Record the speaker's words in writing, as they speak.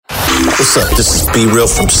What's up? This is Be Real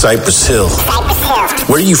from Cypress Hill.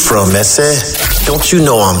 Where you from, Ese? Don't you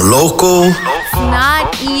know I'm local?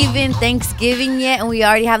 Not even Thanksgiving yet, and we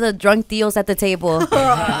already have the drunk deals at the table.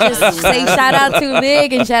 Just say shout out to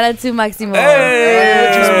Vic and shout out to Maximo.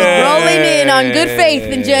 Just rolling in on good faith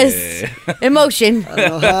and just emotion.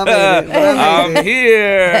 I'm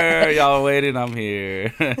here. Y'all waiting, I'm here.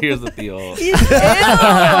 Here's the deal. Oh,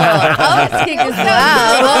 let's kick this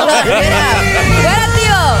out. Fuera,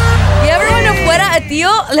 tío. You ever want to fuera a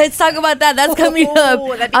tío? Let's talk about that. That's coming up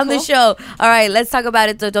on the show. All right, let's talk about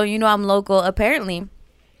it. So don't you know I'm local? Apparently,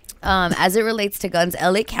 as it relates to guns,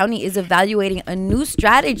 LA County is evaluating a new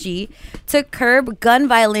strategy to curb gun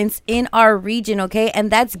violence in our region, okay? And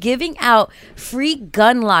that's giving out free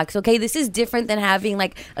gun locks, okay? This is different than having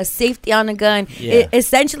like a safety on a gun. Yeah.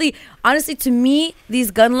 Essentially, honestly, to me, these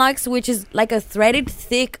gun locks, which is like a threaded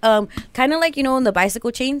thick, kind of like, you know, in the bicycle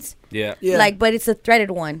chains? Yeah. Like, but it's a threaded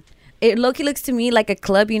one. It low-key looks to me like a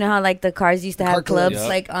club. You know how like the cars used to have clubs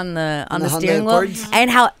like on the steering wheel, and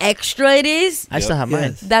how extra it is. I still have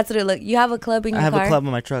mine. That's what it look. You have a club in your car? I have a club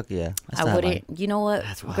in my truck. Yeah, I wouldn't. You know what,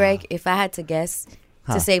 Greg? If I had to guess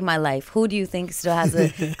to save my life, who do you think still has a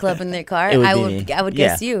club in their car? I would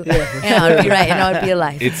guess you. Yeah. And I would be right, and I would be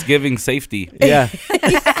alive. It's giving safety. Yeah.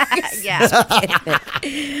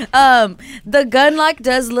 The gun lock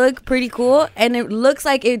does look pretty cool, and it looks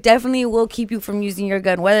like it definitely will keep you from using your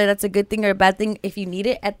gun, whether that's a good thing or a bad thing if you need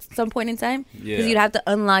it at some point in time, because you'd have to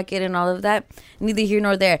unlock it and all of that. Neither here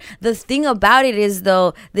nor there. The thing about it is,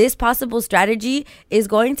 though, this possible strategy is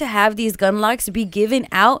going to have these gun locks be given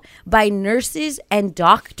out by nurses and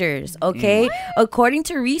doctors, okay? According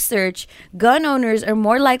to research, gun owners are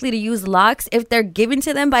more likely to use locks if they're given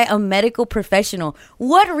to them by a medical professional.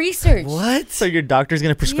 What research? What? So your doctor's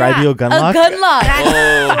gonna prescribe you a gun lock? A gun lock.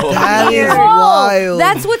 That is wild.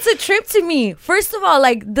 That's what's a trip to me. First of all,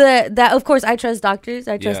 like that. Of course, I trust doctors.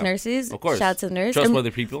 I trust nurses. Of course. Shout out to the nurse. Trustworthy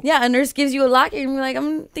people. Yeah, a nurse gives you a lock, and you're like,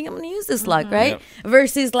 I'm gonna use this lock, right? Yep.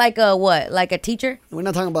 Versus like a what? Like a teacher. We're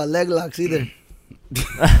not talking about leg locks either.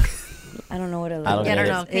 I don't know what it I don't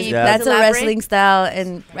know. That's a wrestling style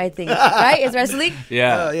and right thing, right? It's wrestling.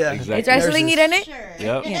 Yeah, exactly. It's wrestling, Irene. Sure.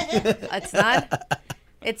 Yep. Yeah. It's not.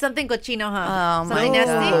 It's something cochino, huh? Oh, something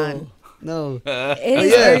nasty. No. It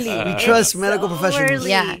is early. We trust medical professionals.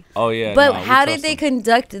 Yeah. Oh yeah. But how did they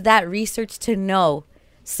conduct that research to know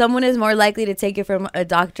someone is more likely to take it from a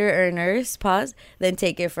doctor or a nurse, than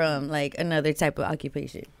take it from like another type of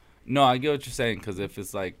occupation? No, I get what you're saying, because if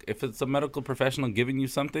it's a medical professional giving you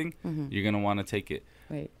something, you're gonna want to take it.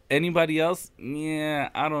 Right. Anybody else? Yeah,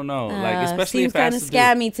 I don't know. Like, especially seems if kind of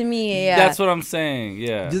scammy to me. Yeah, that's what I'm saying.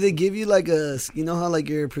 Yeah. Do they give you like you know how like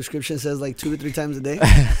your prescription says like 2 to 3 times a day?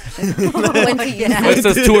 It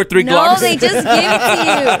says 2 or 3 Glocks. No, they just give it to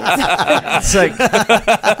you. It's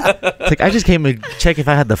like I just came to check if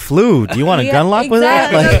I had the flu. Do you want a gun lock with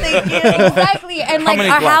that? Exactly. And like,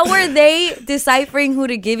 how are they deciphering who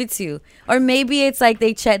to give it to? Or maybe it's like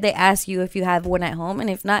they ask you if you have one at home, and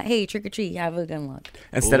if not, hey, trick or treat, you have a gun lock.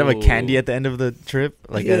 Instead of a candy at the end of the trip,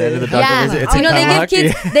 like at the end of the doctor visit, it's a gun lock.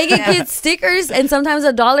 They give kids stickers and sometimes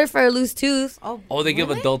 $1 for a loose tooth. Oh, they give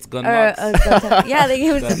adults gun locks? Yeah, they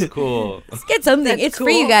give it. That's cool. Let's get something. It's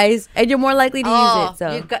free, you guys, and you're more likely to use it.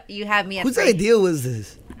 So you have me at Whose idea was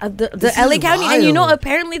this? The LA County. And you know,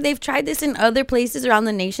 apparently they've tried this in other places around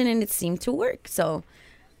the nation, and it seemed to work. So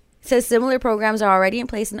it says similar programs are already in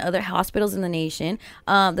place in other hospitals in the nation.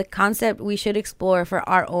 The concept we should explore for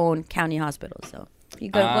our own county hospitals. So you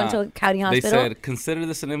go into a county hospital. They said, consider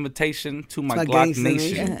this an invitation to my Glock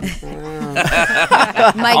Nation.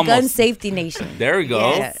 My gun safety nation. There we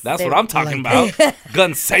go. Yes, that's what I'm talking about.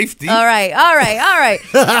 Gun safety. All right.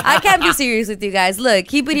 I can't be serious with you guys. Look,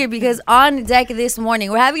 keep it here, because on deck this morning,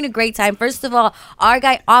 we're having a great time. First of all, our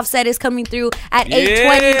guy Offset is coming through at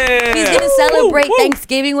 8:20. He's going to celebrate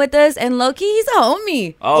Thanksgiving with us. And Loki, he's a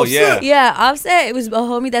homie. Oh, yeah. Yeah, Offset, it was a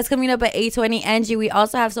homie that's coming up at 8:20. Angie, we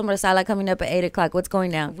also have Sombra Sala coming up at 8 o'clock. What's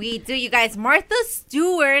going down? We do, you guys. Martha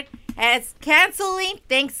Stewart is canceling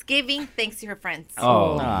Thanksgiving thanks to her friends.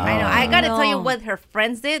 Oh, I know. I gotta tell you what her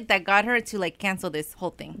friends did that got her to like cancel this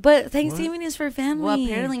whole thing. But Thanksgiving is for family. Well,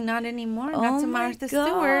 apparently not anymore. Not to Martha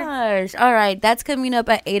Stewart. All right, that's coming up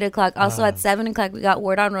at 8 o'clock. Also at 7 o'clock, we got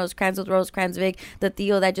Word on Rosecrans with Rosecrans Vic, the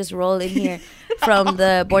Theo that just rolled in here from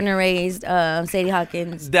the born and raised Sadie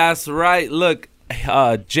Hawkins. That's right. Look,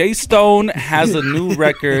 Jay Stone has a new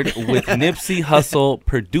record with Nipsey Hussle,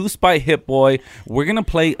 produced by Hit Boy. We're going to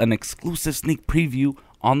play an exclusive sneak preview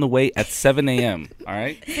on the way at 7 a.m. All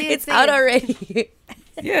right? It's out already.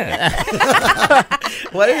 Yeah.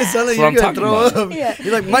 Why did it sound like That's what you're I'm gonna throw talking up? Yeah.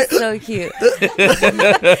 You're like, my. So cute.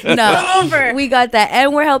 No, we got that.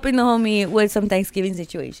 And we're helping the homie with some Thanksgiving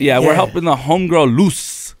situation. Yeah, we're helping the homegirl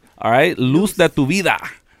Luz. All right, Luz de tu vida.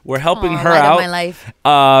 We're helping her light of out. my life.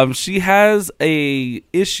 She has a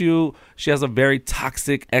issue. She has a very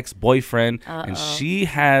toxic ex-boyfriend, and she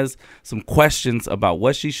has some questions about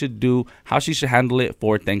what she should do, how she should handle it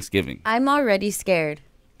for Thanksgiving. I'm already scared.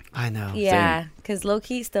 I know. Yeah, because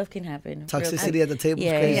low-key stuff can happen. Toxicity at the table is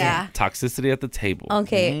Yeah, crazy. Yeah. Toxicity at the table.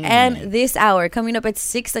 Okay, and this hour, coming up at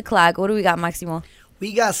 6 o'clock, what do we got, Maximo?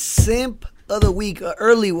 We got Simp of the Week, an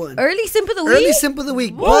early one. Early Simp of the Week? Early Simp of the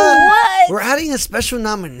Week. What? We're adding a special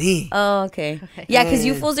nominee. Oh, okay. Yeah, because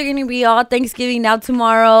you fools are going to be all Thanksgiving now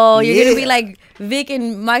tomorrow. You're going to be like Vic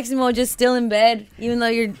and Maximo just still in bed, even though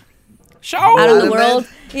you're out of the world.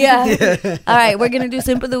 Yeah. All right, we're going to do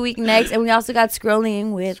Simp of the Week next. And we also got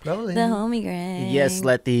Scrolling with the homie Greg. Yes,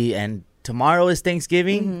 Letty. And tomorrow is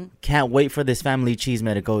Thanksgiving. Can't wait for this family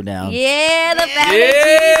cheeseman to go down. Yeah, the family cheese.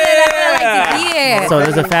 That's what I like to hear. So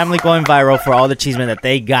there's a family going viral for all the cheesemen that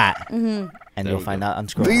they got. And you'll find out on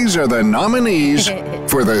Scrolling. These are the nominees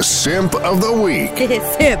for the Simp of the Week. Simp,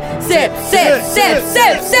 simp, simp, simp, simp,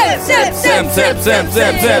 simp,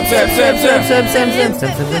 simp,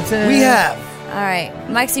 simp, simp. We have. All right,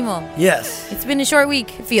 Maximo. Yes. It's been a short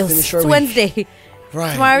week. It feels. It's been a short It's week. Wednesday.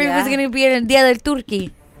 Right. Tomorrow everyone's going to be in Dia del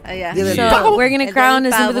Turkey. Yeah. Dia del So Pavo. we're going to El crown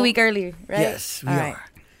del the Simp of the Pavo. Week earlier, right? Yes, we All are. right.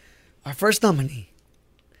 Our first nominee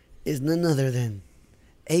is none other than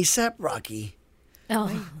ASAP Rocky. Oh.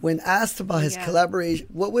 When asked about his collaboration,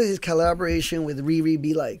 what would his collaboration with Riri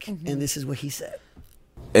be like? And this is what he said.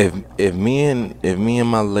 If me and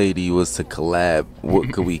my lady was to collab,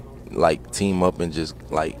 what could we like team up and just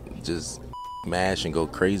mash and go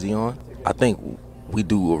crazy on? I think we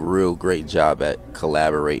do a real great job at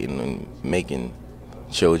collaborating and making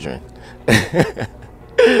children.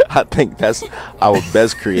 I think that's our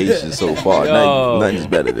best creation so far. Nothing's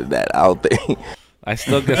better than that. I don't think. I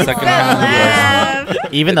still get second hand.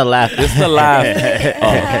 Even the laugh. Just the laugh.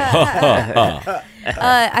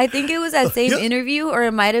 I think it was that same interview, or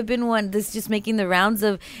it might have been one that's just making the rounds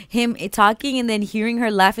of him talking and then hearing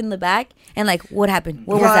her laugh in the back and like, what happened?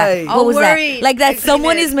 What was Right. that? What was that? worried. Like that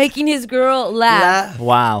someone is making his girl laugh.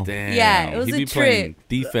 Wow. Damn. Yeah, it was he a be trip. playing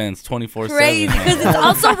defense 24/7. Crazy, because it's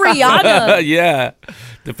also Rihanna. Yeah.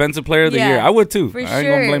 Defensive player of the Yeah, year. I would too. for I ain't gonna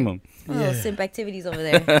sure. blame him. Oh, simp activities over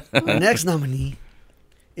there. Our next nominee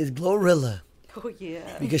is Glorilla. Oh,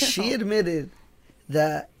 yeah. Because she admitted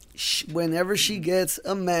that whenever she gets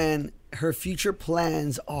a man, her future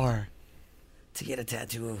plans are to get a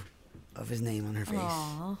tattoo of his name on her face.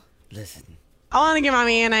 Aww. Listen. I want to get my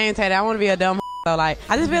man name tatted. I want to be a dumb so like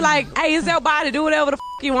I just be like, hey, it's your body. Do whatever the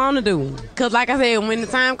you want to do. Cause like I said, when the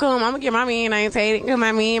time comes, I'm gonna get my man name tatted. Cause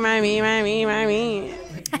my man.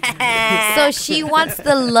 So she wants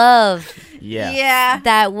the love Yeah. Yeah.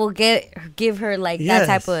 that will give her like Yes.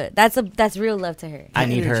 that type of that's real love to her. I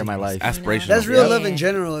need her in my life. Aspirational. That's real Yeah. love in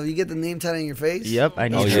general. If you get the name tattooed on your face. Yep, I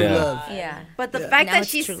need Oh, her. True yeah. love. Yeah. But the fact Now that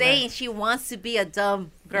it's she's true saying love. she wants to be a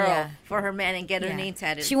dumb girl Yeah. for her man and get her Yeah. name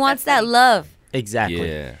tatted. She wants that's that funny. love. Exactly.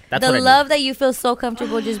 Yeah. That's The what I love that you feel so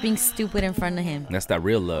comfortable just being stupid in front of him. That's that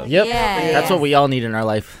real love. Yep. Yeah. That's what we all need in our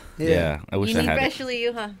life. Yeah. I wish You I need had it. Especially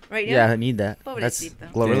you, huh? Right now? Yeah, I need that. That's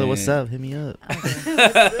Pobrecito. Glorilla. What's Dang. up? Hit me up.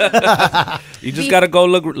 You just gotta go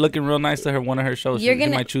looking real nice to her one of her shows. You're She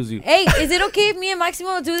gonna might choose you. Hey, is it okay if me and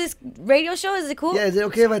Maximo do this radio show? Is it cool? Yeah, is it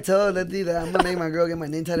okay if I tell Letty that I'm gonna make my girl get my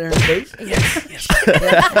name tattooed on her face? Thank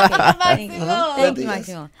you. Thank you, Yes.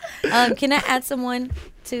 Maximo. Can I add someone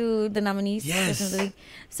to the nominees? Yes. for the week?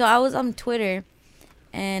 So I was on Twitter,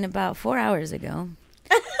 and about 4 hours ago,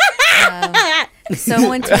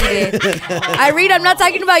 someone tweeted. Irene, I'm not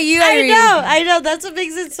talking about you, Irene. I know. That's what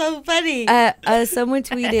makes it so funny. Someone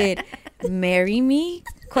tweeted, "Marry me?"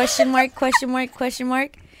 Question mark, question mark, question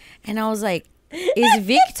mark. And I was like, is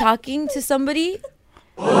Vic talking to somebody?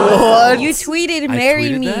 What? You tweeted, "Marry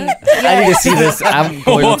tweeted me." that? I need to see this. I'm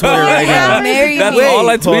going to Twitter right now. Marry That's me. all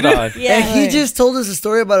I Hold tweeted. on. And he just told us a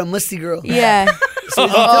story about a musty girl. Yeah. So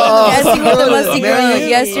Yes, he was the musty girl Marry you?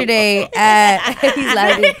 yesterday at, he's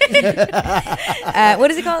laughing.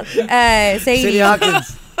 What is it called? Sadie Sadie.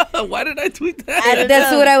 Hawkins. Why did I tweet that?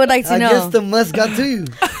 That's what I would like to I know. guess the must got to you.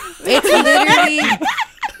 It's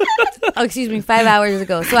literally, 5 hours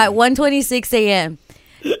ago. So at 1:26 a.m.,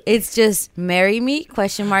 it's just marry me,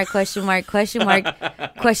 question mark, question mark, question mark,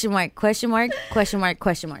 question mark, question mark, question mark,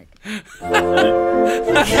 question mark.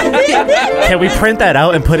 Can we print that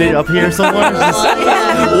out and put it up here somewhere?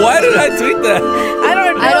 Why did I tweet that? I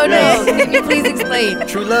don't know. Can you please explain?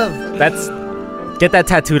 True love. That's Get that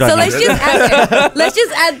tattooed on So you. let's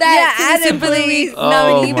just add that to the Simp of the Week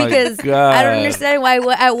nominee my because God. I don't understand why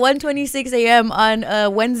at 1:26 a.m.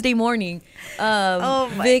 on Wednesday morning, Vic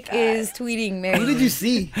God. is tweeting Mary. Who did you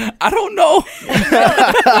see? I don't know.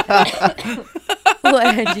 What,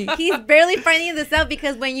 Angie? He's barely finding this out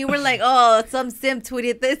because when you were like, "Oh, some simp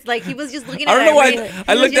tweeted this," like he was just looking at. I don't know why. Irene.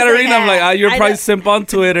 I looked at Irene. I'm like, you're probably simp on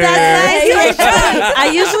Twitter.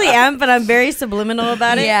 I usually am, but I'm very subliminal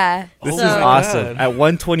about it. Yeah. This So- is awesome. At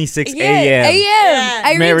 1:26 Yeah, a.m. a.m.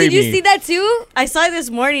 Irene, Marry did you me. see that too? I saw it this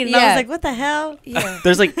morning and I Yeah. was like, what the hell? Yeah.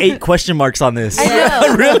 There's like 8 question marks on this. I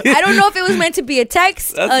know. Really? I don't know if it was meant to be a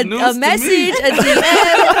text, That's news a to message, me. a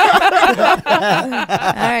DM.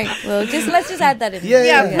 All right. Well, let's just add that in. Yeah,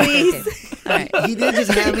 Yeah, yeah. please. All right. He did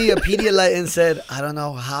just hand me a Pedialyte and said, I don't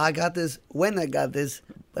know how I got this, when I got this,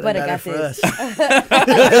 but I got it for this. us.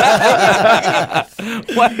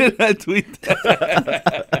 Why did I tweet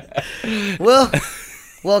that? Well,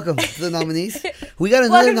 welcome to the nominees. We got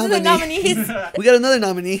another Welcome to the nominee. nominees. We got another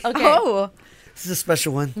nominee. Okay. Oh, This is a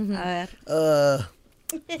special one.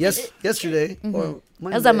 Yesterday or Monday.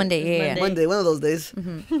 That was on Monday. Yeah. Monday, one of those days.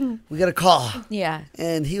 We got a call, Yeah.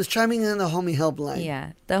 and he was chiming in the homie helpline.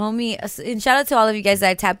 Yeah. The homie, and shout out to all of you guys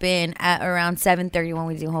that tap in at around 7:30 when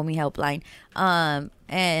we do homie helpline.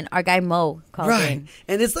 And our guy Mo called Right, in.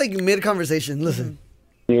 and it's like mid conversation. Listen,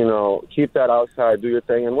 You know, keep that outside, do your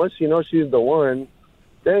thing, and once you know she's the one,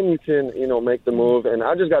 then you can, make the move. And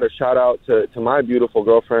I just got a shout out to my beautiful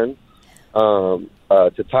girlfriend, to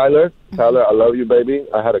Tyler. Tyler, I love you, baby.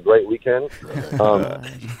 I had a great weekend.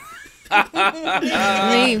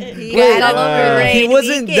 he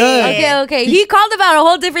wasn't done. Okay. He called about a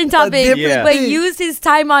whole different topic, different but thing. used his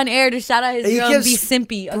time on air to shout out his He girl and kept be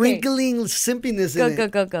simpy. Okay. sprinkling simpiness in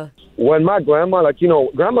it. Go. When my grandma,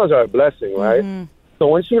 grandmas are a blessing, right? So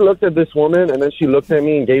when she looked at this woman and then she looked at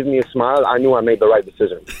me and gave me a smile, I knew I made the right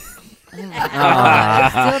decision. Still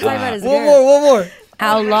talking about his One girl. more.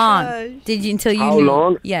 How long did you until you How knew?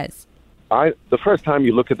 long? Yes. The first time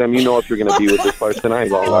you look at them, you know if you're going to be with this person. I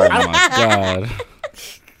ain't gonna lie. Oh my God.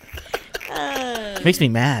 Makes me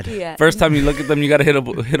mad. Yeah. First time you look at them, you gotta hit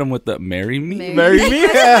them with the "marry me." Marry me?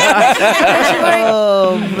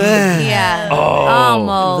 Oh man. Yeah. Oh.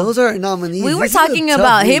 Mo. Those are nominees. We were This is a talking tough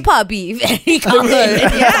about week. hip hop beef. He called in.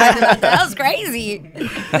 Yeah, that was crazy. I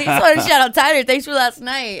just want to shout out Tyler. Thanks for last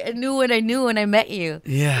night. I knew when I met you.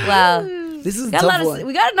 Yeah. Wow. This is a Got a tough lot one. of,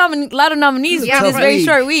 we got a lot of nominees This is for a this tough very week.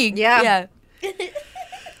 short week. Yeah.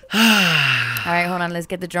 All right, hold on. Let's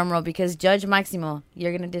get the drum roll because Judge Maximo,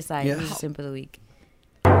 you're gonna decide Yeah. who's the simp of the week.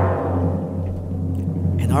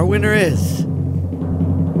 And our winner is.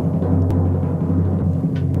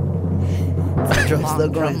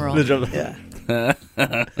 Long drum roll. Yeah.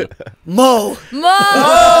 Mo. Vic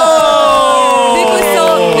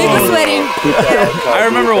was sweating. I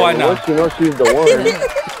remember why now. Once you know she's the one,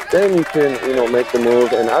 then you can, make the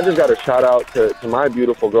move. And I just got a shout out to my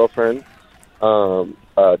beautiful girlfriend,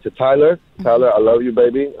 to Tyler. Tyler, I love you,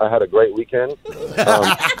 baby. I had a great weekend.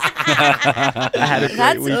 I had a great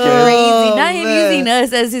That's weekend. crazy. Not him man. using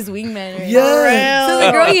us as his wingman. Right? Yeah. So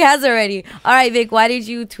the girl he has already. All right, Vic, why did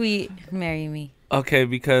you tweet "marry me"? Okay,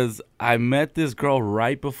 because I met this girl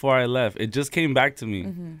right before I left. It just came back to me,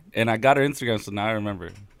 and I got her Instagram, so now I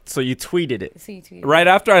remember. So you tweeted it. So you tweeted. Right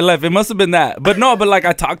after I left, it must have been that. But like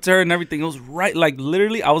I talked to her and everything. It was right, like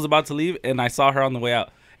literally, I was about to leave, and I saw her on the way out.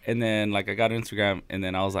 And then I got her Instagram, and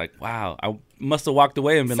then I was like, wow, I must have walked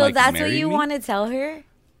away and been So like, that's marry what you me? want to tell her?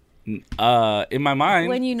 In my mind.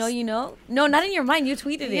 When you know, you know. No, not in your mind. You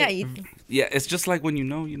tweeted it. Yeah. Yeah, it's just like when you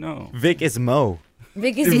know, you know. Vic is Mo.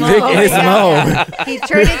 Vic is Mo. Vic is Mo. He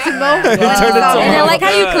turned into Mo. turned into And I Mo. like how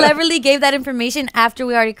you cleverly gave that information after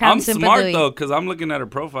we already crowned I'm Simp of smart the Week. though, because I'm looking at her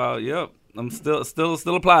profile. Yep. I'm still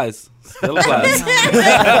applies. Still applies.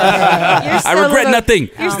 I regret nothing.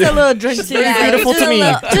 You're still a little drunk too. Yeah, beautiful to me.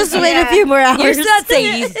 Just wait a few more hours. You're still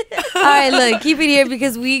Sadie's. All right, look, keep it here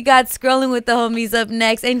because we got Scrolling with the Homies up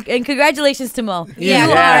next. And congratulations to Mo. Yeah.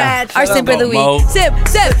 You are our Simp of the Week. Mo. Simp.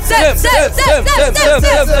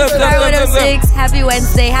 Ep.106. Happy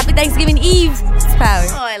Wednesday. Happy Thanksgiving Eve. It's Power.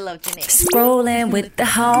 Oh, I love Janae. Scrolling with the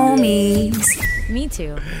homies. Me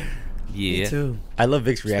too. Yeah. Too. I love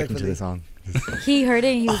Vic's reaction to the song. He heard it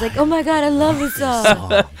and he was like, oh my God, I love this song.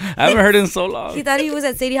 I haven't heard it in so long. He thought he was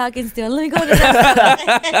at Sadie Hawkins still. Let me go to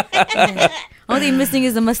that. Only thing missing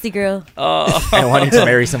is a musty girl. And wanting to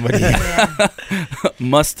marry somebody.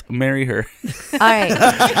 Must marry her. All right. Vic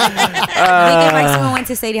and Maximo went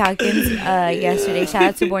to Sadie Hawkins yesterday. Shout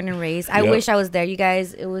out to Born and Raised. I Yep. wish I was there. You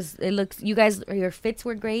guys, your fits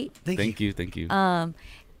were great. Thank you.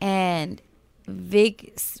 And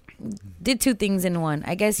Vic did two things in one.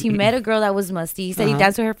 I guess he met a girl that was musty. He said he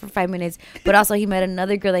danced with her for 5 minutes, but also he met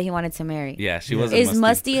another girl that he wanted to marry. Yeah, she wasn't musty. Is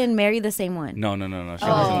musty and Mary the same one? No. She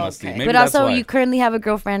wasn't musty. Okay. Maybe but that's also, why. you currently have a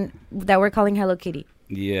girlfriend that we're calling Hello Kitty.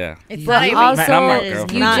 Yeah. It's But not also, Not my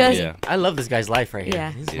girlfriend. you just Yeah. I love this guy's life right here.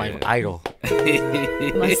 Yeah. He's my idol.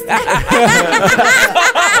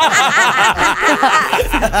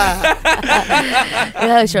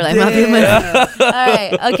 Yeah, sure. Like, all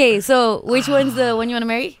right. Okay. So, which one's the one you want to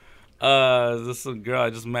marry? This is a girl I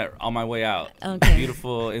just met on my way out. Okay.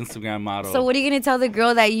 Beautiful Instagram model. So, what are you gonna tell the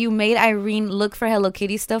girl that you made Irene look for Hello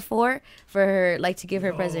Kitty stuff for her, like, to give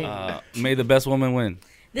her present? May the best woman win.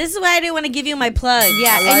 This is why I didn't want to give you my plug.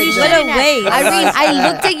 Yeah, and you should have wait. Irene, I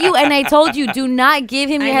looked at you and I told you, do not give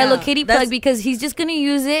him your I Hello know. Kitty That's- plug because he's just gonna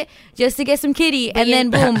use it just to get some kitty, and you- then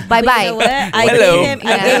boom, bye But bye. you know what? I Hello. gave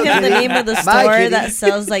him the name of the Bye, store kitty. that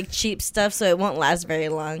sells like cheap stuff, so it won't last very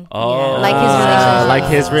long. Oh, Like his relationship. Like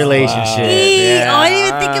his relationship. Oh, I didn't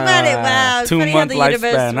even think about it. Wow, it's funny how 2-month the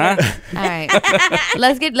universe lifespan, works. huh? All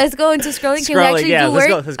right, let's go into scrolling. Can we Scrolling, actually yeah, do let's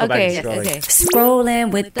work? go- let's go back to okay, scrolling. okay.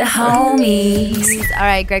 Scrolling with the homies. All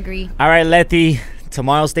right, Gregory. All right, Letty.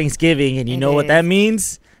 Tomorrow's Thanksgiving, and you know what that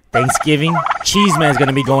means? Thanksgiving Cheese Man's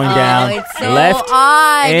gonna be going down. It's so left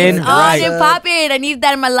on. and It's right. on and popping. I need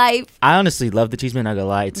that in my life. I honestly love the Cheese Man. Not gonna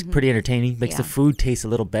lie, it's pretty entertaining. Makes the food taste a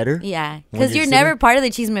little better. Yeah, When because you're you're never sitting- part of the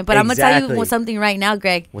Cheeseman. But I'm gonna tell Exactly. you something right now,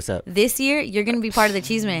 Greg. What's up? This year, you're gonna be part of the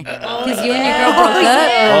Cheeseman because you and your girl broke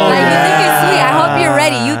up. Like, you think it's sweet. I hope you're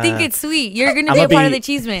ready. You think it's sweet. You're gonna I'm be a gonna part of be the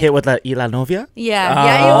Cheeseman. hit with la novia. Yeah,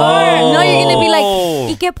 yeah, you are. No, you're gonna be like,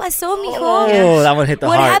 ¿Y qué pasó, mijo? Oh, that one hit the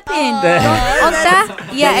What heart. happened?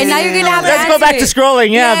 ¿Dónde? Yeah, and now you're gonna have to Let's go back to answer it. scrolling.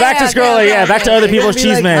 Yeah, back to scrolling. Yeah, back to other people's Be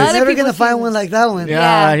Cheese like, Man. I'm never gonna people's find one like that one.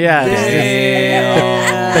 Yeah, yeah.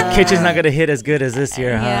 Damn. The kitchen's not gonna hit as good as this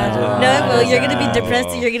year, huh? Yeah. No, it will. You're gonna be depressed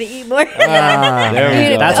and you're gonna eat more. There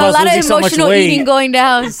we go. That's a why I was lot of losing so much emotional weight. eating going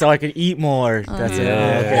down. So I could eat more. That's it.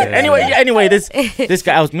 Yeah. Okay. Anyway, this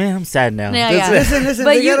guy. I'm sad now. Yeah, That's yeah. it. Listen,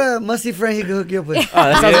 But they you- got a musty friend he could hook you up with. Oh,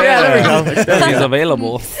 that sounds Yeah. there we go. He's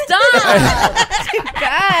available. Stop,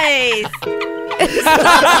 guys.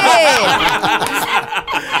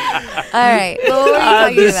 All right. Well, what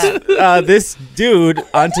are you talking about? This dude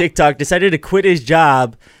on TikTok decided to quit his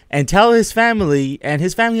job and tell his family, and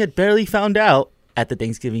his family had barely found out at the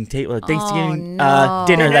Thanksgiving no.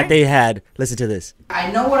 dinner that they had. Listen to this.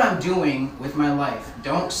 I know what I'm doing with my life.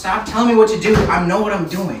 Don't stop telling me what to do. I know what I'm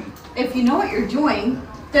doing. If you know what you're doing,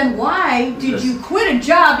 then why did you quit a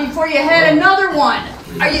job before you had another one?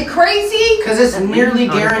 Are you crazy? Because it's nearly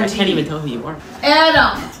guaranteed. I can't even tell who you are.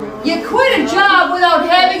 Adam, you quit a job without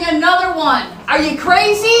having another one. Are you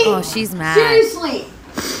crazy? Oh, she's mad. Seriously.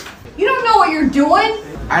 You don't know what you're doing?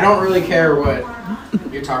 I don't really care what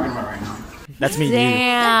you're talking about right now. That's me.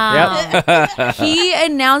 Damn. Yep. He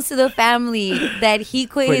announced to the family that he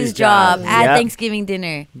quit his job at Yep. Thanksgiving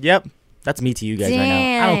dinner. Yep. That's me to you guys right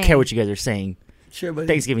now. I don't care what you guys are saying. Sure, buddy.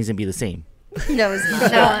 Thanksgiving's gonna be the same. No, it's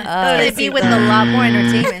not. No, it'd be with a lot more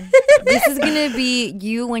entertainment. This is gonna be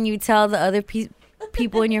you when you tell the other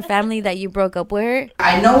people in your family that you broke up with her.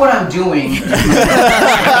 I know what I'm doing.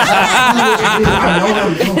 I know what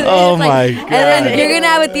I'm doing. Oh It's like- my And then god. you're gonna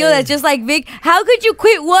have a Theo that's just like Vic. How could you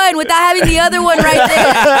quit one without having the other one right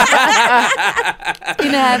there? It's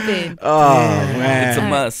gonna happen. Oh man. It's a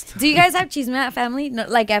must. Do you guys have cheese at family? No,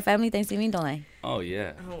 like at family Thanksgiving? Don't lie. Oh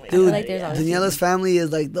yeah. Dude, like there's always Daniela's family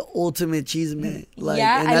is like the ultimate cheese man. Like,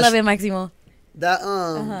 yeah, and I that's- love it, Maximo. That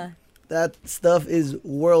that stuff is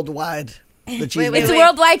worldwide. The cheese man. It's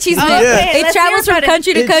worldwide cheese man. Yeah. It travels from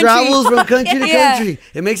country to It country. travels from country to Yeah. country.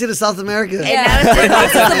 It makes it to South America. Yeah. It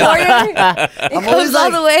crosses the border. It I'm comes always all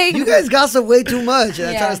like, the way. you guys gossip way too much, and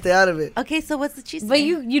I try Yeah. to stay out of it. Okay, so what's the cheese? But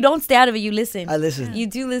you don't stay out of it. You listen. I listen. You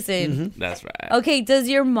do listen. That's right. Okay. Does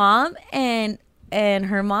your mom and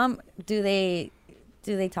her mom do they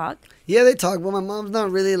talk? Yeah, they talk, but my mom's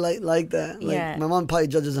not really like that. Like, Yeah. my mom probably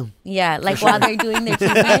judges them. Yeah, like while they're doing their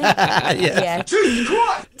treatment. Yeah.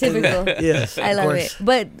 Typical. Yes, I of love course. it.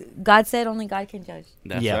 But God said only God can judge.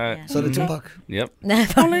 That's Yeah. right. So did Tupac. Yep.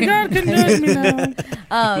 Only God can judge me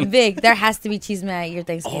now. Vic, there has to be cheese man at your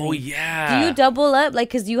Thanksgiving. Oh yeah. Do you double up? Like,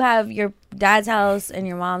 because you have your dad's house and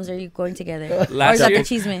your mom's, are you going together? Or is that the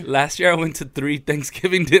cheese man? Last year I went to 3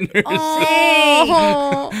 Thanksgiving dinners.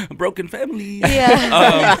 Oh. Broken family. Yeah.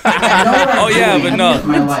 I know what I'm Oh, yeah, doing but no. with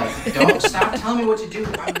my life. Don't stop telling me what to do.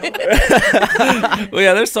 I know. Well,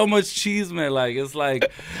 yeah, there's so much cheese, man. Like, it's like,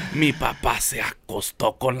 mi papá se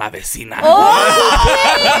acostó con la vecina. Oh,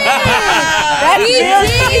 that's real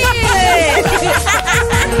cheese.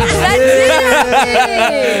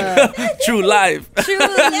 True life. True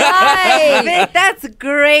life. Vic, that's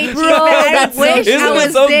great, Bro, I that's wish Isn't I it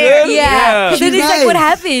was so there. good? Yeah. Yeah. Then it's like, what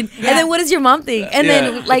happened? And then what does your mom think? And Yeah,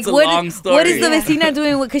 then like it's a what long what story. is the vecina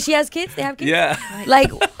doing? Because she has kids. They have kids. Yeah.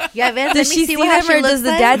 Like, Yeah, Vince, does let me she see see what how them she or does looks the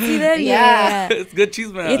like. dad see them? Yeah. It's good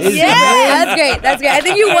cheese man. It's that's great. That's great. I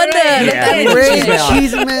think you won the Great competition.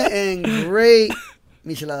 cheeseman and great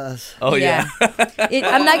micheladas. Oh yeah.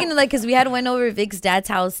 I'm not gonna because we had went over Vic's dad's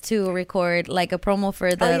house to record like a promo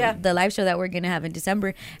for the live show that we're gonna have in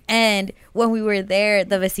December. And when we were there,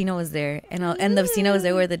 the vecino was there, and the vecino was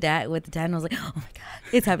there with the dad, and I was like, oh my god,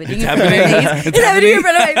 it's happening in front of my face. It's happening in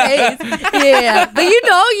front of my face. Yeah, but you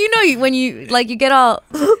know when you like you get all,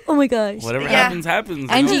 oh my gosh. Whatever happens, happens.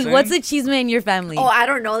 Angie, what's the chisme in your family? Oh, I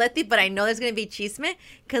don't know that thing, but I know there's gonna be chisme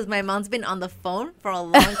because my mom's been on the phone for a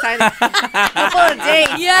long time, couple of days.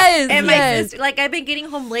 Yes, and my yes. sister, like I've been getting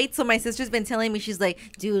home late, so my sister's been telling me, she's like,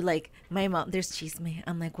 dude, like my mom, there's chisme.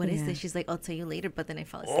 I'm like, what is this? She's like, I'll tell you later, but then I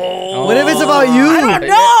fall asleep. What if it's about you? I don't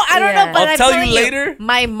know, but I'll I'm tell you telling later.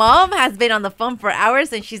 My mom has been on the phone for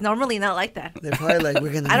hours, and she's normally not like that. They're probably like,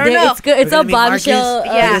 we're gonna. I don't know. It's good. It's We're a gonna meet Marcus. bombshell. He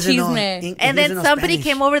Yeah. doesn't know Chisme. he And doesn't then know somebody Spanish.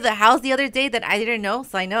 came over to the house the other day that I didn't know,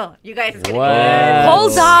 so I know. You guys. It's gonna Wow.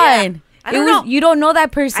 Hold on. I don't know. You don't know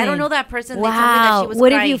that person. I don't know that person. They told me that Wow. she was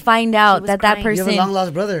What if crying. you find She out was that crying. person You have a long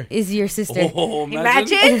lost brother. is your sister? Oh,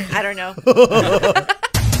 Imagine? I don't know.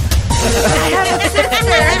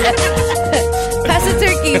 Pass the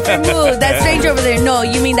turkey for Moo. That stranger over there. No,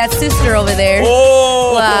 you mean that sister over there.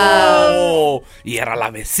 Oh. Wow. Y era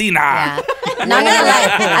la vecina. Yeah. Not gonna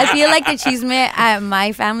lie. I feel like the chisme at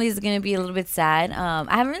my family is gonna be a little bit sad.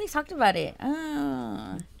 I haven't really talked about it.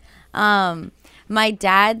 My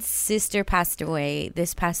dad's sister passed away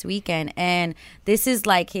this past weekend, and this is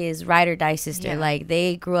like his ride or die sister. Yeah. Like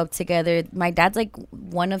they grew up together. My dad's like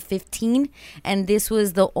one of 15, and this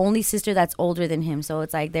was the only sister that's older than him. So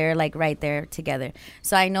it's like they're like right there together.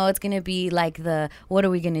 So I know it's gonna be like the what are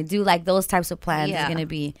we gonna do? Like those types of plans is gonna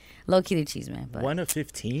be low key the cheese man. But 1 of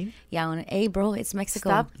 15? yeah, hey bro, it's Mexico.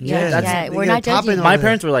 Stop. Yeah, we're not judging. My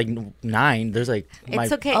parents were like 9. There's like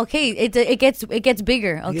It's okay. Okay, it gets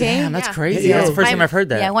bigger. Okay, Damn, that's Yeah. crazy. Yeah. That's the first time I've heard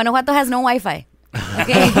that. yeah. Guanajuato has no Wi-Fi.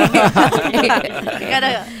 Okay. You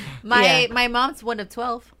gotta. Yeah. My mom's one of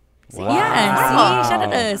 12. Yeah, see, shout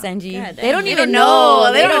out to us, Angie. God They don't damn. even know.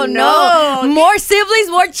 They don't know. More siblings,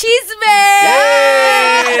 more chisme.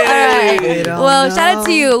 All They right. don't Well, shout out to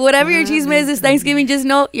know. you. Whatever your chisme is this Thanksgiving, just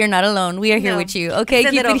know you're not alone. We are here No. with you. Okay,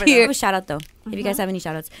 Send keep it it over here. though. Shout out though. If you guys have any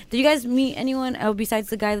shout outs. Did you guys meet anyone besides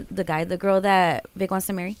the girl that Vic wants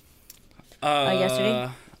to marry? Yesterday?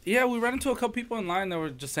 Yeah, we ran into a couple people in line that were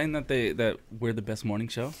just saying that we're the best morning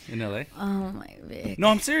show in LA. Oh my Vic. No,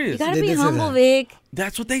 I'm serious. You gotta They be did say humble, that. Vic.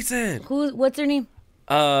 That's what they said. What's her name?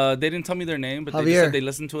 They didn't tell me their name, but they just Javier. said they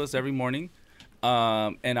listen to us every morning.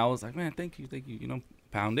 And I was like, man, thank you. You know,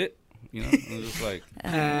 pound it. You know, it was just like,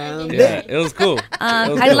 yeah, it was cool.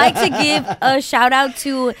 I'd like to give a shout out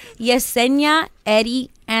to Yesenia, Eddie,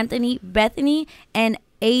 Anthony, Bethany, and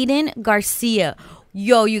Aiden Garcia.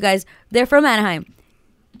 Yo, you guys, they're from Anaheim.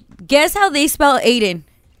 Guess how they spell Aiden?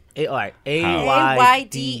 All right.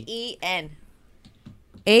 AYDEN.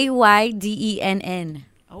 Aydenn.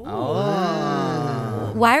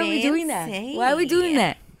 Oh. Why are we doing that? Fancy. Why are we doing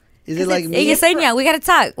that? Is it like Hey, me? Yesenia, we gotta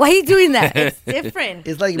talk. Why are you doing that? It's different.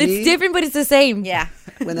 It's like me. It's different, but it's the same. Yeah.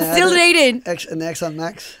 When I Still added Aiden. an X on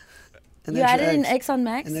Max. An You extra added an X on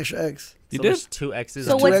Max? An extra X. You So did? there's 2 X's.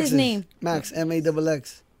 So on what's it. his name? Max.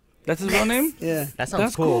 MAXX. That's his real name? Yeah. That sounds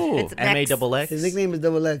That's cool. cool. It's Max. MAXX. His nickname is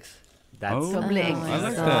Double X. That's Oh, Double X. I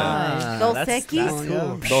like that. Dos that's Equis? cool.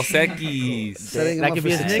 Yeah. Dos Equis. Setting him That up could for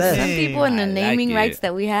be his success. Some nickname. people in the I like naming it. rights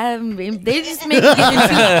that we have, they just make it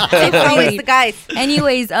into Always the guys.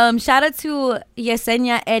 Anyways, shout out to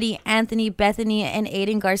Yesenia, Eddie, Anthony, Bethany, and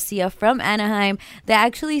Aiden Garcia from Anaheim that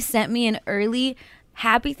actually sent me an early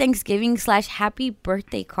happy Thanksgiving / happy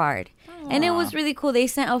birthday card. And it was really cool. They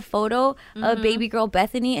sent a photo of baby girl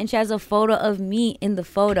Bethany, and she has a photo of me in the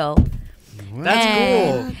photo. That's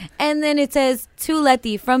cool. And then it says, to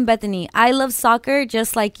Letty from Bethany, I love soccer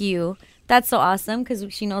just like you. That's so awesome because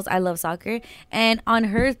she knows I love soccer. And on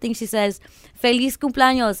her thing, she says, Feliz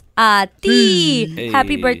cumpleaños a ti. Hey.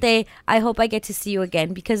 Happy birthday. I hope I get to see you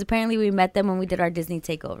again because apparently we met them when we did our Disney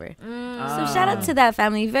takeover. So shout out to that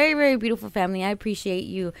family. Very, very beautiful family. I appreciate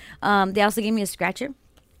you. They also gave me a scratcher.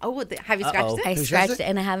 Oh, have you scratched it? I you scratched scratched it,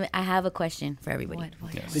 and I have a question for everybody.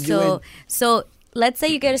 What? Did you win? So let's say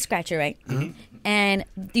you get a scratcher, right? And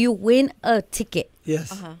you win a ticket.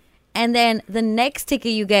 Yes. and then the next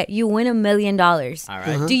ticket you get, you win $1 million. All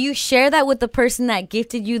right. Do you share that with the person that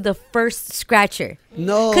gifted you the first scratcher?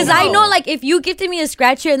 No. Because I know, like, if you gifted me a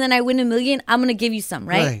scratcher and then I win $1 million, I'm gonna give you some,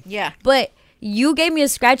 right? Yeah. But you gave me a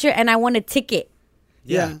scratcher and I won a ticket.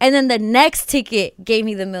 Yeah. And then the next ticket gave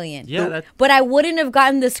me the $1 million. Yeah, but I wouldn't have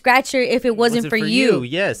gotten the scratcher if it wasn't for you.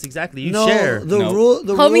 Yes, exactly. You No, share. the rule.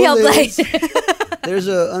 The Homie rule help is there's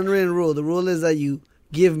an unwritten rule. The rule is that you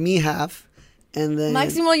give me half, and then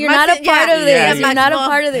Maximo, you're not a part of this. You're not a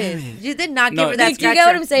part of this. You did not give her that You scratcher. get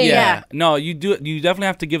what I'm saying? Yeah. No, you do. You definitely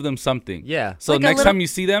have to give them something. Yeah. So Like a next little- time you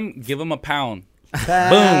see them, give them a pound.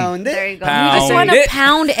 Pound it. There you go. You Pound just want to it.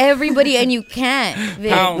 pound everybody, and you can't.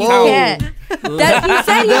 Vic. Pound, You pound. can't. That, he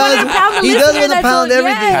said he wanted to pound the He does listener. want to That's pound all-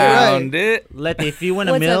 everything. yeah. Right. Pound it. Letty, if you win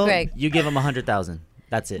a What's up, mil, Greg? you give them 100,000.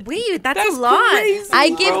 That's it. Wait, that's a lot.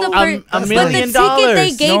 I give the $1 but the million ticket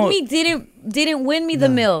they gave No. me didn't win me the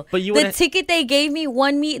mill. But you the wouldn't- ticket they gave me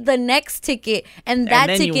won me the next ticket, and that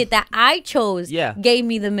then you- ticket that I chose Yeah. gave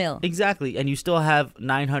me the mill. Exactly, and you still have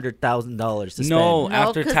 $900,000 to spend. No, No,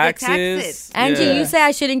 after 'cause the taxes. taxes. Angie, yeah. you say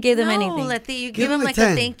I shouldn't give them No, anything. Letty, you Give give them them a like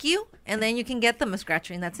 10. a thank you, and then you can get them a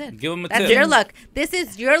scratcher, and that's it. Give them a That's tip. your luck. This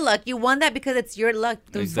is your luck. You won that because it's your luck.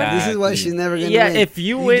 Exactly. This is why she's never gonna Yeah, win. if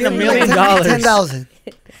you win $1 million, $10,000.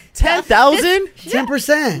 10,000?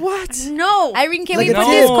 10%. What? No. Irene, can Like we a put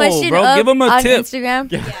tip. this question Bro, up give 'em a on tip. Instagram?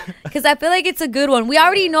 Because I feel like it's a good one. We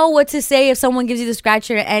already know what to say if someone gives you the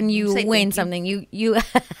scratcher and you Say win thank something. You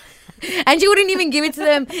and you wouldn't even give it to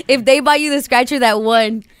them if they bought you the scratcher that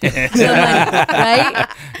won the money, right?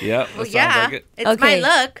 Yep. Well, that yeah, sounds like it. it's my Okay.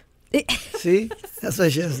 luck. See? That's why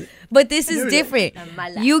she has it. But this is different.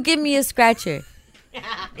 You give me a scratcher.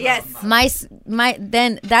 Yes. My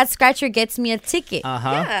then that scratcher gets me a ticket.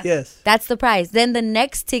 Yeah. Yes. That's the prize. Then the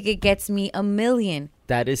next ticket gets me $1 million.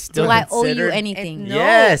 That is still Do I owe you considered- anything? No.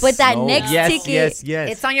 Yes. But that No. next yes, ticket, Yes, yes,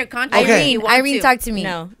 It's on your contract. Okay. if you want Irene, to. talk to me.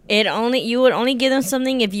 No, you would only give them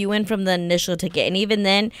something if you win from the initial ticket, and even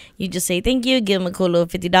then, you just say thank you, give them a cool little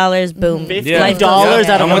 $50, boom, Yeah. life goes $50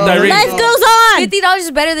 on. out of I'm with $1 Irene. Life goes on. $50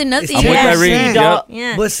 is better than nothing. I'm with Yes. Irene. Yeah. Yep.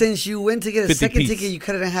 Yeah. But since you went to get a 50 second piece. ticket, you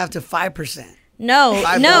cut it in half to 5%. No,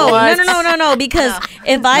 because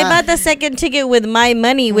if I bought the second ticket with my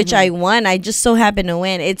money, which I won, I just so happened to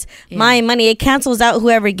win. It's my money. It cancels out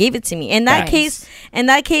whoever gave it to me. In that case,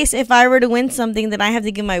 if I were to win something, then I have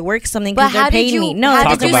to give my work something But because they're how did paying you? me. No, how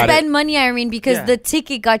Talk did you about spend it. money, Irene? Because Yeah. the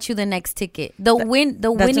ticket got you the next ticket. The that's winning.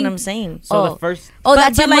 what I'm saying. So the first... Oh,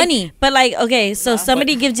 that's your like, money. But like, okay, so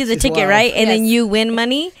somebody gives you the It's ticket, wild. right? And then Yes. you win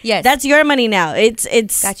money. Yes. That's your money now. It's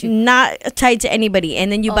Got you. not tied to anybody.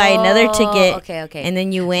 And then you buy another Oh, ticket. okay. And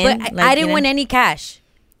then you win. But I didn't win any cash.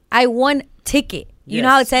 I won ticket. You know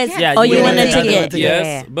how it says? Yeah, Oh, you win won a a ticket. ticket.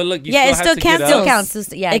 Yes, but look, you Yeah, it still still have to get counts. up.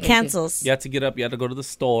 Counts. Yeah, I It get you. cancels. You have to get up. You have to go to the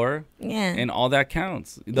store. Yeah. And all that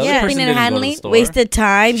counts. The Yeah. other person Cleaning and didn't go to the handling, store. Wasted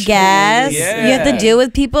time, gas. Yeah. You have to deal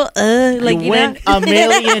with people. Like you win $1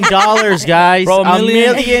 million, guys. Bro, $1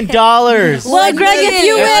 million. Well, Greg, if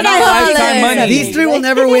you It's win, not lifetime money. These three will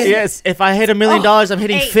never win. Yes, if I hit $1 million, I'm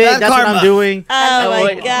hitting Hey, fit. bad That's what karma. I'm doing. Oh my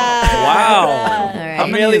wait. god! Wow. All How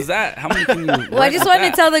right. many is that? How many can you? Well, I just wanted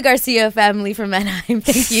to tell the Garcia family from Anaheim.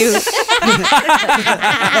 Thank you. Look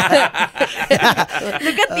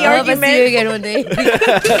at the I hope I see you argument. again one day. You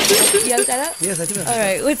have that up? Yes, I do. All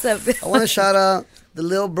right. What's up? I want to shout out the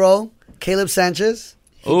little bro, Caleb Sanchez.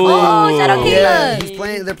 Ooh. Oh, shout out Yeah, Caleb. he's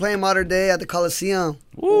playing. They're playing modern day at the Coliseum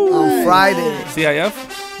on Friday.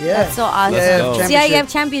 CIF? Yeah, That's so awesome. Yeah, go.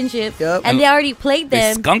 CIF championship. Yep. And they already played They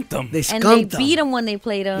them. skunked them. They And skunked they them. beat them when they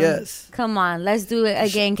played them. Yes. Come on, let's do it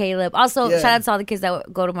again, Caleb. Also, Yeah. shout out to all the kids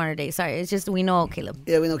that go to Modern Day. Sorry, it's just we know Caleb.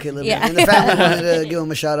 Yeah, we know Caleb. Yeah. And the family wanted to give him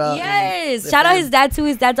a shout out. Yes. The Shout out fam- his dad too.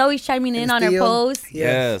 His dad's always chiming in on our Theo. posts.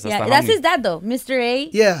 Yes, Yeah, the that's homie. his dad though, Mr. A.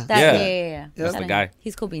 Yeah. That, Yeah. yeah. That's Shout the out guy. him.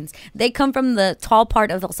 He's cool beans. They come from the tall part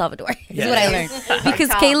of El Salvador. Is what I learned. Because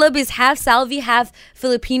Tall. Caleb is half Salvi, half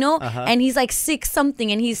Filipino, Uh-huh. and he's like 6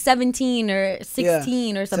 something, and he's 17 or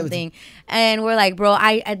 16 or something. 17. And we're like, bro,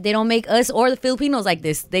 I they don't make us or the Filipinos like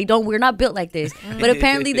this. They don't. We're not built like this. But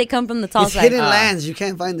apparently they come from the tall It's side. hidden lands. You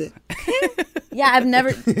can't find it. Yeah, I've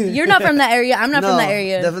never. You're not from that area. I'm not from No, that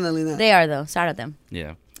area. definitely not. They are though. Shout out them.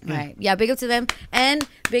 Yeah. All right. Yeah, big up to them. And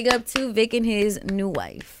big up to Vic and his new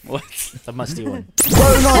wife. What? It's a musty one.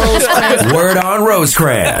 Word on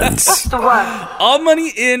Rosecrans. All Money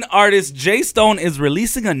In artist Jay Stone is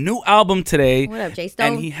releasing a new album today. What up, Jay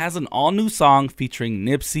Stone? And he has an all-new song featuring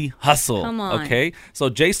Nipsey Hussle. Come on. Okay? So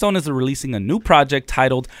Jay Stone is releasing a new project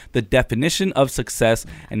titled The Definition of Success,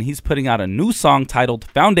 and he's putting out a new song titled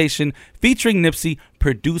Foundation featuring Nipsey,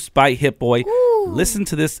 produced by Hit Boy. Listen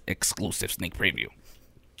to this exclusive sneak preview.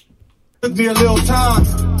 Took me a little time,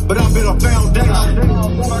 but I've been a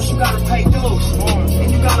foundation. First you gotta pay dues,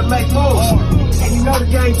 and you gotta make moves, and you know the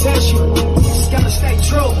game test you. You just gotta stay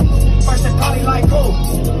true. First they probably like who,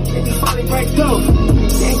 and you finally break through.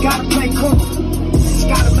 You ain't gotta play cool, you just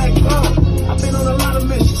gotta make room. I've been on a lot of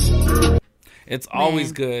missions. It's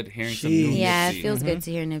always good hearing some new Nipsey. Yeah, it feels good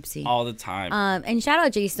to hear Nipsey. All the time. And shout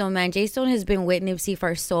out J-Stone, man. J-Stone has been with Nipsey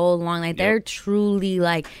for so long. Like, they're truly,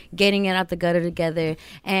 like, getting it out the gutter together.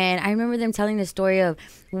 And I remember them telling the story of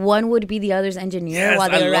one would be the other's engineer while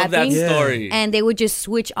they were rapping. That story. And they would just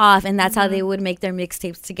switch off, and that's how they would make their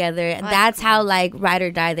mixtapes together. And that's how, like, ride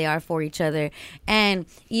or die they are for each other. And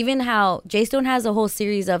even how J-Stone has a whole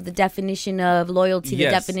series of the definition of loyalty, the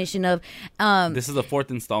definition of... this is the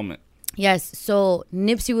 4th installment. Yes, so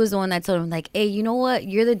Nipsey was the one that told him, like, hey, you know what?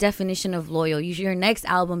 You're the definition of loyal. Your next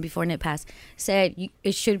album before Nip passed said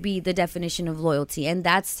it should be the definition of loyalty. And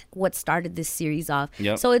that's what started this series off.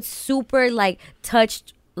 Yep. So it's super, like,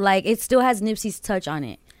 touched, like, it still has Nipsey's touch on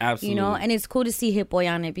it. Absolutely. You know, and it's cool to see Hit Boy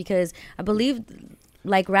on it because I believe...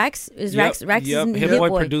 Like Rax is Rax is in Hit Boy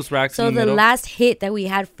produced Rax. So the last hit that we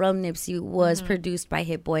had from Nipsey was produced by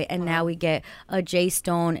Hit Boy, and now we get a J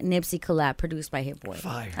Stone Nipsey collab produced by Hit Boy.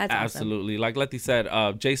 Fire. That's absolutely awesome. Like Letty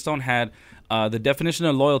said, J Stone had the definition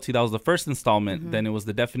of loyalty. That was the first installment. Then it was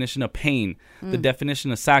the definition of pain, the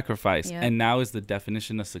definition of sacrifice, and now is the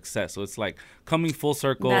definition of success. So it's like coming full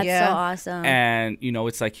circle. That's so awesome. And you know,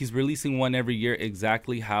 it's like he's releasing one every year,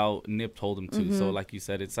 exactly how Nip told him to. So like you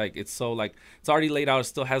said, it's like it's already laid out. It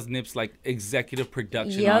still has Nip's like executive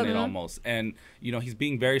production on it almost, and you know he's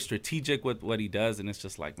being very strategic with what he does, and it's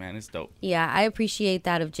just like, man, it's dope. Yeah, I appreciate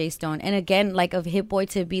that of J Stone, and again, like of Hit Boy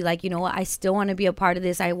to be like, you know what, I still want to be a part of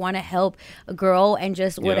this. I want to help grow, and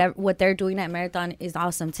just whatever what they're doing at Marathon is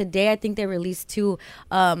awesome. Today, I think they released two.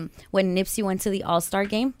 When Nipsey went to the All-Star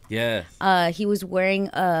game, he was wearing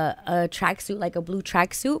a tracksuit, like a blue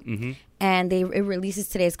tracksuit. And it releases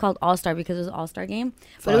today. It's called All Star because it was an All Star game.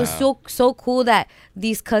 But it was so cool that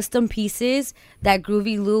these custom pieces that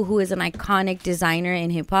Groovy Lou, who is an iconic designer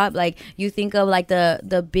in hip hop, like you think of like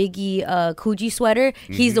the Biggie Coogee sweater.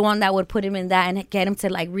 He's the one that would put him in that and get him to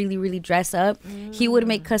like really dress up. He would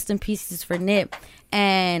make custom pieces for Nip.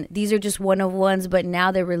 And these are just one of ones, but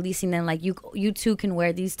now they're releasing them. Like you too can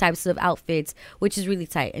wear these types of outfits, which is really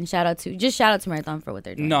tight. And shout out to Marathon for what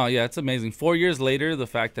they're doing. No, yeah, it's amazing. 4 years later, the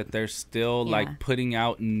fact that they're still like putting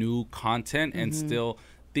out new content and still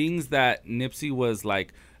things that Nipsey was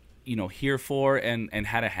like, you know, here for and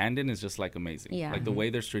had a hand in is just like amazing. Yeah. Like the way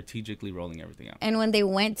they're strategically rolling everything out. And when they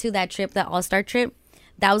went to that trip, that All-Star trip,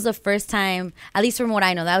 that was the first time, at least from what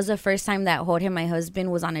I know, that was the first time that Jorge, my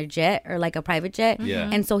husband, was on a jet or like a private jet.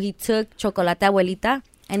 Yeah. And so he took Chocolate Abuelita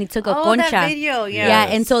and he took a concha. That video, yeah.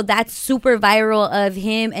 And so that's super viral of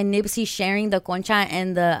him and Nipsey sharing the concha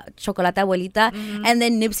and the Chocolate Abuelita. And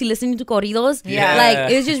then Nipsey listening to corridos. Yeah.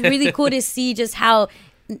 Like, it was just really cool to see just how...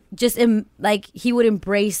 like he would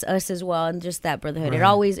embrace us as well, and just that brotherhood. Right.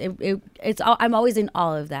 I'm always in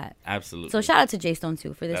awe of that. Absolutely. So shout out to J Stone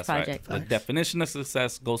too for this project. Right. The definition of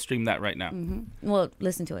success. Go stream that right now. Well,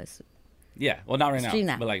 listen to us. Yeah. Well, not right now,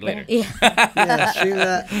 but like later. Yeah, stream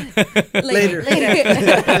that later.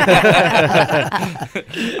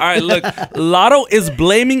 All right. Look, Lotto is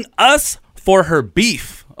blaming us for her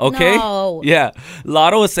beef. Okay. No. Yeah.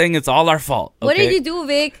 Lotto is saying it's all our fault. Okay? What did you do,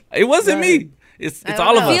 Vic? It wasn't me. It's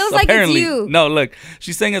all of us. Feels like apparently. It's you. No, look,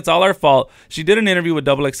 she's saying it's all our fault. She did an interview with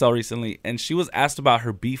XXL recently, and she was asked about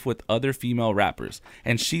her beef with other female rappers,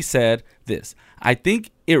 and she said this: "I think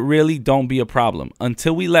it really don't be a problem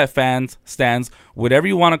until we let fans, stans, whatever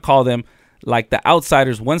you want to call them, like the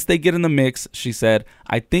outsiders, once they get in the mix." She said,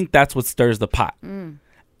 "I think that's what stirs the pot."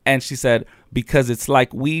 And she said, because it's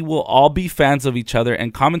like we will all be fans of each other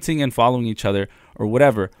and commenting and following each other or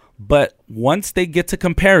whatever. But once they get to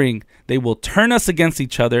comparing, they will turn us against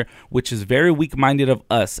each other, which is very weak-minded of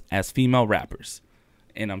us as female rappers.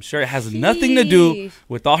 And I'm sure it has nothing to do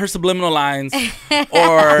with all her subliminal lines or... Yeah.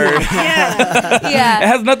 It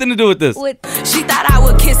has nothing to do with this. She thought I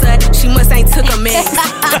would kiss her. She must ain't took a mix.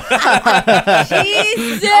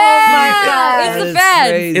 Jesus. Oh my God. It's the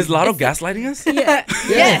fans. Is Lotto gaslighting us? Yeah.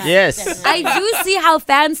 Yes. I do see how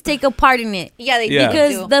fans take a part in it. Yeah, they Yeah. do.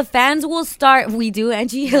 Because the fans will start... We do,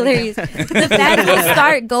 Angie. Hilarious. The fans will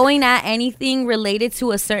start going at anything related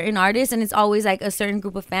to a certain artist, and it's always like a certain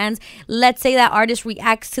group of fans. Let's say that artist reacts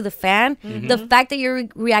to the fan. The fact that you're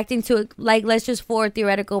reacting to it, like, let's just for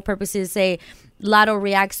theoretical purposes say Lotto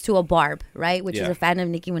reacts to a Barb, right? Which is a fan of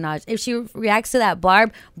Nicki Minaj. If she reacts to that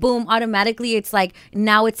Barb, boom, automatically it's like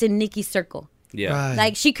now it's in Nicki's circle. Yeah. Right.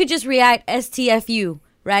 Like she could just react STFU,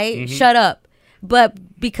 right? Shut up.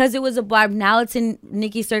 But because it was a Barb, now it's in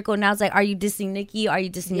Nicki's circle. Now it's like, are you dissing Nicki? Are you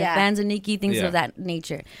dissing the fans of Nicki? Things of that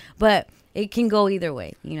nature. But it can go either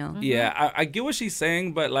way, you know? Yeah, I get what she's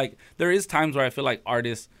saying, but like there is times where I feel like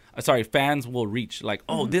fans will reach like,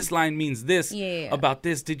 oh, this line means this about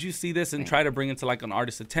this. Did you see this? And try to bring it to like an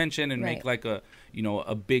artist's attention and make like a, you know,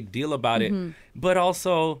 a big deal about it. But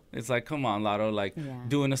also it's like, come on, Lotto, like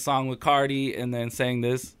doing a song with Cardi and then saying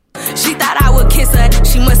this. She thought I would kiss her.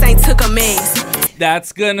 She must ain't took a mess.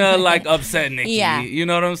 That's gonna like upset Nicki. Yeah. You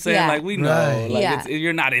know what I'm saying? Yeah. Like we know, like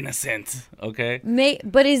you're not innocent. Okay.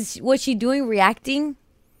 But was she doing reacting,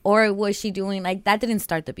 or was she doing like that? Didn't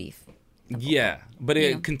start the beef. Yeah, but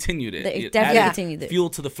it continued it. It definitely continued it. Fuel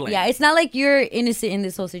to the flame. Yeah, it's not like you're innocent in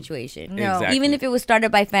this whole situation. No. Exactly. Even if it was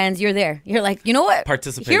started by fans, you're there. You're like, you know what?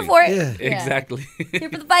 Participating. Here for it. Yeah. Exactly. Here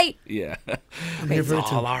for the fight. Yeah. It's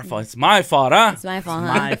all our fault. It's my fault, huh? It's my fault,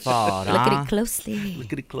 huh? My fault, Look at it closely.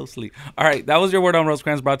 Look at it closely. All right, that was your word on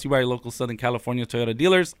Rosecrans, brought to you by your local Southern California Toyota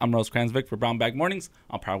dealers. I'm Rosecrans Vic for Brown Bag Mornings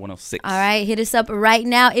on Power 106. All right, hit us up right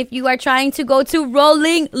now if you are trying to go to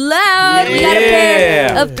Rolling Loud. We got a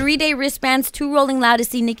pair of 3-day wristbands to Rolling Loud to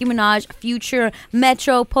see Nicki Minaj, Future,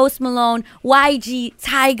 Metro, Post Malone, YG,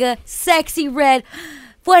 Tyga, Sexy Red,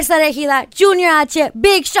 Fuerza Regida, Junior H,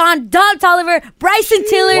 Big Sean, Don Toliver, Bryson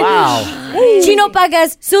Tiller, Chino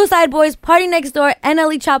Pagas, Suicide Boys, Party Next Door,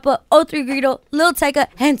 NLE Choppa, O3 Grito, Lil Tecca,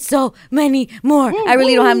 and so many more. I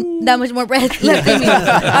really don't have that much more breath left in me. All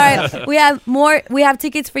right, we have more. We have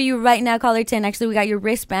tickets for you right now. Caller 10. Actually, we got your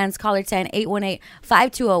wristbands. Caller 10,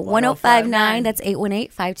 818-520-1059. That's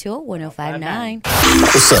 818-520-1059.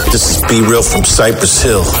 What's up? This is Be Real from Cypress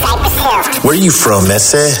Hill. Where you from,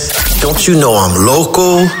 Esse? Don't you know I'm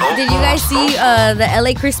local? Did you guys see the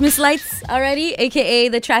LA Christmas lights already, aka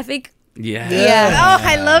the traffic? Yeah. Oh,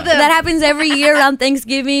 I love them. That happens every year around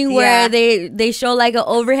Thanksgiving, where they show like an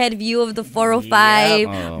overhead view of the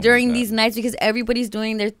 405 during these nights because everybody's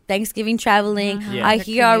doing their Thanksgiving traveling. I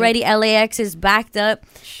hear already LAX is backed up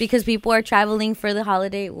because people are traveling for the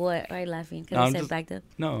holiday. What? Why are you laughing? Because I said backed up.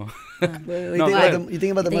 No. You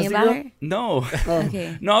think about the musty girl? No.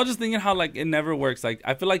 Okay. No, I was just thinking how like it never works. Like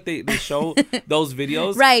I feel like they show those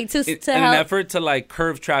videos right in an effort to like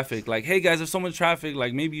curve traffic. Like, hey guys, there's so much traffic.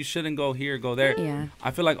 Like maybe you shouldn't go here, go there. Yeah. I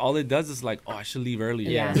feel like all it does is like, oh, I should leave earlier.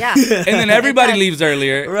 Yeah. And then everybody leaves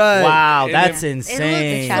earlier. Right. Wow, And that's then-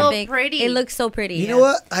 insane. It looks so pretty. It looks so pretty. You know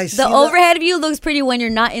what? The overhead view looks pretty when you're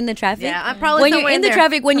not in the traffic. Yeah, I'm probably when you're somewhere in the there.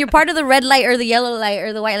 traffic, when you're part of the red light or the yellow light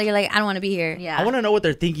or the white light, you're like, I don't want to be here. Yeah. I want to know what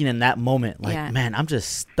they're thinking in that moment. Like, man, I'm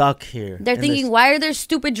just stuck here. They're in thinking, this- why are there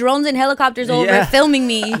stupid drones and helicopters over filming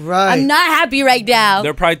me? Right. I'm not happy right now.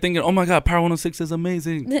 They're probably thinking, oh my God, Power 106 is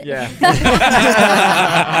amazing. Yeah.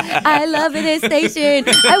 I love it, this station.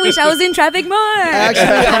 I wish I was in traffic more. Actually,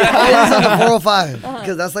 I was on the 405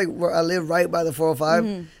 because that's like where I live right by the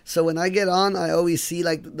 405. So when I get on, I always see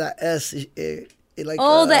like that S. It like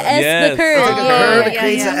the S, Yes. the curve. it's like a curve. It Yeah,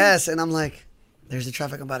 creates yeah. an S, and I'm like, there's the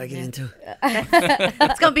traffic I'm about to get into.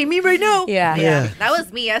 It's gonna be me right now. Yeah. That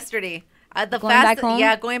was me yesterday. The Going back home?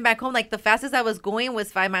 Yeah, going back home. Like the fastest I was going was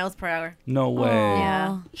 5 miles per hour. No way.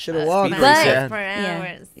 Yeah. Should have walked. 5 But- miles per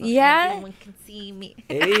hour. So Yeah. everyone can see me.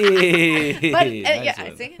 Hey. But Nice yeah,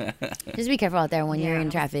 one. see? Just be careful out there when you're in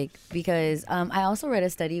traffic because I also read a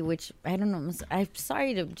study, which I don't know. I'm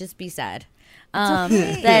sorry to just be sad.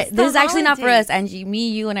 okay. That It's this is the actually not for holidays. us, Angie. Me,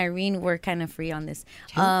 you, and Irene were kind of free on this.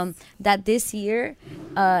 That this year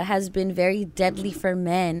has been very deadly for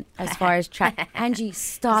men as far as Angie,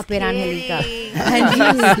 stop it, Angelica.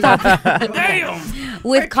 Angie, stop it. Damn.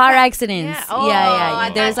 With car accidents. Yeah. Oh, Yeah.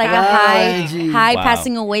 There's like a Angie. high Wow.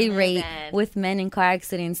 passing away rate with men in car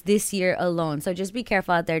accidents this year alone. So just be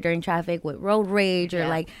careful out there during traffic with road rage or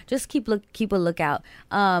like just keep a lookout.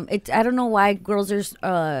 I don't know why girls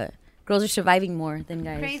are surviving more than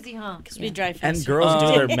guys. Crazy, huh? Because we drive fast. And girls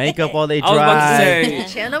do their makeup while they I was about to drive.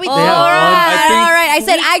 say, Channel we All do. right. I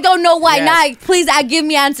said I don't know why. Yes. Now, please, give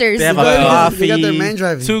me answers. They have a They coffee. got their man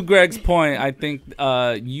driving. to Greg's point, I think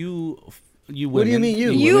you women. What do you mean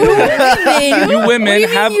you? You women, women. you women What do you mean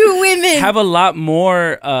have you women? have a lot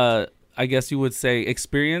more I guess you would say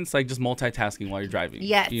experience, like just multitasking while you're driving.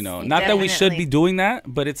 Yes, You know, not that we should definitely. be doing that,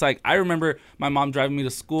 but it's like I remember my mom driving me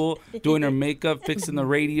to school, doing her makeup, fixing the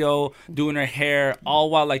radio, doing her hair,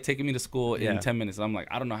 all while like taking me to school in 10 minutes. I'm like,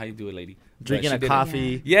 I don't know how you do it, lady. But Drinking she a did it.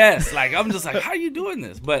 coffee. Yes, like I'm just like, how are you doing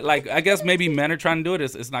this? But like, I guess maybe men are trying to do it.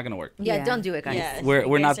 It's not gonna work. Yeah, don't do it, guys. Yeah. We're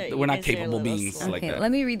You not guys are- we're you not guys are a capable little beings slow. like Okay, that. let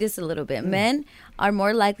me read this a little bit. Men are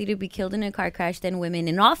more likely to be killed in a car crash than women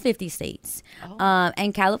in all 50 states.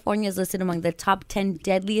 And California is listed among the top 10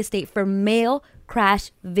 deadliest state for male crash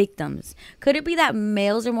victims. Could it be that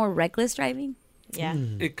males are more reckless driving? Yeah.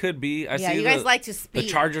 It could be. I see you guys like to speed. The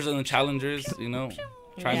Chargers and the Challengers,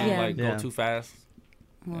 trying to go too fast.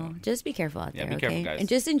 Well, just be careful out there, be careful, guys. And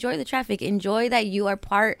just enjoy the traffic. Enjoy that you are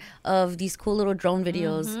part of these cool little drone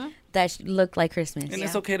videos that look like Christmas. And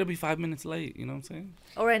it's okay to be 5 minutes late. You know what I'm saying?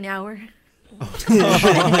 Or an hour.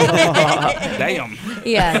 Damn.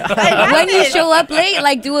 Yeah. When you show up late,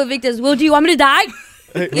 like do what Vic does. Well, do you want me to die?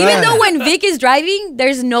 Even though when Vic is driving,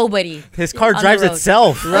 there's nobody. His car drives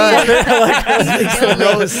itself. Right. Makes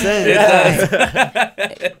no sense.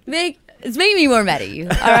 Vic, it's making me more mad at you.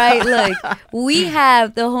 All right, look, we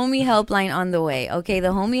have the homie helpline on the way. Okay, the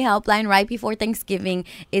homie helpline right before Thanksgiving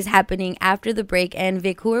is happening after the break. And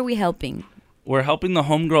Vic, who are we helping? We're helping the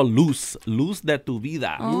homegirl Luz de tu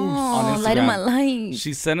vida. Oh, on Instagram. light of my life.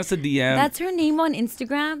 She sent us a DM. That's her name on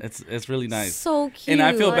Instagram. It's really nice. So cute. And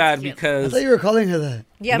I feel bad I because thought you were calling her that.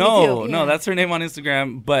 Yeah, no, me too. no, that's her name on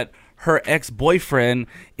Instagram. But her ex-boyfriend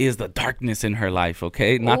is the darkness in her life.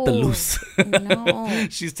 Okay, not the Luz. No.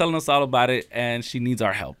 She's telling us all about it, and she needs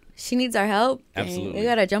our help. She needs our help. Absolutely. We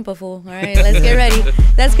gotta jump a fool. All right, let's get ready.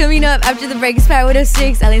 That's coming up after the break. It's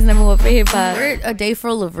Ep.106, LA's number one for hip hop. We're a day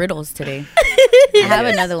full of riddles today. I have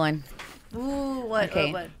another one. Ooh, what?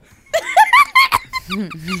 Okay. What?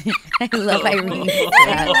 I love Irene.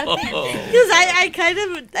 Because I kind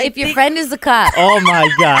of. If your friend is a cop. Oh my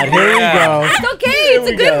God! Here we go. It's okay. It's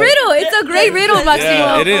a good riddle. It's a great riddle, Maximo.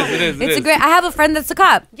 Yeah, it is. It's a great. I have a friend that's a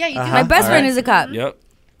cop. Yeah, you do. My best friend is a cop. Yep.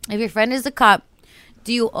 If your friend is a cop,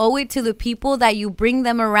 do you owe it to the people that you bring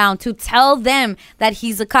them around to tell them that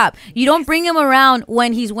he's a cop? You don't bring him around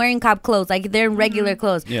when he's wearing cop clothes, like they're in regular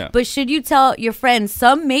clothes. Yeah. But should you tell your friends?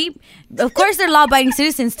 Some may, of course, they're law-abiding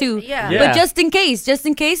citizens too. Yeah. But just in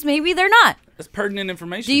case, maybe they're not. It's pertinent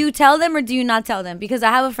information. Do you tell them or do you not tell them? Because I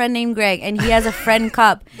have a friend named Greg, and he has a friend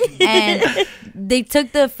cop, and they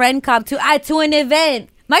took the friend cop to an event.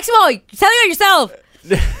 Maximo, tell me yourself.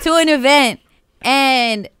 To an event,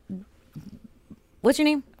 and what's your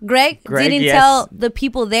name? Greg didn't yes. tell the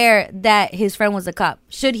people there that his friend was a cop.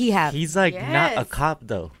 Should he have? He's like not a cop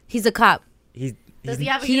though. He's a cop. Does he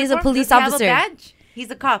have a He is a uniform? police Does he have officer. a badge? He's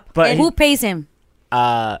a cop. But And who pays him?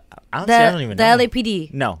 I don't even The know.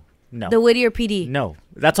 LAPD. No. The Whittier PD. No.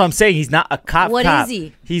 That's what I'm saying. He's not a cop. What cop. is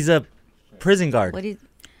he? He's a prison guard. What is?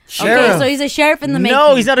 Sheriff. Okay, so he's a sheriff in the making.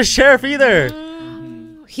 No, he's not a sheriff either.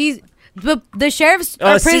 But the sheriffs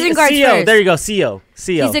are prison guards CO. first. There you go. CO.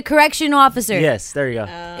 He's a correctional officer. Yes, there you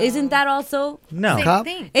go. Isn't that also? No. Same Cop?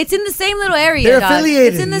 thing. It's in the same little area. They're dog.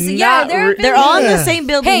 affiliated. It's in the Not They're all in the Yeah. same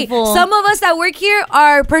building. Hey, fool. some of us that work here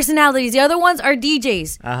are personalities. The other ones are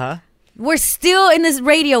DJs. Uh-huh. We're still in this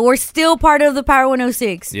radio. We're still part of the Power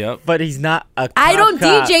 106. Yep. But he's not a cop. I don't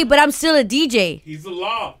cop. DJ, but I'm still a DJ. He's the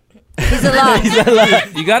law. He's a law.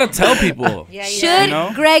 You gotta tell people. Should You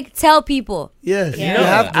know? Greg tell people? Yes. You You know,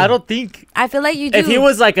 have to. I don't think I feel like you do. if he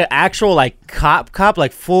was like an actual like cop,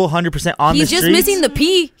 like full 100% on He's the just streets. missing the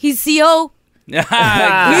P. He's CO.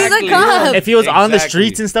 Exactly. He's a cop. If he was on the Exactly.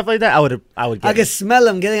 streets and stuff like that, I would get I it. can smell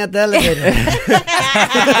him getting at the elevator.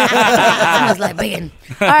 Smells like bacon.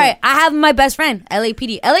 All right, I have my best friend,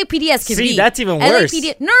 LAPD. LAPD as can See, be. that's even worse.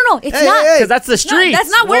 LAPD. No, it's Hey, not. hey, hey. Because that's the No, streets. that's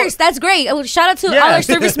not Well, worse. That's great. Shout out to Yeah. all our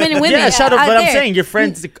servicemen and women. Yeah, shout out. out But I'm there. saying your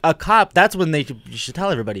friend's a cop. That's when you should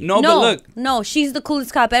tell everybody. No, but look. No, she's the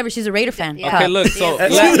coolest cop ever. She's a Raider fan. Yeah. Cop. Okay, look. So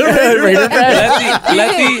Raider fan.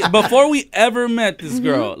 Letty, before we ever met this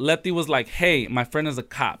girl, Letty was like, "Hey, my friend is a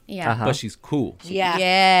cop, Yeah. but she's cool." Yeah.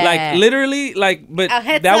 Yeah. Like literally, like, but A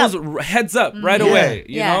heads that up. was heads up right away.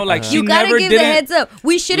 You know, like she you gotta never give didn't. the heads up.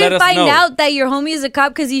 We let shouldn't us find know. out that your homie is a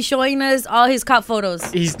cop because he's showing us all his cop photos.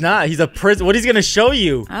 He's not. He's a prison. What he's gonna show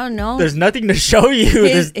you? I don't know. There's nothing to show you. his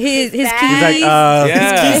There's- keys. He's he's like,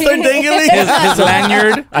 Yeah. Keys start dangling. His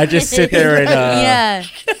lanyard. I just sit there and yeah.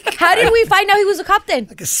 How did we find out he was a cop then?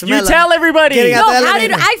 I can smell you him tell everybody. getting No, at the how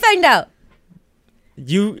did elevator. I find out?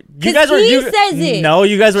 You 'Cause guys were. he You, says it. No,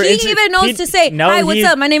 you guys were. He even knows to say, no, "Hi, what's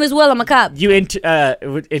up? My name is Will. I'm a cop." You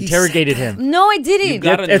interrogated him. No, I didn't. You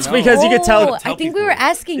gotta It's know. because you could tell. Oh, I think we were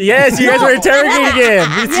asking. Yes, you guys were interrogating him.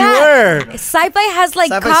 Yes, you were. Sci-fi has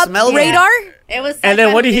like Sci-Fi cop smelled it. radar. It was. And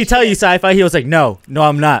then what did he tell you, Sci-Fi? He was like, "No,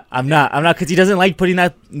 I'm not, because he doesn't like putting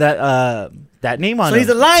that name on So him." he's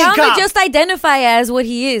a lying Tell cop. me just identify as what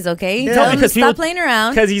he is, okay? Yeah. Tell him to Because people- stop playing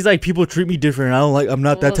around. Because he's like, people treat me different. I'm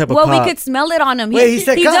not that type of Well, cop. we could smell it on him. Wait, he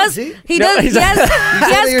said cop, does. see? He No, does. he's He a- has, You he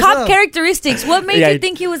said has it cop yourself. characteristics. What made Yeah, you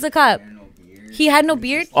think he was a cop? He had no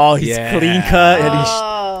beard. Oh, he's Yeah. clean cut and he's.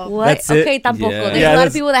 What? That's it. Okay, tampoco. Yeah. There's Yeah, a lot that's-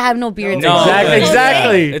 of people that have no beards. No,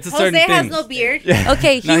 Exactly. It's a certain Jose thing. has no beard.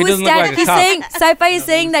 Okay, he No, he was doesn't look like standing. a He's cop. saying sci-fi is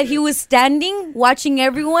saying that he was standing watching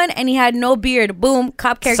everyone and he had no beard. Boom,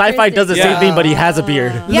 cop character. Sci-fi does the same thing, but he has a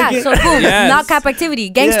beard. Yeah, so boom, Yes. not cop activity,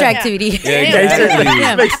 gangster activity. Yeah, exactly.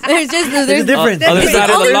 Yeah. There's There's a difference. Other It's side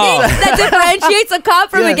the of the only law. thing that differentiates a cop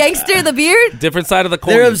from Yeah. a gangster, the beard. Different side of the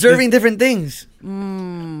coin. They're observing different things.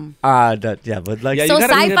 Yeah, but like, Yeah, you So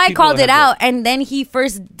gotta give sci-fi people called a it heads out, up. and then he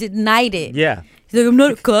first denied it. yeah, He's like, I'm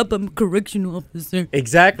not a cop, I'm a correctional officer.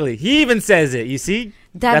 exactly. He even says it. You see,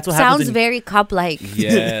 That That's what happens sounds in- very cop-like.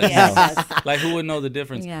 Yes. Like, who would know the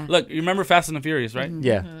difference? Yeah. Look, you remember Fast and the Furious, right?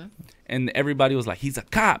 Yeah. And everybody was like, he's a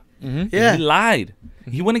cop. Yeah. He lied.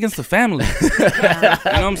 He went against the family. You know what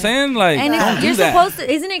I'm saying? Like, And don't it's, do you're that. supposed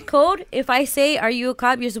to, isn't it code? If I say, are you a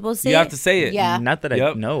cop, you're supposed to say You have it? to say it. Yeah. Not that I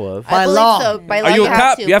Yep. know of. By I believe law. so. By law, Are you a have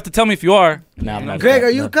cop? to. You have to tell me if you are. No, I'm not. Greg, are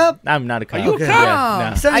you a cop? I'm not a cop. you a Okay. cop? Yeah,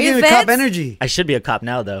 no. Starting Are to you give me cop feds? energy. I should be a cop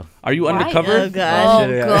now, though. Are you Why? undercover? Oh, God.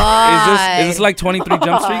 Yeah. God. Is this like 23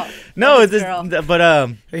 Jump Street? No, it's just, girl. but Are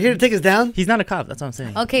you here to take us down? he's not a cop. That's what I'm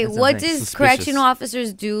saying. Okay, That's what I'm saying. does Suspicious. correctional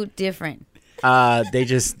officers do different? They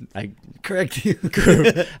just like Correct you.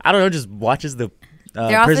 I don't know, just watches the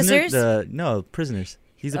They're prisoners. officers? No, prisoners.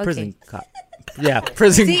 He's a Okay. prison cop. Yeah,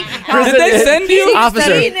 prison. See? prison Did they send you? officer?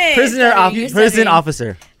 studying it. Prisoner. You're Prison studying.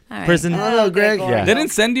 officer. All right. Prison. Hello, Greg. Yeah. They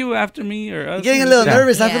didn't send you after me or us? You're getting a little Yeah.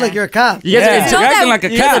 nervous. I feel Yeah. like you're a cop. You guys Yeah. are You're acting like a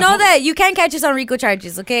Just cop. know that you can't catch us on RICO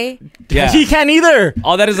charges, okay? Yeah. He can't either.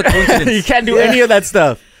 All that is a He coincidence. can't do any of that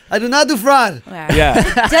stuff. I do not do fraud. Yeah.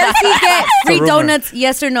 Does he get free rumor. donuts?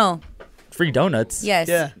 Yes or no? Free donuts. Yes.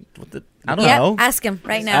 Yeah. I don't Yep, know. ask him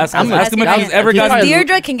right now. Ask him if right he's now. ever He's gotten probably-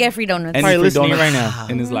 Deirdre can get free donuts. any Probably free listening donuts right now.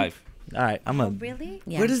 in his life. All right, I'm a. Really?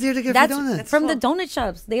 Yeah. Where does Deirdre get That's free donuts? from the donut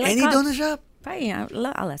shops. They like Any cops. donut shop? Probably, yeah,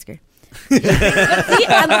 I'll ask her. See,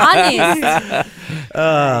 I'm honest.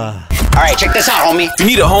 All right, check this out, homie. If you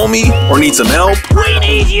need a homie or need some help, We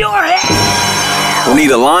need your help. or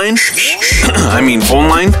need a line, I mean phone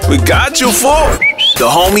line, we got you for the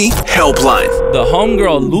homie helpline. The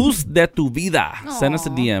homegirl Luz de tu Vida sent us a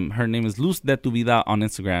DM. Her name is Luz de tu Vida on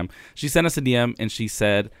Instagram. She sent us a DM and she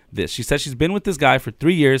said this. She said she's been with this guy for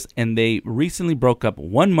 3 years and they recently broke up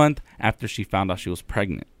 1 month after she found out she was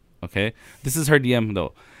pregnant. Okay? This is her DM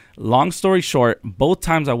though. Long story short, both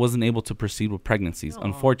times I wasn't able to proceed with pregnancies,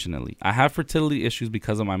 unfortunately. I have fertility issues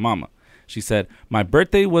because of my mama. She said, my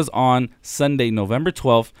birthday was on Sunday, November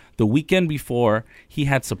 12th. The weekend before, he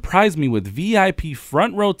had surprised me with VIP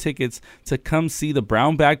front row tickets to come see the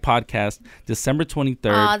Brown Bag podcast December 23rd.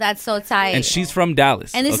 Oh, that's so tight. And she's from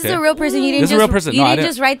Dallas. And this okay? is a real person. You didn't This is a just, real person. You No, I didn't didn't-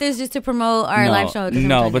 just write this just to promote our live show.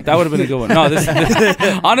 No, but that would have been a good one. No, this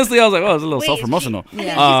honestly, I was like, oh, it's a little Wait, self-promotional. she's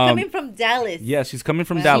coming from Dallas. Yeah, she's coming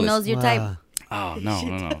from She Dallas. knows your type. Oh, no.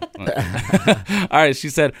 All right, she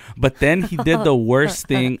said, but then he did the worst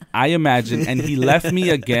thing I imagined, and he left me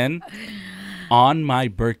again on my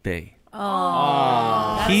birthday.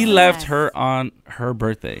 Oh. He left her on her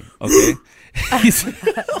birthday, okay?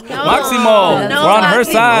 Maximo, we're on her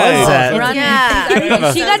side. What's that? We're on-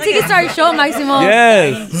 Yeah. She got tickets to our show, Maximo.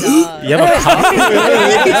 Yes. You have a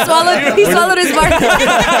cop? He swallowed his mark.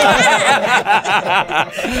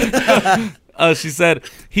 She said,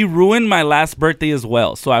 he ruined my last birthday as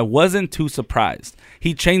well, so I wasn't too surprised.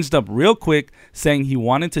 He changed up real quick, saying he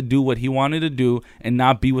wanted to do what he wanted to do and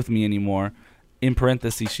not be with me anymore. In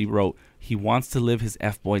parentheses, she wrote, he wants to live his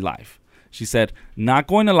F-boy life. She said, not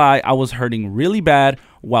going to lie, I was hurting really bad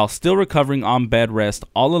while still recovering on bed rest,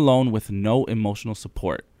 all alone with no emotional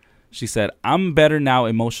support. She said, I'm better now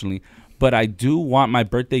emotionally, but I do want my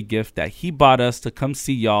birthday gift that he bought us to come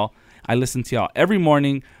see y'all. I listen to y'all every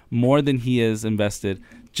morning more than he is invested.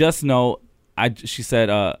 Just know, she said,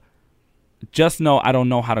 just know I don't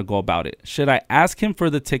know how to go about it. Should I ask him for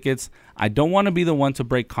the tickets? I don't want to be the one to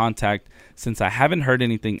break contact since I haven't heard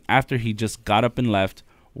anything after he just got up and left.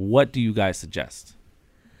 What do you guys suggest?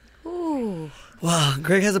 Ooh. Wow,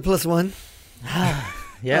 Greg has a +1.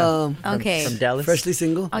 Yeah. Okay. From Dallas. Freshly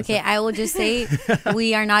single. Okay, I will just say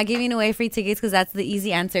we are not giving away free tickets because that's the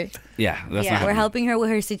easy answer. Yeah, that's not We're happening. helping her with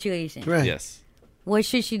her situation. Right. Yes. What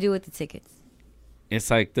should she do with the tickets? It's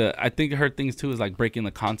like I think her things too is like breaking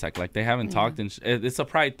the contact. Like they haven't talked and it's a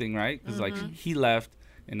pride thing, right? Because like he left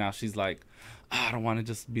and now she's like, I don't want to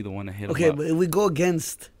just be the one to hit Okay, him up. but if we go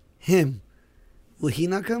against him, will he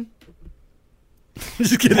not come?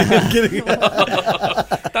 Just kidding. I'm kidding.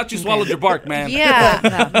 Thought you swallowed your bark, man.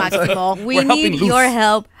 Yeah, Maximo. We We're helping need Luz. your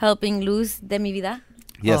help helping Luz de mi vida.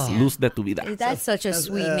 Yes, Oh. Luz de tu vida. That's such a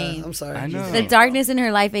sweet name. I'm sorry. I know. The darkness in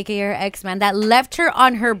her life, aka her ex man, that left her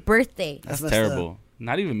on her birthday. That's messed terrible.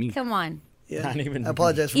 Not even me. Come on. Yeah. Not even. I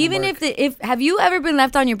apologize for Even Mark. if have you ever been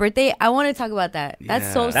left on your birthday? I want to talk about that.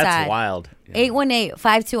 That's so sad. That's wild.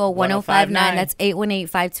 818-520-1059. That's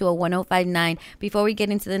 818-520-1059. Before we get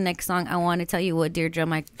into the next song, I want to tell you what Deirdre,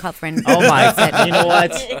 my cop friend, Oh my! said. You know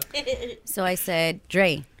what? So I said,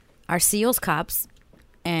 Dre, our CO's cops,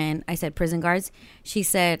 and I said prison guards. She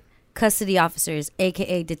said custody officers,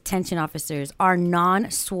 aka detention officers, are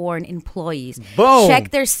non-sworn employees. Boom.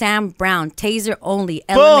 Check their Sam Brown, taser only,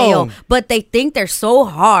 LMAO, but they think they're so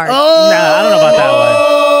hard. Nah, I don't know about that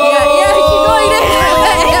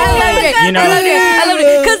You know, I love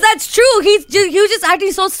it. Because that's true. He was just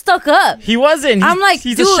acting so stuck up. one. He wasn't. I'm like,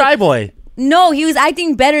 he's dude, a shy boy. No, he was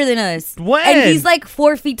acting better than us. When? And he's like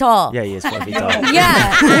 4 feet tall. Yeah, he is 4 feet tall.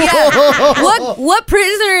 Yeah. What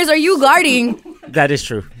prisoners are you guarding? That is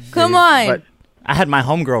true. Come on. But I had my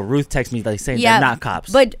homegirl Ruth text me like saying they're not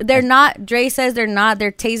cops. But they're not. Dre says they're not.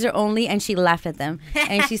 They're taser only, and she laughed at them.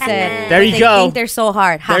 And she said, There you they go. think they're so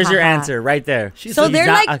hard. Ha, There's ha, your ha. answer right there. So they're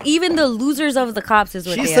like even the losers of the cops is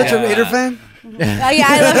what She's they such are. a Raider fan. Yeah,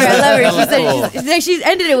 I love her. She said she's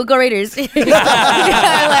ended it with Go Raiders. I'm like, all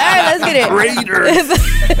right, let's get it. Raiders.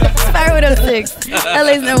 Fire 106.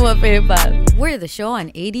 LA's number one for hip hop. We're the show on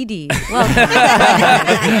ADD. Welcome.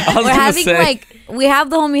 We're having we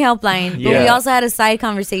have the homie helpline, but we also had a side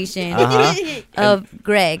conversation of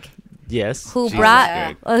Greg. Yes. Who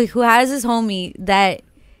brought who has his homie that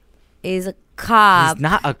is a cop. He's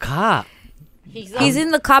not a cop. He's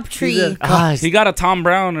in the cop tree. He got a Tom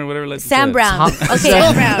Brown or whatever. Like Sam Brown. Okay.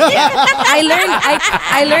 Sam Brown.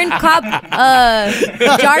 I learned cop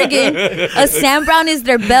jargon. A Sam Brown is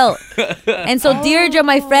their belt. And so Deirdre,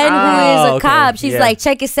 my friend who is a cop, she's like,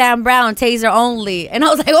 check it, Sam Brown, taser only. And I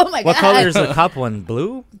was like, oh my god. What color is the cop one?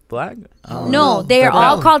 Blue? Black? No, they are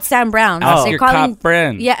all called Sam Browns. Ask They're your calling cop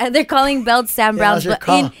friend. Yeah, they're calling belts Sam Browns, your but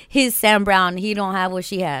cop. in his Sam Brown, he don't have what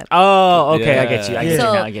she have. Oh, okay. I get you. I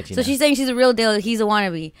So get you. so now. she's saying she's a real deal. He's a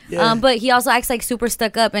wannabe. Yeah. But he also acts like super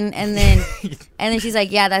stuck up, and then she's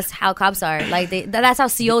like, yeah, that's how cops are. Like that's how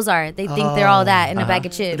COs are. They think they're all that in a bag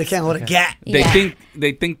of chips. They can't hold a gat. They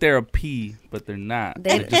think they're a P, but they're not.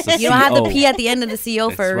 They- They're just a you don't have the CO. P at the end of the CO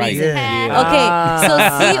for a right. reason. Yeah. Okay, so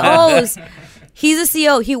COs. He's a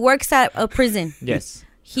CO. He works at a prison. Yes.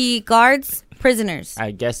 He guards prisoners.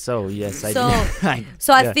 I guess so. Yes. So, I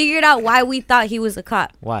I figured out why we thought he was a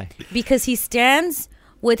cop. Why? Because he stands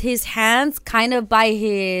with his hands kind of by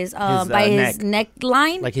his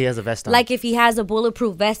neckline, Like he has a vest on. like if he has a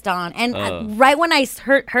bulletproof vest on. And right when I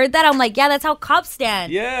heard that, I'm like, yeah, that's how cops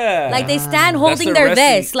stand. Yeah. Like they stand holding their their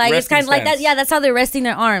resting- vest. Like it's resting kind of like that. stance. Yeah, that's how they're resting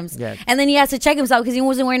their arms. Yeah. And then he has to check himself because he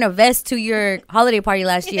wasn't wearing a vest to your holiday party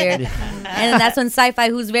last year. And then that's when Sci-Fi,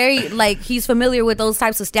 who's very he's familiar with those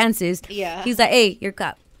types of stances. Yeah. He's like, hey, you're a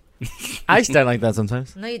cop. I stand like that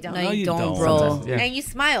sometimes. No, you don't. No, you don't, bro. Sometimes, yeah. And you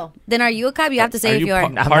smile. Then are you a cop? You have to say if you are.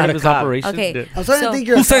 I'm part not of a his cop. operation? Okay. I'm starting to think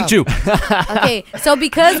you're Who a cop. sent you? Okay, so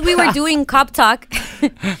because we were doing cop talk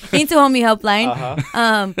into Homie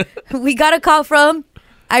Helpline, we got a call from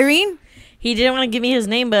Irene. He didn't want to give me his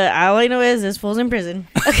name, but all I know is this fool's in prison.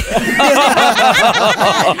 The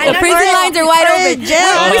prison lines are wide open. We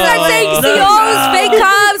start saying COs, fake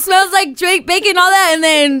cops, smells like Drake bacon, all that, and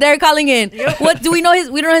then they're calling in. What do we know?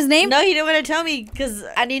 We don't know his name. No, he didn't want to tell me because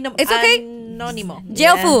I need him. It's okay. Anonimo.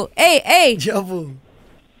 Jail fool. Hey. Jail fool.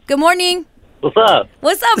 Good morning. What's up?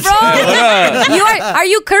 What's up, bro? Are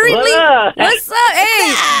you currently? What's up?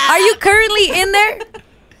 Hey, are you currently in there?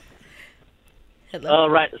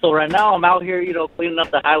 Right now I'm out here, cleaning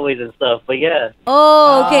up the highways and stuff. But yeah.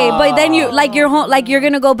 Oh, okay. But then you're home, you're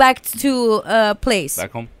gonna go back to a place.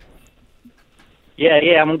 Back home. Yeah,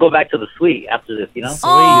 I'm gonna go back to the suite after this.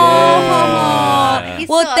 Oh,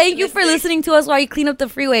 well, thank you for listening to us while you clean up the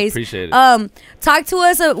freeways. Appreciate it. Talk to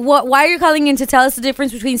us. Why are you calling in to tell us the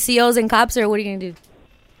difference between COs and cops, or what are you gonna do?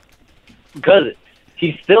 Because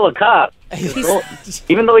he's still a cop.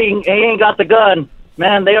 Even though he ain't got the gun,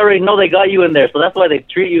 man, they already know they got you in there, so that's why they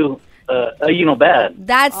treat you, bad.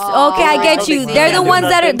 That's okay. I get you. They're the ones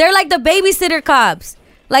they're like the babysitter cops.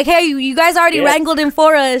 Like, hey, you guys already wrangled him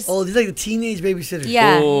for us. Oh, these are like the teenage babysitters.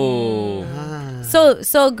 Yeah. Oh.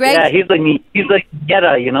 So Greg. Yeah, he's like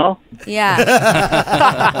Geta, Yeah.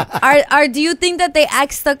 Do you think that they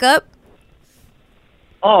act stuck up?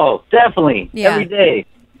 Oh, definitely. Yeah. Every day.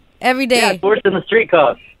 Every day. Yeah, it's worse than the street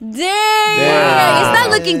cops. Dang. It's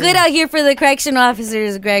not looking good out here for the correction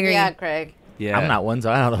officers, Gregory. Yeah, Craig. Yeah. I'm not one,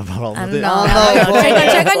 so I don't know about all of this.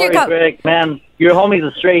 Check on your Sorry, cup. Greg, man, your homie's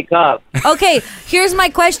a straight cop. Okay, here's my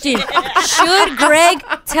question. Should Greg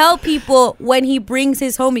tell people when he brings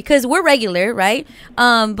his homie? Because we're regular, right?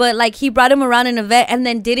 But like he brought him around an event and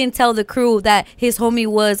then didn't tell the crew that his homie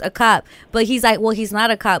was a cop. But he's like, well, he's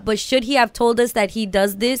not a cop. But should he have told us that he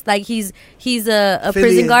does this? Like he's a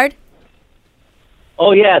prison guard?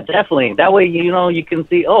 Oh yeah, definitely. That way, you can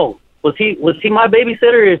see. Oh, was he my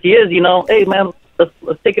babysitter? If he is, hey man,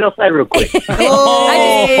 let's take it outside real quick.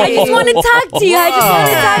 I just want to talk to you.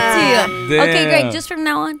 Okay, Damn. Greg, just from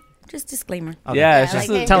now on, just disclaimer. Okay. Yeah, it's just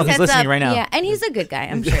tell him he's listening right now. Yeah, and he's a good guy,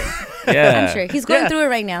 I'm sure. Yeah. I'm sure. He's going through it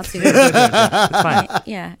right now, too. It's fine.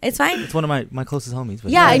 Yeah, it's fine. It's one of my closest homies. But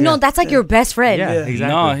Yeah, I know. That's like your best friend. Yeah, exactly.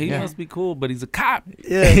 No, he must be cool, but he's a cop.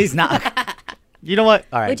 Yeah. He's not. You know what?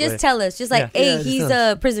 All right. But just tell us. Just like, hey, he's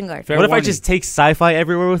a prison guard. Fair What if I warning. just take sci-fi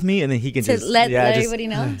everywhere with me, and then he can To just let just- everybody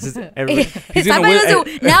know. just everybody- Sci-fi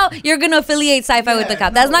doesn't- now you're going to affiliate sci-fi with the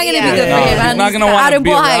cop. That's not going to be good No, for him. he's man. not gonna want Out to in be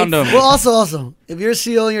Boyle around Heights. him. Well, also, if you're a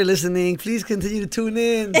CO and you're listening, please continue to tune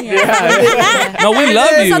in. No, we love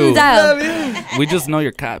Put us on the you. dial. We just know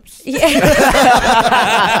you're cops.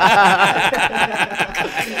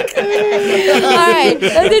 All right,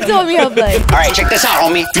 that's it. Told me helpline. All right, check this out,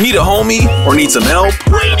 homie. If you need a homie or need some help,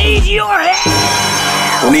 We need your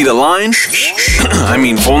help. or need a line, I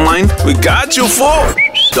mean phone line, we got you for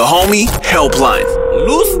the homie helpline.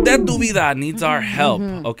 Luz de tu vida needs our help.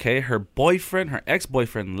 Okay, her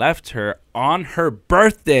ex-boyfriend left her on her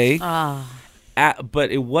birthday.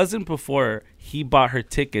 But it wasn't before he bought her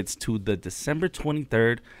tickets to the December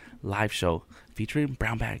 23rd live show featuring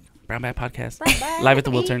Brown Bag Podcast, live at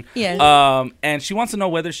the Wiltern. Yes. And she wants to know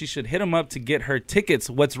whether she should hit him up to get her tickets,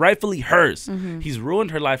 what's rightfully hers. He's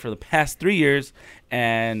ruined her life for the past 3 years,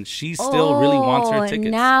 and she still really wants her tickets.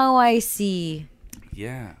 Now I see.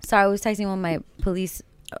 Yeah. Sorry, I was texting with my police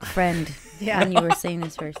friend when you were saying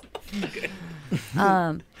this first.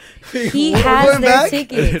 He has going their back?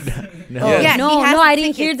 tickets. No. Yeah, no, he has I the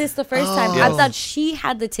didn't hear tickets. this the first time. I thought she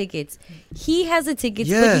had the tickets. He has the tickets,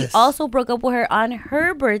 but he Yes. also broke up with her on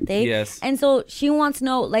her birthday. Yes. And so she wants to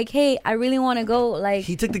know, like, hey, I really want to go. Like,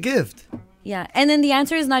 He took the gift. yeah. And then the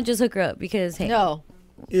answer is not just hook her up because, hey, No.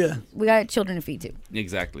 Yeah. we got children to feed too.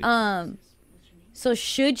 Exactly. So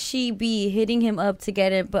should she be hitting him up to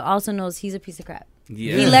get it, but also knows he's a piece of crap?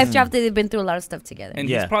 Yeah. He left you after they've been through a lot of stuff together. And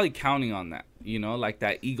Yeah. he's probably counting on that, like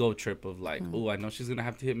that ego trip of like, oh, I know she's going to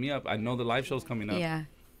have to hit me up. I know the live show's coming up. Yeah.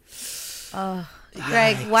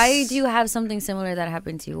 Greg, why do you have something similar that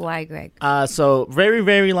happened to you? Why, Greg? So very,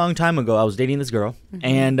 very long time ago, I was dating this girl,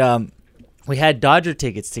 and we had Dodger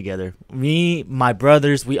tickets together. Me, my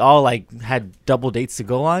brothers, we all like had double dates to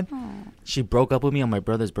go on. She broke up with me on my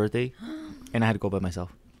brother's birthday, and I had to go by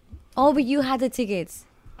myself. Oh, but you had the tickets.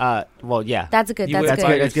 Well, yeah. That's good. You That's went good.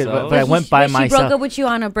 by That's good. yourself? But I went by She myself broke up with you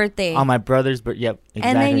on a birthday. on my brother's birthday. Yep, exactly.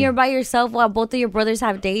 And then you're by yourself while both of your brothers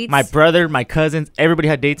have dates. My brother, my cousins, everybody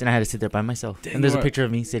had dates, and I had to sit there by myself. Dang, and there's you a were- picture of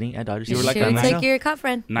me sitting at Dodger. You were like should a take nice- your cop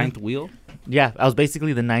friend. Ninth wheel? Yeah, I was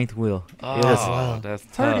basically the ninth wheel. Oh, that's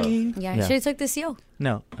tough. hurting. Yeah, Yeah. should have took the seal.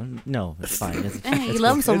 No, no, it's fine. It's, You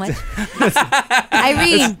love him so much.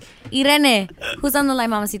 Irene, Irene, who's on the line,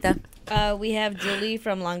 mamacita? We have Julie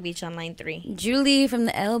from Long Beach on line 3. Julie from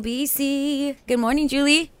the LBC. Good morning,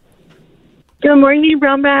 Julie. Good morning,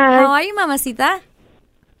 Brown Bag. How are you, mamacita?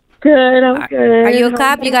 Good, I'm good. Are you a How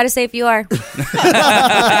cop? You gotta say if you are.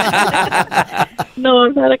 No,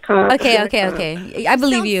 I'm not a cop. Okay. I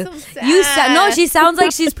believe you. so sad. You no, she sounds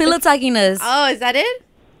like she's pillow talking us. Oh, is that it?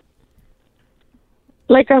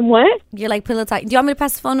 Like I'm what? You're like pillow talking. Do you want me to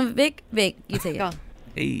pass the phone to Vic? Vic, you take it. Go.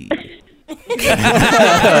 Hey.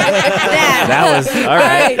 that was all All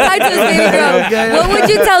right, right. talk to us, baby girl. What would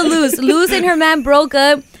you tell Luz? Luz and her man broke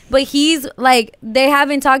up, but he's like, they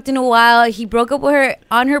haven't talked in a while. He broke up with her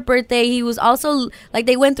on her birthday. He was also like,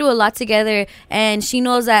 they went through a lot together, and she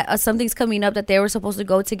knows that something's coming up that they were supposed to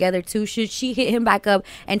go together too. Should she hit him back up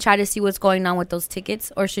and try to see what's going on with those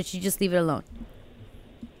tickets, or should she just leave it alone?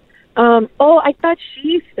 Oh, I thought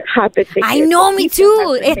she had the ticket. I know, me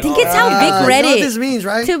too. I think it's how Vic read You know what it. this means,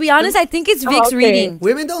 right? To be honest, I think it's Vic's okay. reading.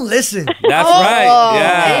 Women don't listen. That's right.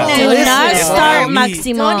 Yeah. Do Listen. not It's start, me.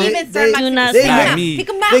 Maximo. Don't even start. Do not they- start. Not me. Pick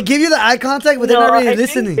 'em up. They give you the eye contact, but they're No, not really I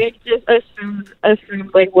listening. think Vic just assumes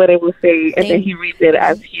like what it will say, and then he reads it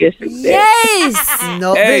as he assumes it. Yes.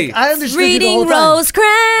 No, Hey. Vic, I understood you the Reading whole time.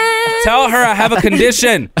 Rosecrans. Tell her I have a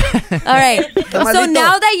condition. All right. So Tamalito.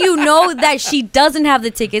 now that you know that she doesn't have the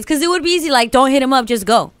tickets, because it would be easy, like, don't hit him up, just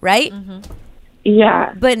go, right?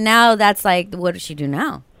 Yeah. But now that's like, what does she do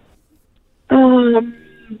now?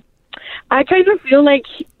 I kind of feel like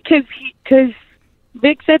because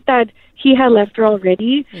Vic said that he had left her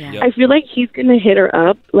already. Yeah. Yep. I feel like he's gonna hit her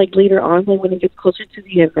up like later on, like when it gets closer to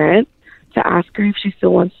the event, to ask her if she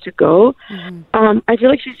still wants to go. I feel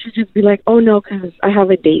like she should just be like, "Oh no, because I have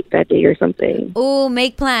a date that day or something." Oh,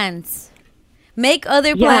 make plans. Make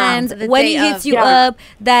other Yeah. plans The when day he hits of. you Yeah. up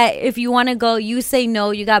that if you want to go, you say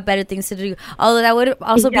no. You got better things to do. Although that would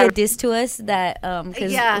also be Yeah. a diss to us that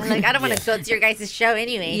cause Yeah, like I don't want to go to your guys' show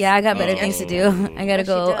anyway. yeah, I got better things to do. I gotta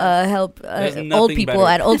go help There's old nothing people better.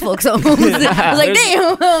 at old folks' homes. I was like,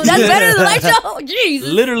 damn, that's better than live show. Jeez.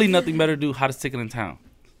 Literally nothing better to do. Hottest ticket in town.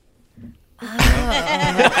 All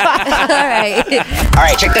right. All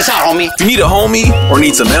right, check this out, homie. If you need a homie or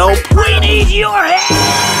need some help We need your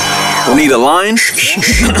help. or need a line,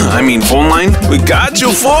 I mean phone line, we got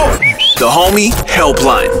you for the homie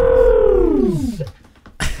helpline.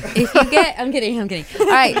 If you get, I'm kidding. All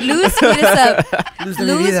right, Luz hit us up. Luz de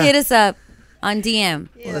mi Luz vida. hit us up on DM.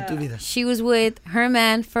 Hola, tu vida. She was with her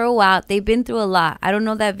man for a while. They've been through a lot. I don't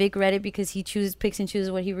know that Vic read it because he picks and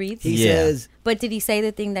chooses what he reads. He Yeah. says But did he say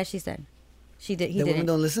the thing that she said? He the women didn't.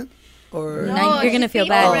 don't listen? Or Now you're gonna feel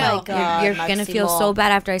bad. Oh my God, You're gonna feel Maximo. so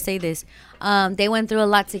bad after I say this. They went through a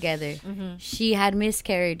lot together. She had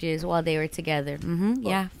miscarriages while they were together.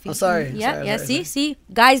 Yeah. I'm sorry. Yeah. Sorry, Yeah. sorry, See,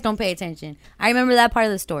 guys don't pay attention. I remember that part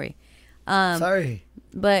of the story. sorry.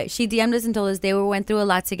 But she DM'd us and told us they went through a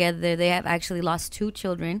lot together. They have actually lost 2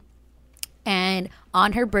 children. And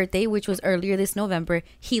on her birthday, which was earlier this November,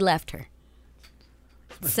 he left her.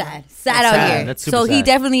 Sad out sad. here. That's super So he sad.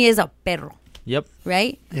 definitely is a perro, Yep.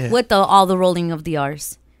 right? Yeah. With all the rolling of the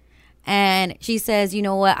R's. And she says, you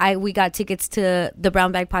know what? We got tickets to the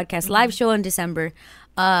Brown Bag Podcast live show in December.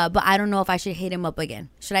 But I don't know if I should hit him up again.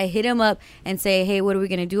 Should I hit him up and say, hey, what are we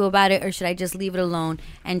going to do about it? Or should I just leave it alone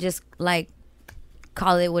and just like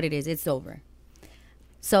call it what it is? It's over.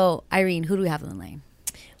 So, Irene, who do we have on the line?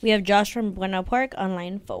 We have Josh from Buena Park on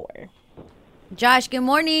line 4. Josh, good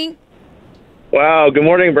morning. Wow, good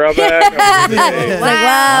morning, Brown Bag. It's like,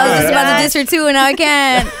 wow, I was just about to diss her too, and now I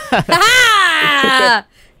can't. Ha-ha!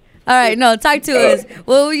 All right, no, talk to us.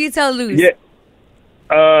 What would you tell Luz? Yeah.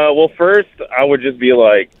 Well, first, I would just be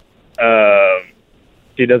like,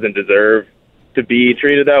 she doesn't deserve to be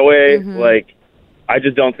treated that way. Like, I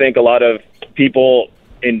just don't think a lot of people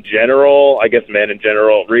in general, I guess men in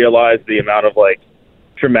general, realize the amount of, like,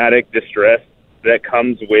 traumatic distress that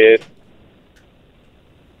comes with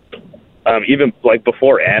even, like,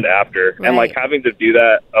 before and after. Right. And, like, having to do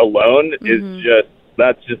that alone is just,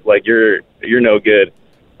 that's just, like, you're no good.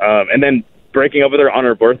 And then breaking up with her on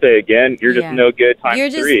her birthday again, you're just no good times You're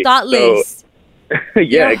just 3. thoughtless. So, yeah, You're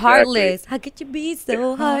exactly. heartless. How could you be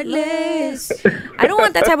so heartless? I don't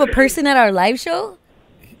want that type of person at our live show.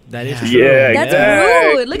 That is true. Yeah, That's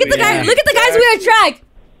exactly. rude. Look at the guys. Look at the guys we attract.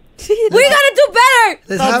 We gotta do better.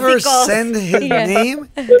 Let's have her send his name,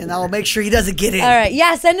 and I'll make sure he doesn't get in. All right,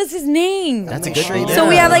 yeah, send us his name. That's a good idea. So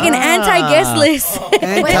we have like an anti-guest list.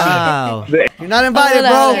 Wow. You're not invited,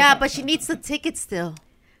 bro. Yeah, but she needs the tickets still.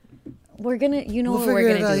 We're gonna, you know We'll what we're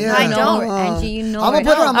figure it gonna out, do. yeah. I know, Uh, Angie. You know, I'm gonna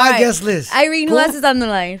we're put her on All my right. guest list. Irene, who Cool. else is on the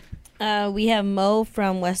line? We have Mo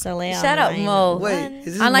from West LA. Shout out, Mo. Wait,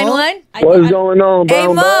 is this On line Mo? 1? What's going on, Hey,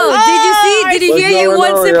 Brown Mo, Bag? did you see? Did he What's hear you going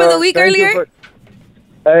one on, sip of y'all? the week Thank you earlier?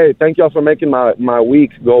 Hey, thank y'all for making my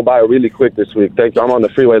week go by really quick this week. Thank you. I'm on the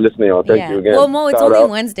freeway listening, y'all. Thank you again. Well, Mo, it's Shout only out.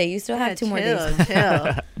 Wednesday. You still have 2 more days.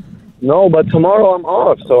 Chill. No, but tomorrow I'm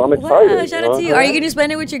off, so I'm excited. Wow, shout out to you. Are you gonna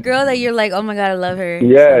spend it with your girl that you're like, oh my god, I love her?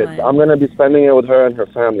 Yes, so much? I'm gonna be spending it with her and her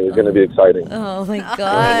family. It's gonna be exciting. Oh my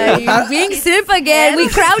god, you're being simp again. We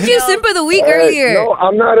crowned you simp of the week Hey, earlier. No,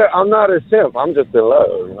 I'm not a simp. I'm just in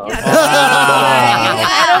love. You know?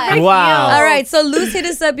 Wow. All right, so Luz hit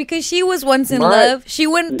us up because she was once in My- love. She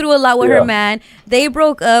went through a lot with Yeah. her man. They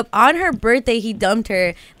broke up. On her birthday, he dumped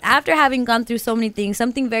her after having gone through so many things,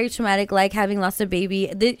 something very traumatic like having lost a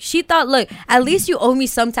baby. She thought, look, at least you owe me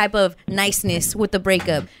some type of niceness with the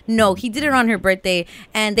breakup. No, he did it on her birthday,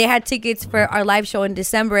 and they had tickets for our live show in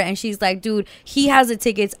December, and she's like, dude, he has the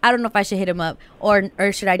tickets. I don't know if I should hit him up or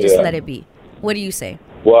should I just Yeah. let it be? What do you say?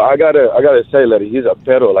 Well, I gotta say, lady, he's a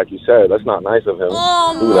pedo, like you said. That's not nice of him.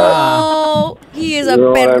 Oh, to do that. Mo. He is You a know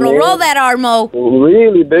what I perro. mean? Roll that Armo.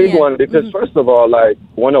 Really big one, because first of all, like,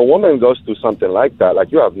 when a woman goes through something like that,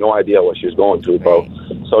 like, you have no idea what she's going through, bro.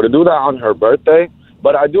 So to do that on her birthday,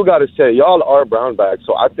 but I do gotta say, y'all are brown bags,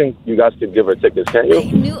 so I think you guys could give her tickets, can't you?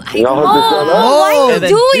 You know, Why are you And then-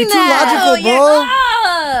 doing You're too that? logical, bro.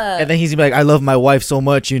 And then he's gonna be like, I love my wife so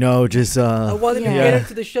much, you know, just I wanted to get her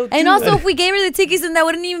to the show, too. And also, if we gave her the tickets, then that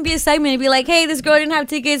wouldn't even be a segment. It'd be like, hey, this girl didn't have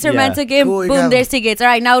tickets. Her man Yeah. took it. Cool, you Boom, got there's tickets. All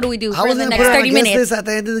right, now what do we do I for was the gonna next put her on 30 a guest minutes? list at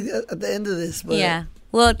the end of this, but Yeah.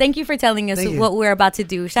 Well, thank you for telling us Thank you. what we're about to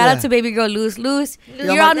do. Shout out to baby girl Luz. Luz,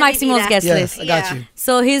 You're you're on on my- Maximo's guest Yes, list. I got you.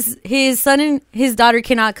 So his son and his daughter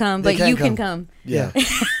cannot come, They but can you come. can come. Yeah.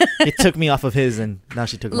 It took me off of his, and now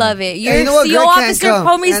she took Love mine. it. Your you know what? CO Greg can't officer come,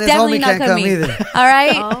 homie's and his definitely homie not can't come coming. either. All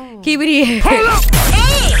right? Keep it here. Hey,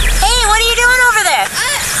 what are you doing over there?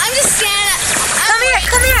 I'm just standing.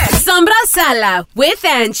 Come here. Sombra Sala with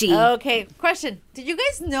Angie. Okay, question. Did you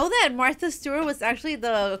guys know that Martha Stewart was actually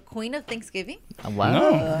the queen of Thanksgiving? Wow.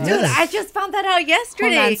 No. Dude, Yes. I just found that out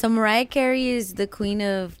yesterday. Hold on. So Mariah Carey is the queen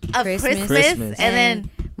of Christmas. And then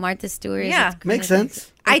Martha Stewart Yeah. is the queen Makes of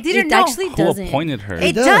sense. I didn't it know. actually Who doesn't. appointed her?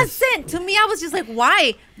 It does. doesn't. To me, I was just like,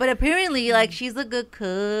 why? But apparently, like, she's a good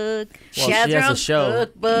cook. Well, she has she her has a own show.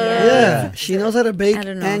 cookbook. Yeah. She knows how to bake I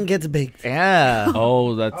don't know. and gets baked. Yeah.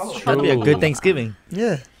 Oh, that's true. That'd be a good Thanksgiving.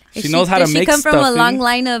 Yeah. She knows how to Does make she come from a stuffing. long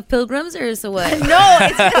line of pilgrims or so what? No,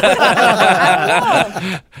 it's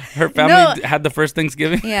I Her family had the first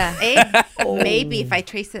Thanksgiving. Yeah. don't know. Maybe if I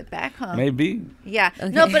trace it back, huh? Maybe. Yeah. Okay.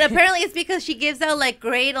 No, but apparently it's because she gives out like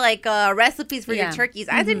great like recipes for Yeah. your turkeys.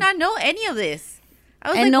 I did not know any of this. I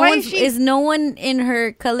was And like, no why one is she? is no one in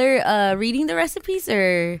her color reading the recipes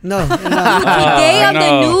or No. today on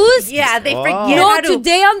the news. Yeah, they forget. No, how to-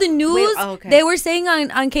 today on the news, Wait, oh, okay. they were saying on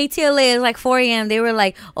KTLA at like 4 a.m. They were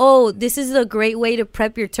like, "Oh, this is a great way to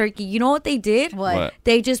prep your turkey." You know what they did? What?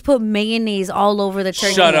 They just put mayonnaise all over the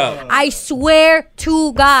turkey. Shut up. I swear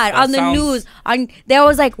to God, That on the sounds- news, they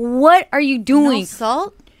was like, "What are you doing?" No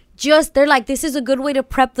salt. Just they're like, this is a good way to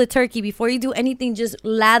prep the turkey before you do anything. Just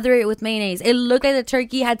lather it with mayonnaise. It looked like the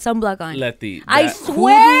turkey had sunblock on. Letty. I that-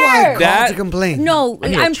 swear. That- to complain? No, I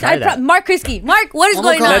need to try that. Mark Krisky. Mark, what is I'm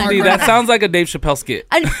going gonna on? call Letty, that sounds like a Dave Chappelle skit.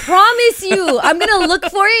 I promise you, I'm gonna look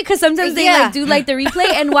for it because sometimes they Yeah. like do like the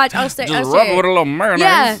replay and watch. I'll Just share rub it it. with a little mayonnaise.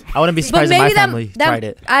 Yeah, I wouldn't be but surprised if my maybe family tried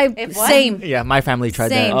it. If what? Same. Yeah, my family tried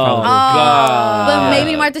Same. that. Oh, Probably. God. But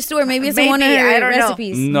maybe Martha Stewart. Maybe it's one of Maybe, her I don't know.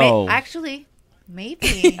 recipes. No. Actually,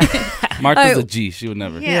 maybe. Martha's a Alright. G. She would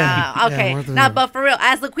never. Yeah. Okay. Yeah, Martha Now, never. but for real,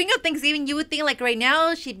 as the queen of Thanksgiving, you would think like right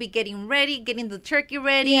now she'd be getting ready, getting the turkey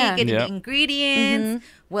ready, Yeah. getting Yep. the ingredients.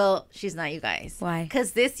 Well, she's not, you guys. Why?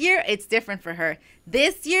 Because this year it's different for her.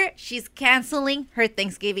 This year she's canceling her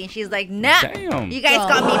Thanksgiving. She's like, nah, Damn. you guys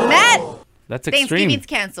got me mad. That's extreme. Thanksgiving's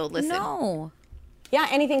canceled. Listen. No. Yeah,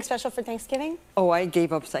 anything special for Thanksgiving? Oh, I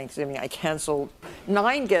gave up Thanksgiving. I canceled.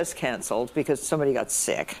 9 guests canceled because somebody got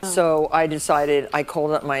sick. So I decided, I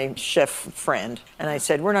called up my chef friend and I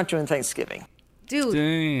said, we're not doing Thanksgiving. Dude.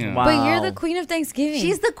 Damn. But you're the queen of Thanksgiving.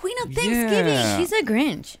 She's the queen of Thanksgiving. Yeah. She's a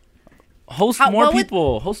Grinch. Host How- more what would-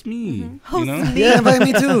 people. Host me. Host You know? me. Yeah, invite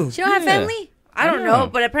me too. She don't have Yeah. family. I don't Yeah. know,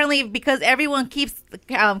 but apparently because everyone keeps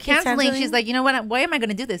canceling, canceling? she's like, you know what? Why am I going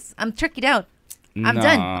to do this? I'm turkeyed out. I'm Nah.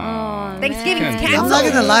 done. Thanksgiving is Can't do canceled. I'm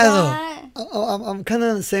not gonna lie though. I'm kind of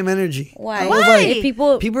in the same energy. Why? I was Why? like,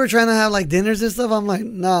 People. people are trying to have like dinners and stuff. I'm like,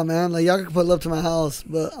 nah, man. Like y'all can put love to my house,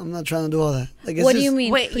 but I'm not trying to do all that. Like, it's What do just, you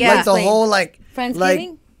mean? Wait, Please yeah. Like the explain. whole like Friendsgiving? like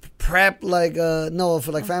prep like no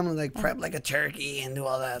for like family like prep like a turkey and do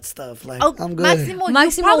all that stuff. Like Oh, I'm good. Maximo, you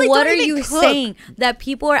Maximo, probably what don't are even you cook. saying? That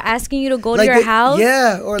people are asking you to go to Like your house?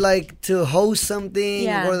 Yeah, or like to host something,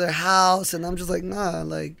 Yeah. or go to their house, and I'm just like, nah,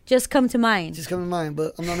 like Just come to mine. just come to mind,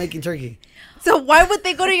 but I'm not making turkey. So why would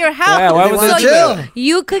they go to your house? Yeah, why would wanna they chill.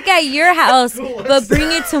 You cook at your house, but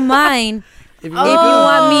bring it to mine If you if you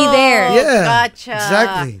want me there. Yeah, Gotcha.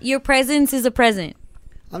 exactly. Your presence is a present.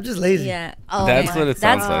 I'm just lazy. Yeah. That's what it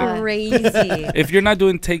sounds That's like. crazy. If you're not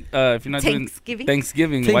doing if you're not doing Thanksgiving?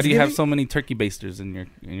 Thanksgiving, why do you have Thanksgiving? so many turkey basters in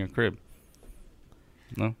your crib?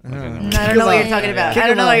 No. Okay, never mind. I don't know what you're talking about. Kick I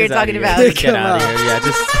don't him know out. what you're He's talking outta about. here. Get out of here. Yeah,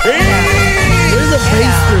 just. There's a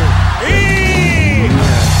baster.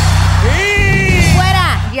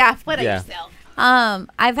 Fuera. Yeah, fuera Yeah. yourself.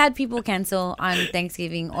 I've had people cancel on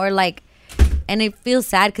Thanksgiving or like, and it feels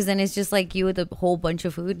sad because then it's just like you with a whole bunch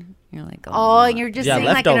of food. You're like, Oh, and you're just Yeah, sitting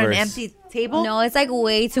like at an leftovers. empty table? no, it's like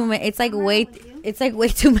way too many. It's like way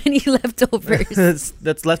too many leftovers.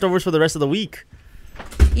 that's leftovers for the rest of the week.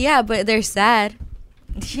 Yeah, but they're sad.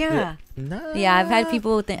 Yeah. No. Yeah, I've had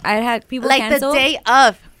people. I had people Like cancel. the day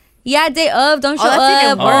of. Yeah, day of. Don't show that's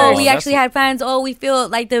even up. worse. Oh, we That's actually had plans. Oh, we feel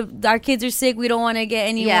like our kids are sick. We don't want to get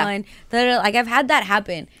anyone. Like I've had that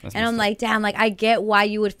happen, That's and I'm messed like, damn. Like I get why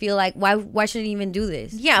you would feel like why should I even do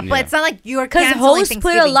this? Yeah, Yeah. but it's not like you're Because canceling hosts put a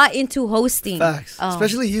Thanksgiving. lot into hosting. Facts, Oh.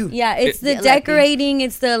 especially you. Yeah, it's the Yeah, like decorating.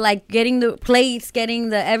 It's the like getting the plates, getting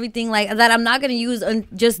the everything like that. I'm not gonna use on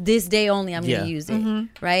just this day only. I'm Yeah. gonna use it,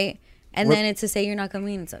 right? And then it's to say you're not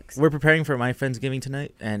coming, it sucks. We're preparing for my Friendsgiving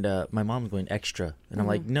tonight, and my mom's going extra. And I'm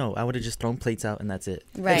like, no, I would have just thrown plates out, and that's it.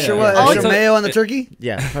 Right. Extra what? Extra mayo on the turkey?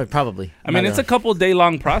 Yeah, probably. I mean, it's a couple day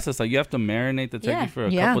long process. Like, you have to marinate the turkey for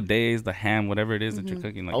a couple days, the ham, whatever it is that you're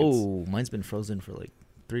cooking. Like, mine's been frozen for like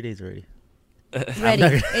 3 days already.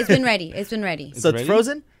 Ready. It's been ready. It's been ready. So it's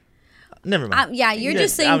frozen? Never mind. Yeah, you're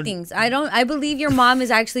just saying things. I believe your mom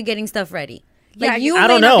is actually getting stuff ready. Like, Yeah, you I may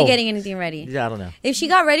don't not know. be getting anything ready. Yeah, I don't know. If she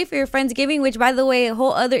got ready for your Friendsgiving, which, by the way, a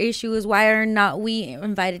whole other issue is why are not we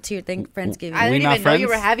invited to your Friendsgiving? I didn't even know you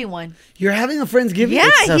were having one. You're having a Friendsgiving?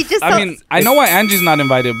 Yeah, he just. I mean, I know why Angie's not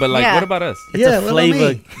invited, but like, Yeah. what about us? It's a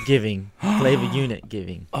flavor giving. Flavor unit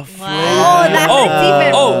giving. Oh, that's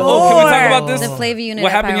even can we talk about this? The flavor unit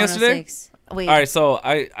What at happened Power yesterday? 106. Wait. All right, so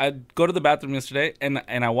I go to the bathroom yesterday, and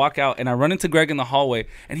I walk out, and I run into Greg in the hallway,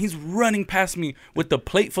 and he's running past me with the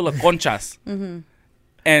plate full of conchas.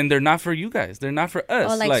 And they're not for you guys. They're not for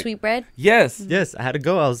us. Oh, like sweetbread? Yes. Yes, I had to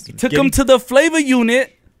go. I was Took him to the flavor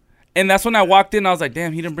unit, and that's when I walked in. I was like,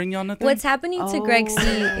 damn, he didn't bring y'all nothing? What's happening to Greg C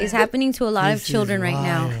is happening to a lot of children right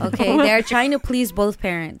now. Okay, they're trying to please both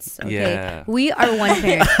parents. Okay, Yeah. we are one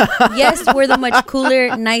parent. Yes, we're the much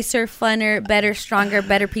cooler, nicer, funner, better, stronger,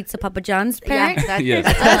 better pizza Papa John's parent.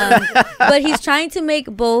 But he's trying to make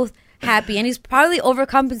both happy, and he's probably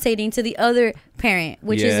overcompensating to the other parent,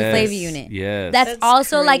 which is the flavor unit. Yes. That's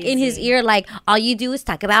also like in his ear, like, all you do is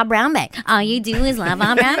talk about brown bag. All you do is love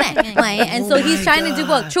on brown bag. Like, and so he's trying to do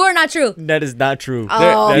both. True or not true? That is not true.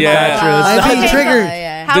 Oh, That's not true. I'm being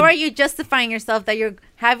triggered. How are you justifying yourself that you're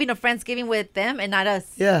having a Friendsgiving with them and not us?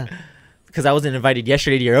 Yeah. Because I wasn't invited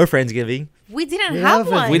yesterday to your Friendsgiving. We didn't have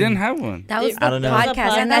one. We didn't have one. That was I the don't know.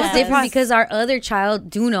 podcast, and that's different because our other child,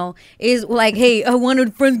 Duno, is like, hey, I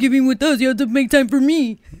wanted Friendsgiving with us. You have to make time for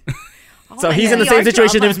me. So he's in the same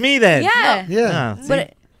situation as me then. Yeah. Yeah.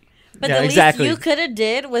 But Yeah, the exactly. least you could have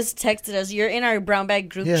did was texted us. You're in our brown bag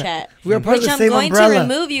group Yeah. chat, We are part of which the I'm same going umbrella. to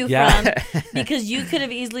remove you Yeah. from because you could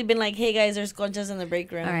have easily been like, "Hey guys, there's conchas in the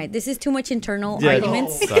break room." All right, this is too much internal Yeah.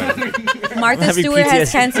 arguments. I'm Martha having Stewart has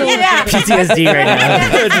PTSD. canceled. PTSD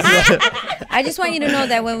right now. I just want you to know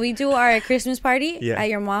that when we do our Christmas party Yeah. at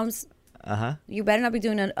your mom's, Uh-huh. you better not be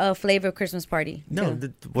doing a flavor Christmas party. No,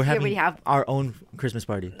 too. we're having already have- our own Christmas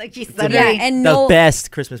party. Like she's The stuttering. Yeah, and the no,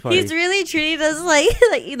 best Christmas party. He's really treating us like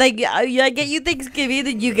I get you Thanksgiving,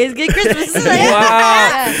 then you guys get Christmas. Like,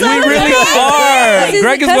 Wow. We really are. This is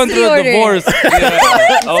Greg a is going through a custody order. divorce.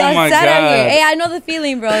 Yeah. Oh so my sad out here. God. Hey, I know the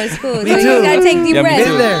feeling, bro. It's cool. Me So too. you gotta take deep Yeah, me breaths.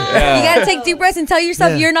 too. You Yeah. gotta take deep breaths and tell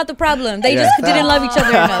yourself Yeah. you're not the problem. They Yeah. just didn't love each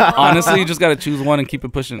other enough. Honestly, you just got to choose one and keep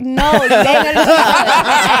it pushing. No, you ain't gotta choose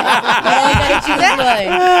one. You ain't gotta choose one.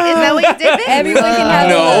 Is that what you did? Everyone can have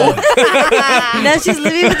No. love. now she's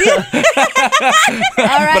living with you.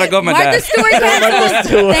 All right, But I got my Martha dad. Stewart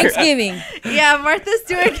canceled Thanksgiving. Yeah, Martha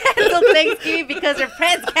Stewart canceled Thanksgiving because her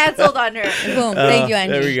friends canceled on her. Boom. Thank you,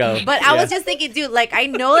 Angie. There we go. But I was just thinking, dude, like, I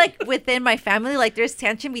know, like, within my family, like, there's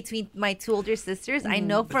tension between my two older sisters. I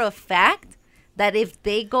know for a fact that if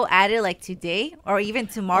they go at it, like, today or even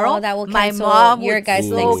tomorrow, Oh, that will my cancel mom your would guys'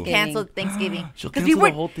 so Thanksgiving. cancel Thanksgiving. She'll 'Cause cancel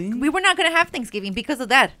the whole thing? we were not going to have Thanksgiving because of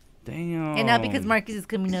that. Damn. And now because Marcus is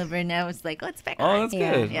coming over, and now it's like, oh, it's back Oh, on. that's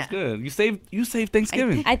Yeah. good. Yeah. That's good. You saved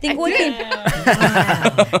Thanksgiving. I think what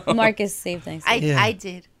can Marcus saved Thanksgiving. I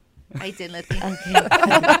did. I did, Letty.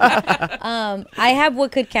 I have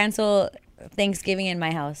what could cancel Thanksgiving in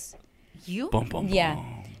my house. You? Bum, bum, Yeah,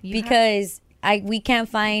 bum. because we can't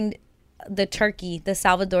find the turkey, the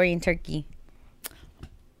Salvadorian turkey.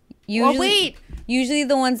 Wait. Usually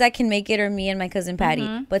the ones that can make it are me and my cousin Patty.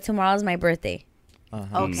 But tomorrow's my birthday,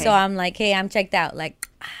 Okay. so I'm like, hey, I'm checked out. Like,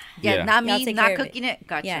 yeah, Yeah. not Y'all me, take not care of it. cooking it.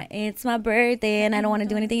 Gotcha. yeah, it's my birthday and I don't want to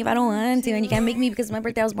do anything if I don't want to, and you can't make me because it's my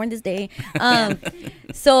birthday. I was born this day.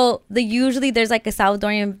 So usually there's like a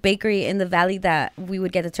Salvadorian bakery in the valley that we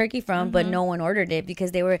would get the turkey from, but no one ordered it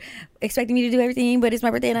because they were expecting me to do everything. But it's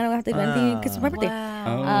my birthday and I don't have to do anything because it's my birthday.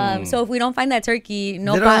 Oh. So if we don't find that turkey,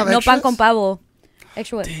 no They don't have pan extras? con pavo.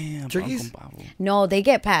 Extra what? Damn. Turkeys? Uncle Pablo. No, they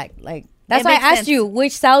get packed. Like that's It why I makes asked sense. you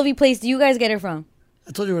which Salvi place do you guys get it from?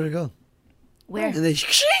 I told you where to go. Where? And they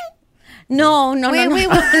No, no, Wait, no, wait,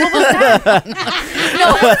 no. what was that?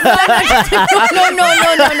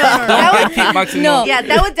 No. Yeah,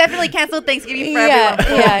 that would definitely cancel Thanksgiving for Yeah,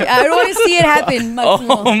 everyone. yeah. I don't want to see it happen,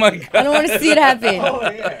 Maximo. Oh my God. I don't want to see it happen.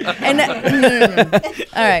 And no.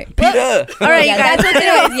 All right. All right, Yeah, you guys. that's what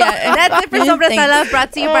it is. Yeah. That's it for Sombra Thanks. Sala,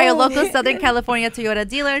 brought to you by your local Southern California Toyota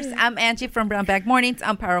dealers. I'm Angie from Brown Bag Mornings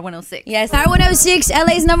on Power 106. Yes, Power 106,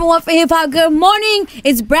 LA's #1 for hip hop. Good morning.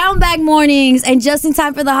 It's Brown Bag Mornings, and just in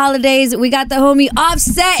time for the holidays, we got the homie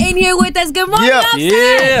Offset in here with us. Good morning, Offset.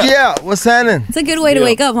 Yeah. What's happening? It's a good way to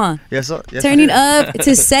wake up, huh? Yes, sir. Yes, Turning up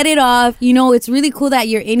to set it off. You know, it's really cool that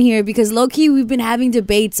you're in here because low-key we've been having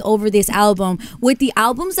debates over this album with the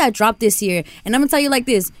albums that dropped this year. And I'm going to tell you like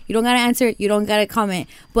this. You don't got to answer. You don't got to comment.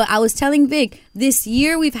 But I was telling Vic, this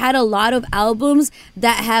year we've had a lot of albums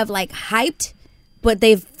that have like hyped, but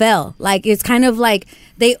they fell. Like it's kind of like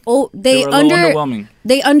they underwhelming.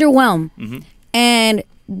 They underwhelm. And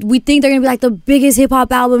we think they're gonna be like the biggest hip hop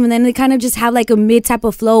album, and then they kind of just have like a mid type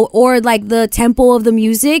of flow or like the tempo of the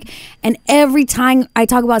music. And every time I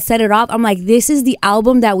talk about Set It Off, I'm like, this is the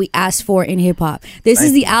album that we asked for in hip hop. This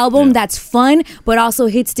is the album that's fun, but also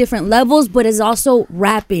hits different levels, but is also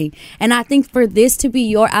rapping. And I think for this to be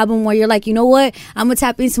your album where you're like, you know what, I'm gonna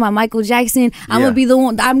tap into my Michael Jackson. I'm gonna be the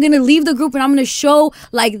one. I'm gonna leave the group and I'm gonna show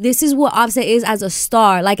like this is what Offset is as a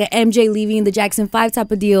star, like an MJ leaving the Jackson 5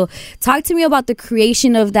 type of deal. Talk to me about the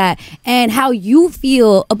creation of that and how you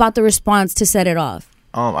feel about the response to Set It Off.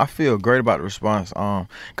 I feel great about the response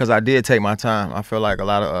because I did take my time. I feel like a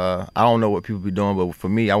lot of I don't know what people be doing, but for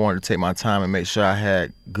me, I wanted to take my time and make sure I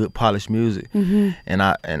had good polished music. And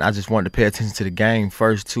I just wanted to pay attention to the game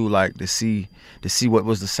first too, like to see what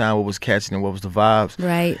was the sound, what was catching, and what was the vibes.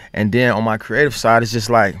 Right. And then on my creative side, it's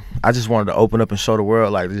just like I just wanted to open up and show the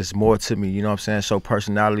world like there's more to me. You know what I'm saying? Show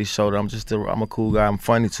personality, show that I'm a cool guy. I'm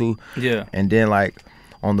funny too. Yeah. And then like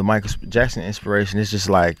on the Michael Jackson inspiration, it's just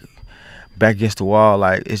like back against the wall,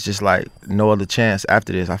 like it's just like no other chance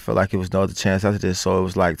after this. I feel like it was no other chance after this, so it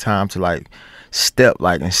was like time to like step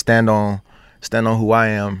like and stand on who I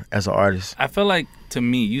am as an artist. I feel like to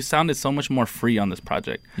me, you sounded so much more free on this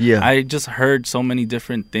project. Yeah. I just heard so many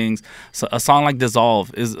different things. So a song like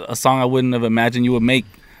Dissolve is a song I wouldn't have imagined you would make.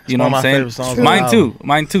 You know what I'm saying?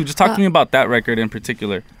 Mine too. Just talk to me about that record in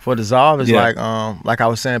particular. For Dissolve, it's like I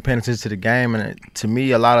was saying, paying attention to the game, and to me,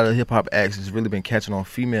 a lot of the hip hop acts has really been catching on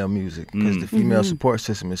female music because the female support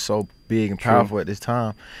system is so big and powerful at this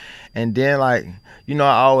time. And then like, you know,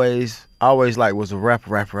 I always like was a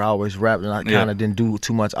rapper. I always rapped and I kind of didn't do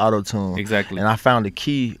too much auto tune. Exactly. And I found a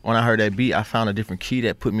key when I heard that beat. I found a different key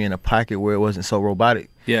that put me in a pocket where it wasn't so robotic.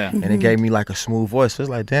 Yeah. And it gave me like a smooth voice. So it's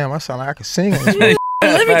like, damn, I sound like I could sing. On this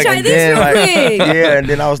Let me try this real quick. Yeah, and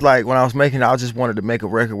then I was like, when I was making it, I just wanted to make a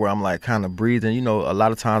record where I'm like kind of breathing. You know, a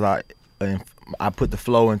lot of times I put the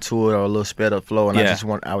flow into it or a little sped up flow, and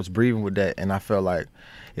I was breathing with that, and I felt like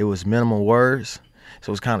it was minimal words, so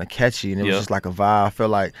it was kind of catchy, and it was just like a vibe. I felt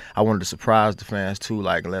like I wanted to surprise the fans too,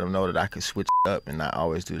 like let them know that I could switch up and not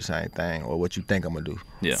always do the same thing or what you think I'm gonna do.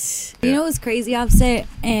 Yeah. You know what's crazy, Offset,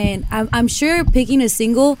 and I'm sure picking a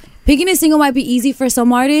single might be easy for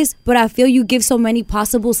some artists, but I feel you give so many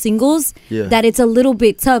possible singles that it's a little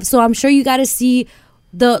bit tough. So I'm sure you got to see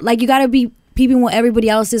you got to be peeping what everybody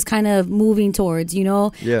else is kind of moving towards, you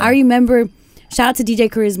know? Yeah. I remember, shout out to DJ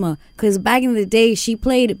Charisma, because back in the day, she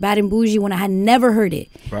played Bad and Bougie when I had never heard it.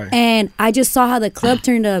 Right. And I just saw how the club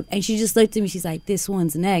turned up, and she just looked at me, she's like, this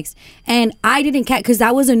one's next. And I didn't catch, because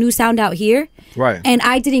that was a new sound out here. Right. And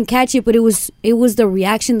I didn't catch it, but it was the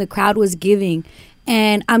reaction the crowd was giving.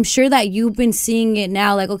 And I'm sure that you've been seeing it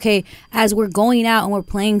now, like, okay, as we're going out and we're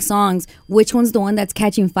playing songs, which one's the one that's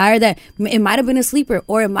catching fire? That it might have been a sleeper,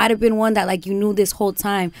 or it might have been one that like you knew this whole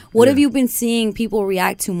time. What have you been seeing people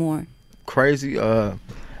react to more? Crazy.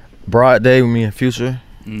 Broad Day with me and Future.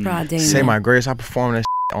 Broad Day. Say My Grace. I performed that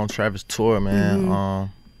on Travis tour,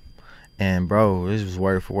 man. And bro, this was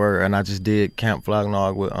word for word. And I just did Camp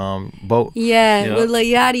Flognog with Boat. Yeah, with Lil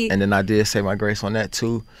Yachty. And then I did Say My Grace on that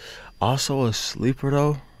too. Also a sleeper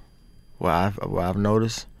though, what I've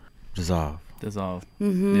noticed, Dissolve.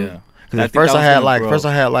 Yeah. Because at first I had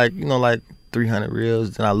like you know like 300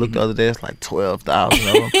 reels. Then I looked the other day, it's like 12,000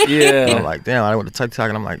 of them. Yeah. And I'm like, damn. I went to TikTok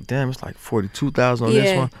and I'm like, damn, it's like 42,000 on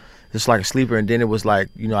this one. It's like a sleeper. And then it was like,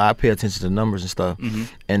 you know, I pay attention to the numbers and stuff.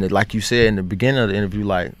 And like you said in the beginning of the interview,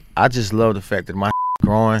 like I just love the fact that my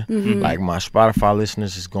growing. Like my Spotify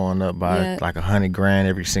listeners is going up by like 100 grand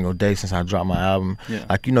every single day since I dropped my album.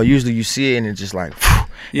 Like, you know, usually you see it and it's just like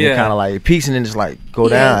and it kind of like it peaks and then it's like go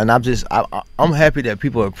down. And I'm happy that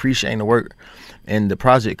people are appreciating the work and the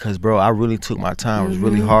project, because bro, I really took my time. I was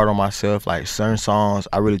really hard on myself. Like certain songs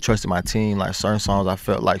I really trusted my team. Like certain songs I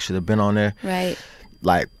felt like should have been on there. Right.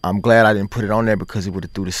 Like, I'm glad I didn't put it on there because it would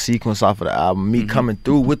have threw the sequence off of the album. Me coming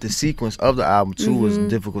through with the sequence of the album, too, was a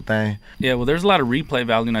difficult thing. Yeah, well, there's a lot of replay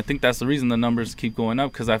value, and I think that's the reason the numbers keep going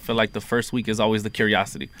up, because I feel like the first week is always the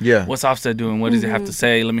curiosity. Yeah. What's Offset doing? What does he have to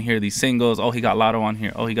say? Let me hear these singles. Oh, he got Lotto on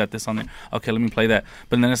here. Oh, he got this on there. Okay, let me play that.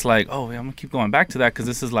 But then it's like, oh, yeah, I'm going to keep going back to that because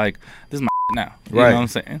this is my now. You know what I'm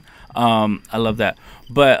saying? I love that.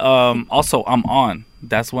 But also, I'm On.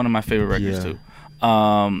 That's one of my favorite records, too.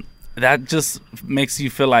 that just makes you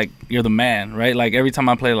feel like you're the man, right? Like every time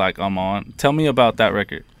I play, like I'm on. Tell me about that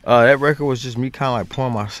record. That record was just me kind of like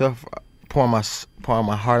pouring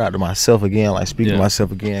my heart out to myself again, like speaking to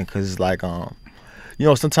myself again, because it's like you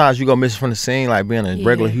know, sometimes you go missing from the scene, like being a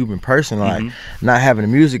regular human person, like not having the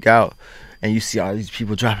music out, and you see all these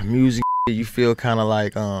people dropping music, you feel kind of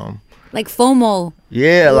like FOMO.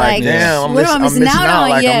 Yeah, like damn, I'm missing out.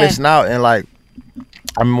 Like I'm missing out, and like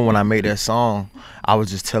I remember when I made that song, I was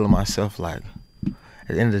just telling myself like,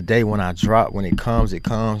 at the end of the day, when it comes,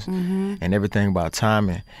 and everything about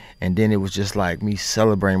timing. And then it was just like me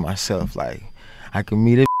celebrating myself, like I could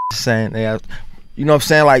meet a saying, you know what I'm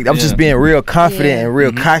saying? Like I'm just being real confident and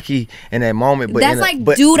real cocky in that moment. But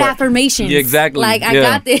that's dude affirmations. Yeah, exactly. Like I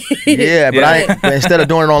got this. Yeah, but but instead of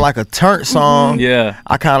doing it on like a turnt song,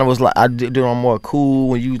 I kind of was like I did it on more cool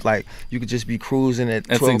when you like you could just be cruising at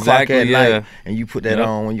 12 o'clock at night and you put that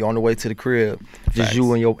on when you're on the way to the crib, just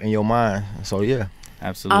you in your mind. So yeah,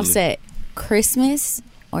 absolutely. Offset, Christmas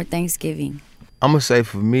or Thanksgiving? I'm gonna say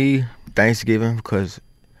for me Thanksgiving, because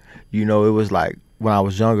you know it was like when I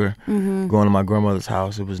was younger, going to my grandmother's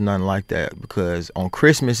house, it was nothing like that. Because on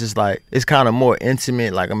Christmas, it's like it's kind of more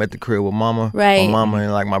intimate. Like I'm at the crib with mama,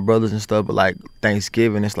 and like my brothers and stuff. But like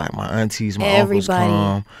Thanksgiving, it's like my aunties, my uncles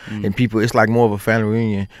come, and people. It's like more of a family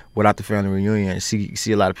reunion without the family reunion.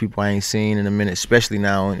 See a lot of people I ain't seen in a minute, especially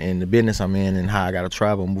now in the business I'm in and how I got to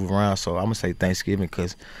travel and move around. So I'm gonna say Thanksgiving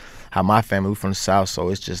because how my family, we from the South, so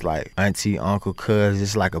it's just like auntie, uncle, cuz.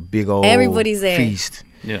 It's like a big old everybody's there. Feast.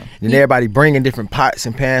 Yeah. And everybody bringing different pots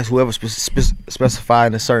and pans, whoever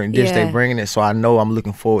specified a certain dish they bringing it. So I know I'm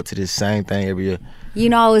looking forward to this same thing every year. You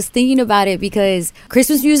know, I was thinking about it because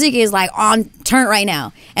Christmas music is like on turn right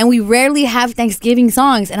now, and we rarely have Thanksgiving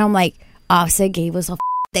songs. And I'm like, Offset gave us a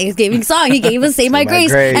Thanksgiving song. He gave us "Say My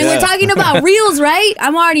Grace," and we're talking about reels, right?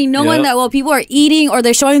 I'm already knowing that while people are eating or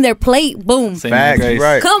they're showing their plate, boom. Facts,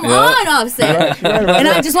 right? Come on, Offset. And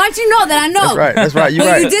I just want you to know that I know. That's right. You're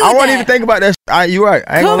right. I won't even think about that. You're right.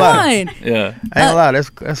 I ain't gonna lie. Yeah. I ain't gonna lie.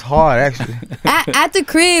 That's hard actually. At the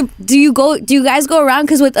crib, do you guys go around?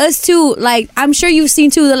 Because with us too, like I'm sure you've seen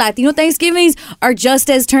too, the Latino Thanksgivings are just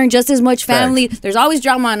as much family. Facts. There's always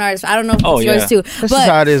drama on ours. I don't know if it's yours too. That's just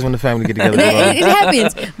how it is when the family get together. It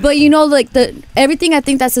happens. But you know, like everything, I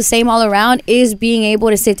think that's the same all around is being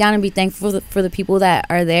able to sit down and be thankful for the people that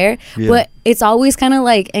are there. Yeah. But it's always kind of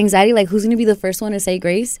like anxiety, like who's gonna be the first one to say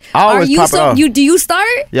grace? I always pop it off. Do you start?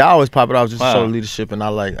 Yeah, I always pop it off just to show leadership, and I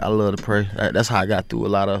love to pray. That's how I got through a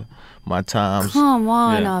lot of my times. Come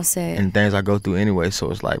on, Offset. And things I go through anyway,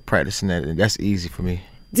 so it's like practicing that, and that's easy for me.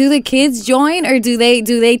 Do the kids join, or do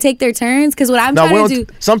they take their turns? Because what I'm trying to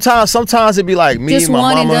do, sometimes it'd be like me, just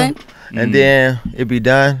my mama, and done? And then it'd be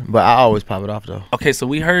done, but I always pop it off though. Okay, so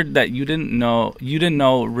we heard that you didn't know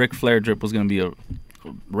Ric Flair Drip was gonna be a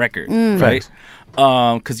record, right?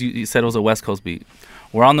 Because you said it was a West Coast beat.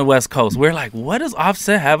 We're on the West Coast. We're like, what does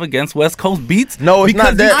Offset have against West Coast beats? No, it's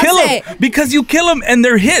not that. Because you kill them and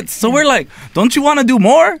they're hits. So we're like, don't you want to do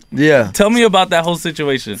more? Yeah. Tell me about that whole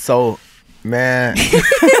situation. So, man,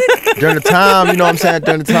 during the time, you know what I'm saying?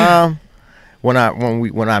 During the time when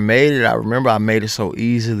I made it, I remember I made it so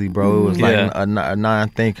easily, bro. It was like a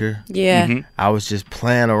non-thinker. Yeah. I was just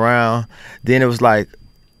playing around. Then it was like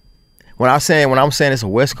when I'm saying it's a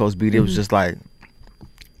West Coast beat, it was just like.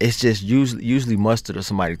 It's just usually Mustard or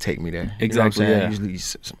somebody take me there. Exactly. You know what I'm saying?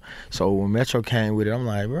 Usually, so when Metro came with it, I'm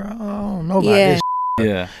like, bro, I don't know about this.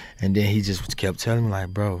 Yeah. And then he just kept telling me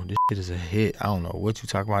like, bro, this shit is a hit. I don't know what you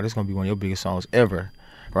talking about. This gonna be one of your biggest songs ever,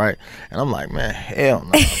 right? And I'm like, man, hell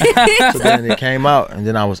no. So then it came out, and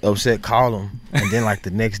then I was upset. Called him, and then like the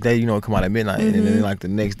next day, you know, it come out at midnight, and then like the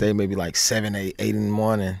next day, maybe like 7, 8 in the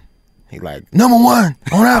morning. He like, #1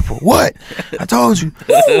 on Apple. What? I told you.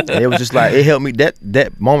 And it was just like, it helped me.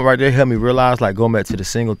 That moment right there helped me realize, like, going back to the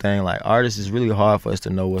single thing, like, artists, is really hard for us to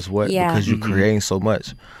know what's what because you're creating so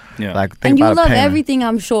much. Yeah. Like, and you love everything,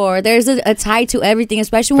 I'm sure. There's a tie to everything,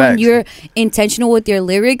 especially when you're intentional with your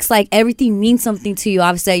lyrics. Like, everything means something to you,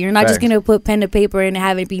 Offset. You're not just going to put pen to paper and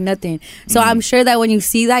have it be nothing. So I'm sure that when you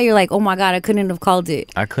see that, you're like, oh my God, I couldn't have called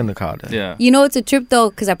it. I couldn't have called it. Yeah. You know, it's a trip, though,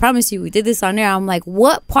 because I promise you, we did this on air. I'm like,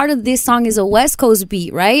 what part of this song is a West Coast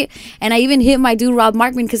beat, right? And I even hit my dude, Rob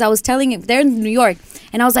Markman, because I was telling him, they're in New York.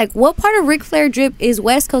 And I was like, what part of Ric Flair Drip is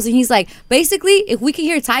West Coast? And he's like, basically, if we can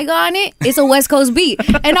hear Tyga on it, it's a West Coast beat.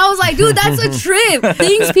 And I was like, dude, that's a trip.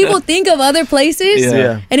 Things people think of other places.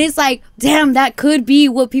 Yeah. And it's like, damn, that could be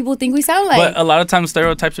what people think we sound like. But a lot of times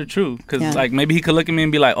stereotypes are true. Because like maybe he could look at me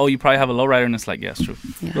and be like, oh, you probably have a lowrider. And it's like, yeah, it's true.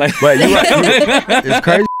 Yeah. Like, but it's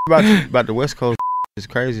crazy about the West Coast. It's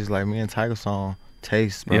crazy. It's like me and Tyga song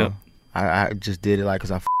Taste, bro. Yeah. I just did it like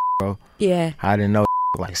because bro. Yeah. I didn't know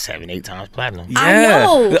like 7-8 times platinum. Yeah, I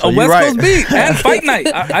know. A West Coast beat and Fight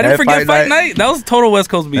Night. I didn't forget Fight Night. That was total West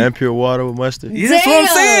Coast beat. And Pure Water with Mustard. Yeah, that's what I'm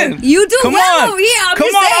saying. You do Come well on. over here. I'm Come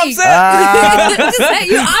just on, saying. I'm Just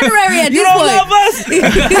saying, you're honorary at You this don't point. love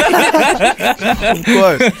us. Of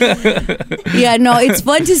course. Yeah, no, it's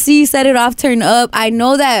fun to see Set It Off turn up. I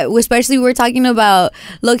know that, especially we're talking about,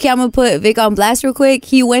 look, I'm going to put Vic on blast real quick.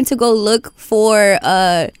 He went to go look for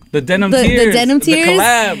the Denim Tears. The Denim Tears. The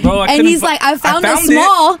collab, bro. And he's like, I found a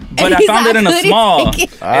small. But I found it in a small. And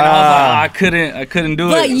I was like, I couldn't do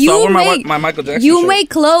But it. you so I wore make my Michael Jackson you shirt. make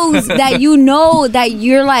clothes that you know that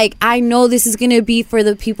you're like, I know this is gonna be for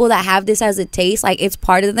the people that have this as a taste, like it's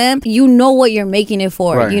part of them. You know what you're making it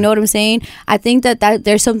for. Right. You know what I'm saying? I think that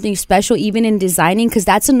there's something special even in designing, because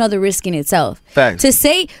that's another risk in itself. Facts. To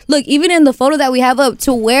say, look, even in the photo that we have up,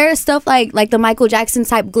 to wear stuff like the Michael Jackson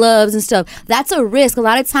type gloves and stuff, that's a risk. A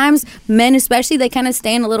lot of times, men especially, they kind of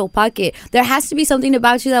stay in a little pocket. There has to be something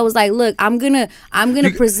about you that was like, look, I'm gonna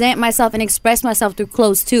present myself and express myself through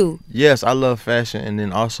clothes too. Yes, I love fashion, and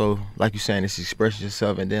then also, like you're saying, it's expressing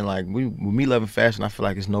yourself. And then, like, with me loving fashion, I feel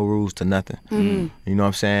like it's no rules to nothing. Mm-hmm. You know what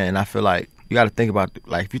I'm saying? And I feel like you got to think about,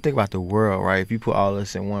 like, if you think about the world, right? If you put all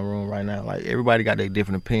this in one room right now, like, everybody got their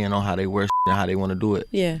different opinion on how they wear and how they want to do it.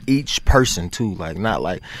 Yeah. Each person too, like, not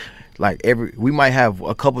like we might have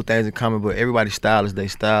a couple things in common, but everybody's style is their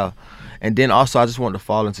style. And then also, I just wanted to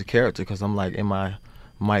fall into character because I'm like in my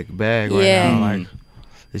mic bag right now, like.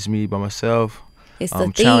 It's me by myself. It's the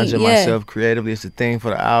I'm thing, challenging yeah. myself creatively. It's the thing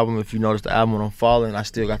for the album. If you notice the album when I'm falling, I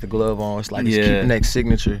still got the glove on. It's like it's keeping that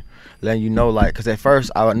signature, letting you know, like, because at first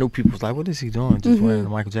I knew people was like, what is he doing? Just wearing the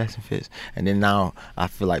Michael Jackson fits. And then now I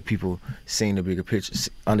feel like people seeing the bigger picture,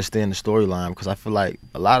 understand the storyline, because I feel like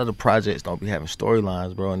a lot of the projects don't be having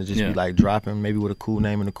storylines, bro, and it just be like dropping maybe with a cool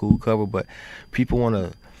name and a cool cover, but people want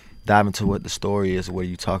to dive into what the story is, or what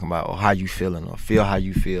you talking about, or how you feeling, or feel how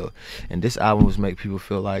you feel. And this album was make people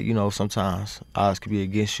feel like, you know, sometimes odds could be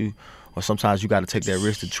against you, or sometimes you got to take that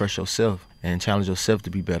risk to trust yourself and challenge yourself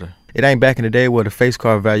to be better. It ain't back in the day where the face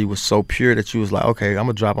card value was so pure that you was like, okay, I'm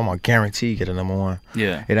gonna guarantee get a #1.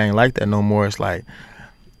 Yeah. It ain't like that no more. It's like,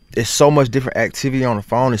 it's so much different activity on the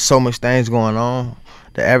phone. There's so much things going on.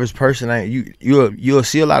 The average person ain't you'll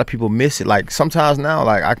see a lot of people miss it. Like sometimes now,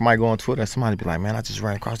 like I might go on Twitter and somebody be like, man, I just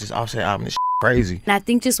ran across this Offset album. This crazy. And I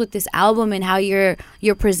think just with this album and how you're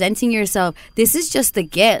presenting yourself, this is just the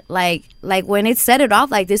get. Like when it Set It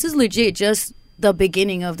Off, like this is legit just the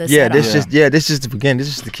beginning of the set this off. this is the beginning. This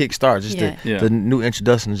is the kickstart. Just Yeah. the new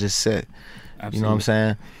introduction is just set. Absolutely. You know what I'm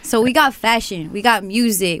saying? So we got fashion, we got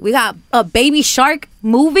music, we got a Baby Shark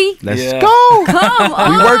movie. Let's go. Come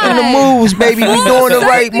on. We working the moves, baby. We doing the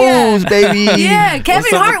right moves, baby. Yeah,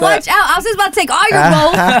 Kevin Hart, watch out. I was just about to take all your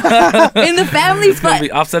roles in the family. It's gonna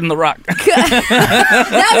be Offset in the Rock. That'd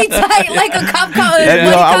be tight, like a cop comedy.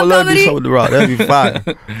 I would love to do so with the Rock. That'd be fire.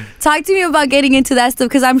 Talk to me about getting into that stuff,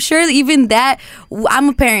 because I'm sure even that, I'm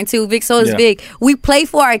a parent too, Vic, so is Vic. We play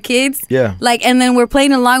for our kids. Yeah. Like, and then we're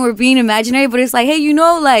playing along, we're being imaginary, but it's like, hey, you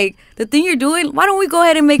know, like, the thing you're doing, why don't we go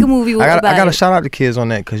ahead and make a movie about I got to it? shout out the kids on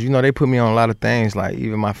that, because, you know, they put me on a lot of things. Like,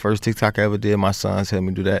 even my first TikTok I ever did, my sons helped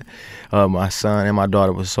me do that. My son and my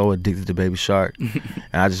daughter was so addicted to Baby Shark. And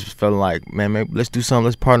I just felt like, man, maybe let's do something.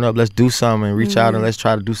 Let's partner up. Let's do something and reach out and let's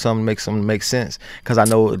try to do something, make something make sense. Because I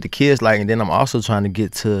know what the kids like. And then I'm also trying to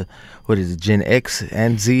get to, what is it, Gen X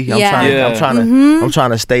and Z. I'm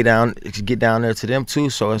trying to stay down, get down there to them too.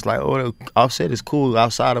 So it's like, oh, Offset is cool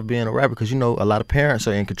outside of being a rapper, because, you know, a lot of parents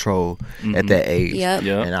are in control at that age. Yep.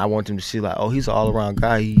 And I want them to see like, oh, he's an all around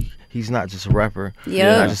guy. He's not just a rapper. Yep.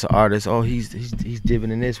 He's not just an artist. Oh, he's diving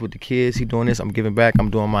in this with the kids. He's doing this. I'm giving back. I'm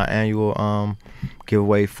doing my annual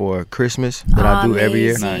giveaway for Christmas that I do every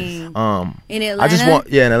year. Nice. In Atlanta? I just want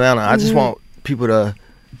in Atlanta. I just want people to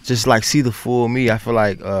just like see the full me. I feel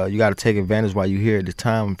like you got to take advantage while you're here at the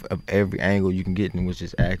time of every angle you can get in, which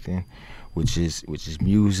is acting, which is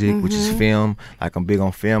music, which is film. Like, I'm big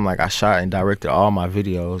on film. Like, I shot and directed all my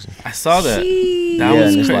videos. I saw that. That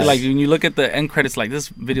was crazy. Like, when you look at the end credits, like, this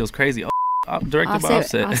video is crazy. Directed by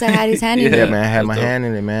Offset. Offset had his hand in it. Yeah, man, I had my hand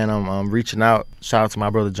in it, man. I'm reaching out. Shout out to my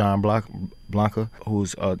brother John Blanca,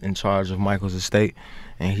 who's in charge of Michael's estate,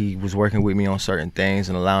 and he was working with me on certain things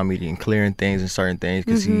and allowing me to and clearing things and certain things,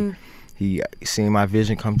 because he seen my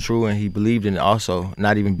vision come true, and he believed in it also,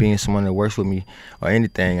 not even being someone that works with me or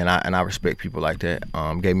anything. And I respect people like that.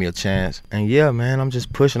 Gave me a chance. And yeah, man, I'm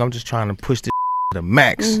just pushing. I'm just trying to push this to the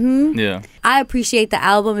max. Yeah. I appreciate the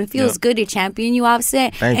album. It feels good to champion you,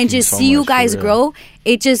 Offset. Thank and you just so see you much, guys for real. grow.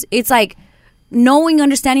 It's like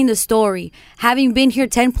understanding the story, having been here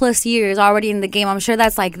 10 plus years already in the game. I'm sure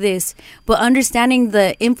that's like this, but understanding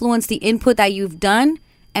the influence, the input that you've done,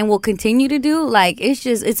 and will continue to do, like,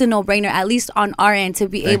 it's a no-brainer, at least on our end, to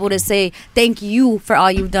be able to say thank you for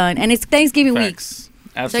all you've done. And it's Thanksgiving week.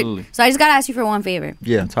 Absolutely. So I just gotta ask you for one favor.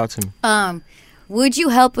 Yeah, talk to me. Would you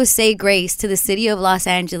help us say grace to the city of Los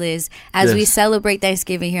Angeles as we celebrate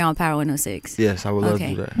Thanksgiving here on Power 106? Yes, I would love to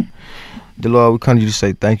do that. Dear Lord, we come to you to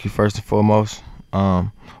say thank you first and foremost.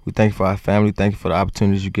 We thank you for our family. Thank you for the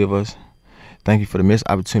opportunities you give us. Thank you for the missed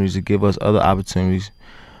opportunities to give us other opportunities.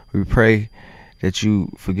 We pray that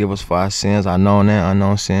you forgive us for our sins, our known and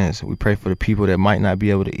unknown sins. We pray for the people that might not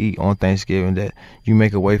be able to eat on Thanksgiving, that you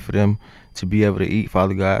make a way for them to be able to eat,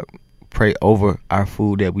 Father God. Pray over our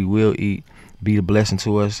food that we will eat. Be a blessing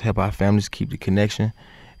to us. Help our families keep the connection.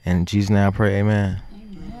 And in Jesus' name I pray, amen.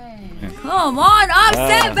 Come on,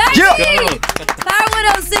 Offset, baby! Power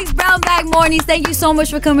 106 Brown Bag Mornings. Thank you so much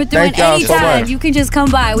for coming through. Thank and y'all so anytime much. you can just come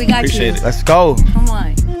by. We got Appreciate you. it. Let's go. Come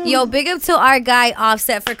on. Yo, big up to our guy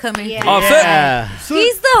Offset for coming. Yeah. Offset.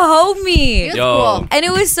 He's the homie. Yo. And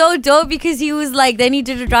it was so dope because he was like, then he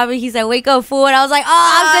did the drop and he's like, wake up, fool. And I was like,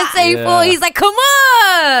 oh, Offset say fool. He's like, come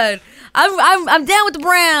on. I'm down with the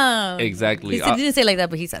Brown. Exactly. He didn't say it like that,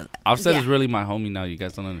 but he said that. Offset is really my homie now. You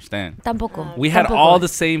guys don't understand. Tampoco. We had all the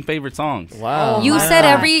same favorite songs. Wow. You said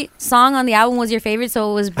every song on the album was your favorite,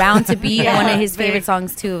 so it was bound to be one of his favorite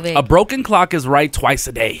songs too, Vic. A broken clock is right twice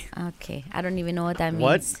a day. Okay, I don't even know what that means.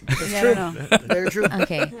 What? It's true. Very true.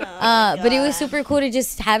 Okay, but it was super cool to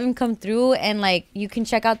just have him come through, and like you can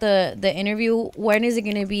check out the interview. When is it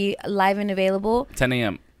gonna be live and available? 10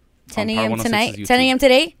 a.m. 10 on Power a.m. 106's tonight. YouTube. 10 a.m.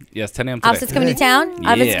 today. Yes, 10 a.m. today. Offset's coming to town.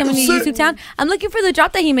 Offset's coming to YouTube town. I'm looking for the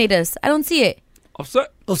drop that he made us. I don't see it.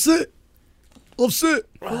 Offset. Offset. Offset.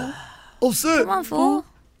 Offset. Come on, fool.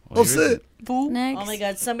 Offset. Next. Oh my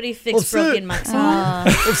God! Somebody fix broken mics.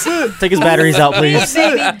 Offset. Take his batteries out, please.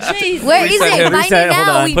 Where is it? Find Reset, it hold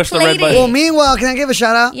now. on. We Push the played red button. it. Well, meanwhile, can I give a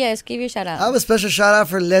shout out? Yes, give your shout out. I have a special shout out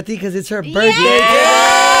for Letty because it's her birthday.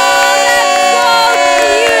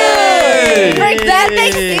 Forget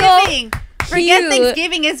Thanksgiving. Forget Cute.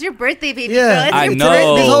 Thanksgiving. It's your birthday, baby Yeah. girl. It's I your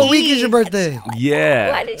know. This whole birthday. week is your birthday.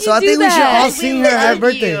 Yeah. Why did you So I do think we should that? all sing her happy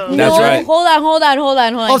birthday. you. That's no, right. Hold on.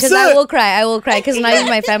 Because I Offset. will cry. Because not even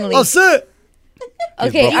my family. Offset.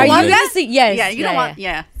 Okay, broken are you leg. gonna sing? Yes. Yeah, you don't want.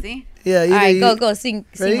 Yeah, see? Yeah. All right, go. Sing,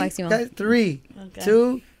 Ready? Maximo. Okay, 3,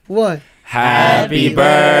 2, 1. Happy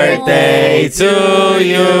birthday to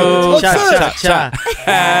you. Cha, cha, cha.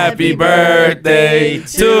 Happy birthday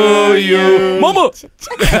to you. Mama.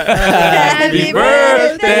 Happy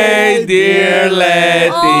birthday, dear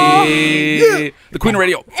Letty. The Queen of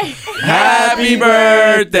Radio. Happy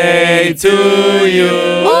birthday to you.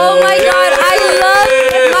 Oh my God, I love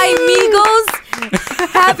my amigos.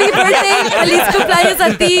 Happy birthday. Feliz cumpleaños a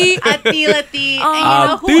ti. A ti, Letty. Oh. And you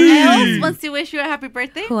know who else wants to wish you a happy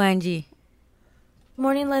birthday? Who, Angie?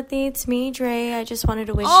 Morning, Letty. It's me, Dre. I just wanted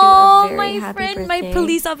to wish Oh, you a very my happy friend, birthday. my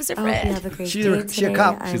police officer I hope you friend. have a great She's day a today.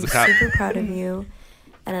 cop. I'm She's a cop. super proud of you,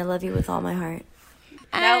 and I love you with all my heart.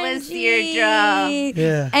 That was Deirdre.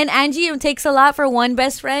 Yeah. And Angie, it takes a lot for one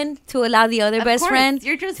best friend to allow the other Of best course, friend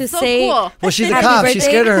Deirdre's to so say. cool. Well, she's a Happy cop. She's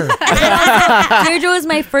birthday. scared of her. Deirdre was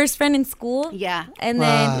my first friend in school. Yeah. And Wow.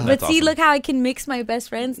 then, but That's see, awesome. look how I can mix my best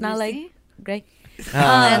friends. Not You like, see? great.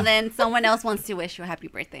 And then someone else wants to wish you a happy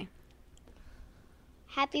birthday.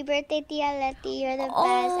 Happy birthday, Tia Letty. You're the best.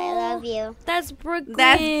 I love you. That's Brooklyn.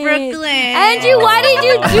 That's Brooklyn. Angie, why did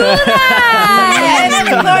you do that? Yes, of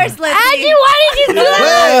course, Letty. Angie, why did you do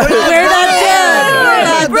that? We're not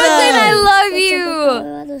done. Brooklyn, I love you.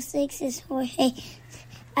 106 is Jorge.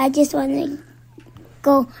 I just want to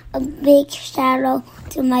go a big shout out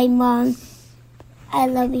to my mom. I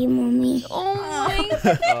love you, Mommy. Oh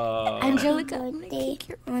my Angelica. Birthday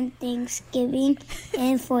on Thanksgiving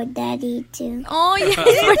and for Daddy too. Oh, yes.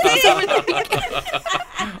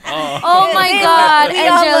 Oh my God, We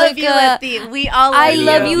all love you, Angelica. Letty. We all love I you.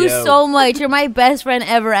 love you Yeah. so much. You're my best friend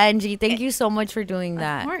ever, Angie. Thank you so much for doing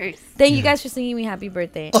that. Of course. Thank you guys for singing me happy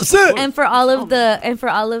birthday. Offset. And for all of the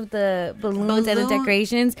balloons and the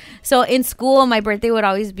decorations. So in school, my birthday would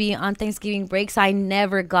always be on Thanksgiving break. So I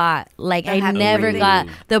never got happy got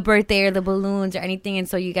the birthday or the balloons or anything. And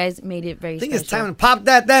so you guys made it very I think special. it's time to pop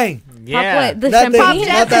that thing. Yeah. Pop what? The That thing. champagne?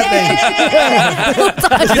 Not that thing.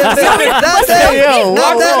 That Hey, thing. yo,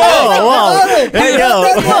 Not whoa, that whoa, thing. whoa. Hey, yo.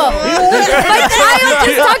 My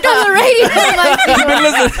just talked on the radio.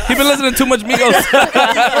 He been listening to too much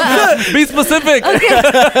Migos. Be specific. Okay.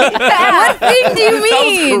 What thing do you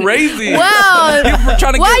mean? That was crazy. Wow.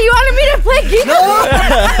 Why you wanted me to play Kiko?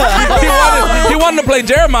 He wanted to play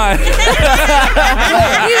Jeremiah.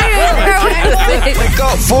 Wake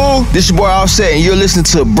up, fool. This your boy Offset, and you're listening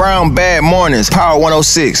to Brown Bad Mornings, Power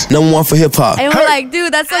 106. Number one for hip hop. And we're like,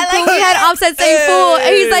 dude, that's so cool. We had Offset saying fool.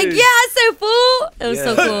 And he's like, yeah, I said fool. It was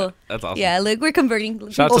so cool. That's awesome. Yeah, look, we're converting.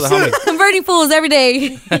 Shout out to the homie. Converting fools every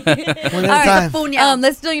day. One All at a right, time.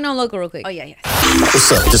 let's do local real quick. Oh, yeah.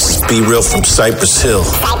 What's up? This is Be Real from Cypress Hill.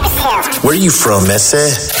 Where you from,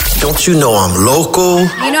 Esse? Don't you know I'm local?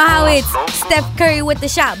 You know how it's Steph Curry with the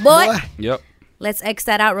shot, boy? Yep. Let's X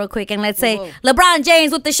that out real quick and let's say LeBron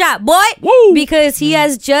James with the shot, boy. Woo! Because he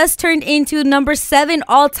has just turned into number 7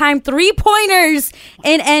 all-time 3-pointers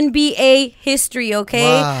in NBA history,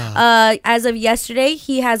 okay? Wow. As of yesterday,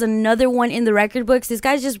 he has another one in the record books. This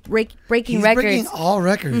guy's just breaking He's records. breaking all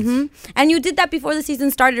records. And you did that before the season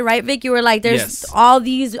started, right, Vic? You were like, there's Yes. all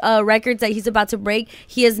these records that he's about to break.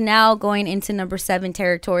 He is now going into number 7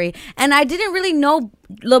 territory. And I didn't really know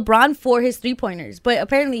LeBron for his 3-pointers, but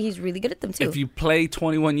apparently he's really good at them too. If you play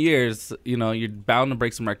 21 years, you're bound to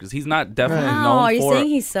break some records. He's not definitely Wow, known are you for. saying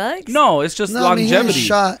he sucks? No, it's just No, I mean, he had a longevity.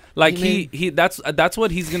 shot. Like He he that's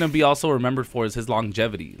what he's gonna be also remembered for is his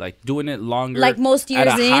longevity, like doing it longer, Like most at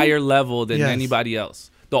years a in? higher level than Yes. anybody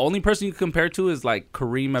else. The only person you can compare to is like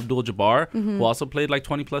Kareem Abdul-Jabbar, Mm-hmm. who also played like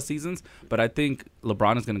 20 plus seasons. But I think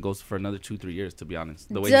LeBron is gonna go for another 2-3 years, to be honest.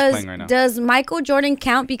 The way he's playing right now. Does Michael Jordan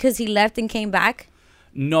count because he left and came back?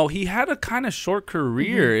 No, he had a kind of short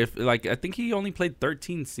career. Mm-hmm. If like I think he only played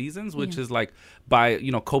 13 seasons, which is like by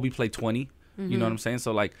Kobe played 20. You know what I'm saying?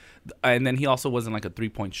 So like, and then he also wasn't like a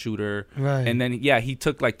 3-point shooter. Right. And then he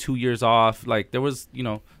took like 2 years off. Like there was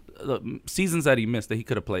seasons that he missed that he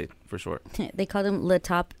could have played for sure. They called him Le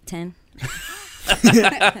Top 10.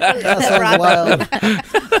 That sounds wild.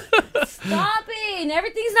 Stop it!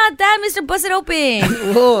 Everything's not that, Mr. Bust It Open.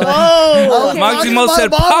 Whoa. Okay. Maximo my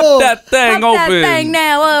said, bottle. "Pop that thing Pop open." that thing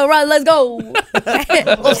now. All right, let's go.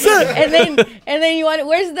 and then you want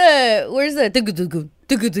where's the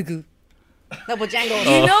dugu Double jangles.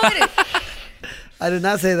 You know it. I did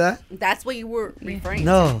not say that. That's what you were referring to.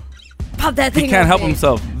 No. Pop that thing. He can't help open.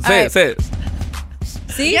 himself. All Say it.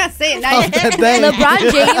 See? Yeah, say it. Pop that thing.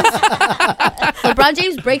 LeBron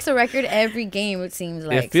James breaks a record every game, it seems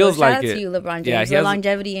like. It feels so shout like out it. to you, LeBron James. Yeah, he the has-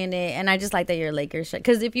 longevity in it. And I just like that you're a Lakers.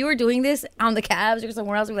 Because if you were doing this on the Cavs or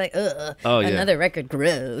somewhere else, we'd be like, another record,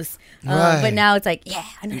 gross. Right. But now it's like, yeah,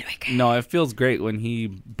 another record. No, it feels great when he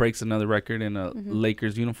breaks another record in a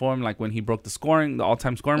Lakers uniform. Like when he broke the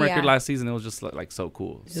all-time scoring record last season, it was just like so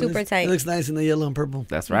cool. Super tight. It looks nice in the yellow and purple.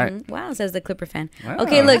 That's right. Wow, says the Clipper fan. Wow.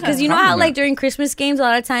 Okay, look, because you know how Compliment. like during Christmas games, a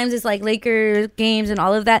lot of times it's like Lakers games and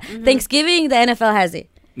all of that. Thanksgiving, the NFL has it.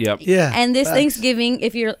 Yep. Yeah. And this facts. Thanksgiving,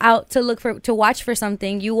 if you're out to watch for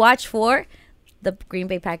something, you watch for the Green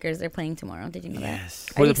Bay Packers. They're playing tomorrow. Did you know Yes.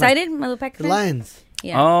 that? Are you excited, my little Packer The fan? Lions.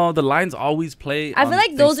 Yeah. Oh, the Lions always play. I feel on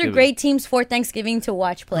like those are Thanksgiving. great teams for Thanksgiving to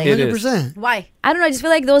watch play. It is. 100%. Why? I don't know. I just feel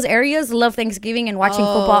like those areas love Thanksgiving and watching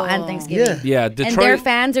football and Thanksgiving. Yeah. Yeah, And their Detroit.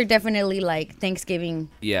 fans are definitely like Thanksgiving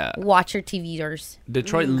Yeah, watcher TVers.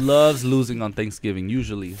 Detroit loves losing on Thanksgiving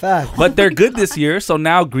usually. Fact. But they're good this year, so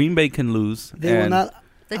now Green Bay can lose. They will and- not.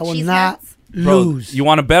 The I will cheese not hats? Bro, lose. you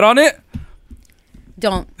want to bet on it?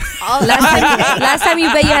 Don't. Last time you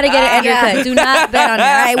bet, you had to get an undercut. Do not bet on it. All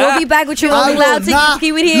right, we'll be back with your I Rolling will Loud. not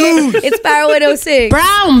Keep it here. lose. It's Power 106.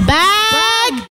 Brown bag.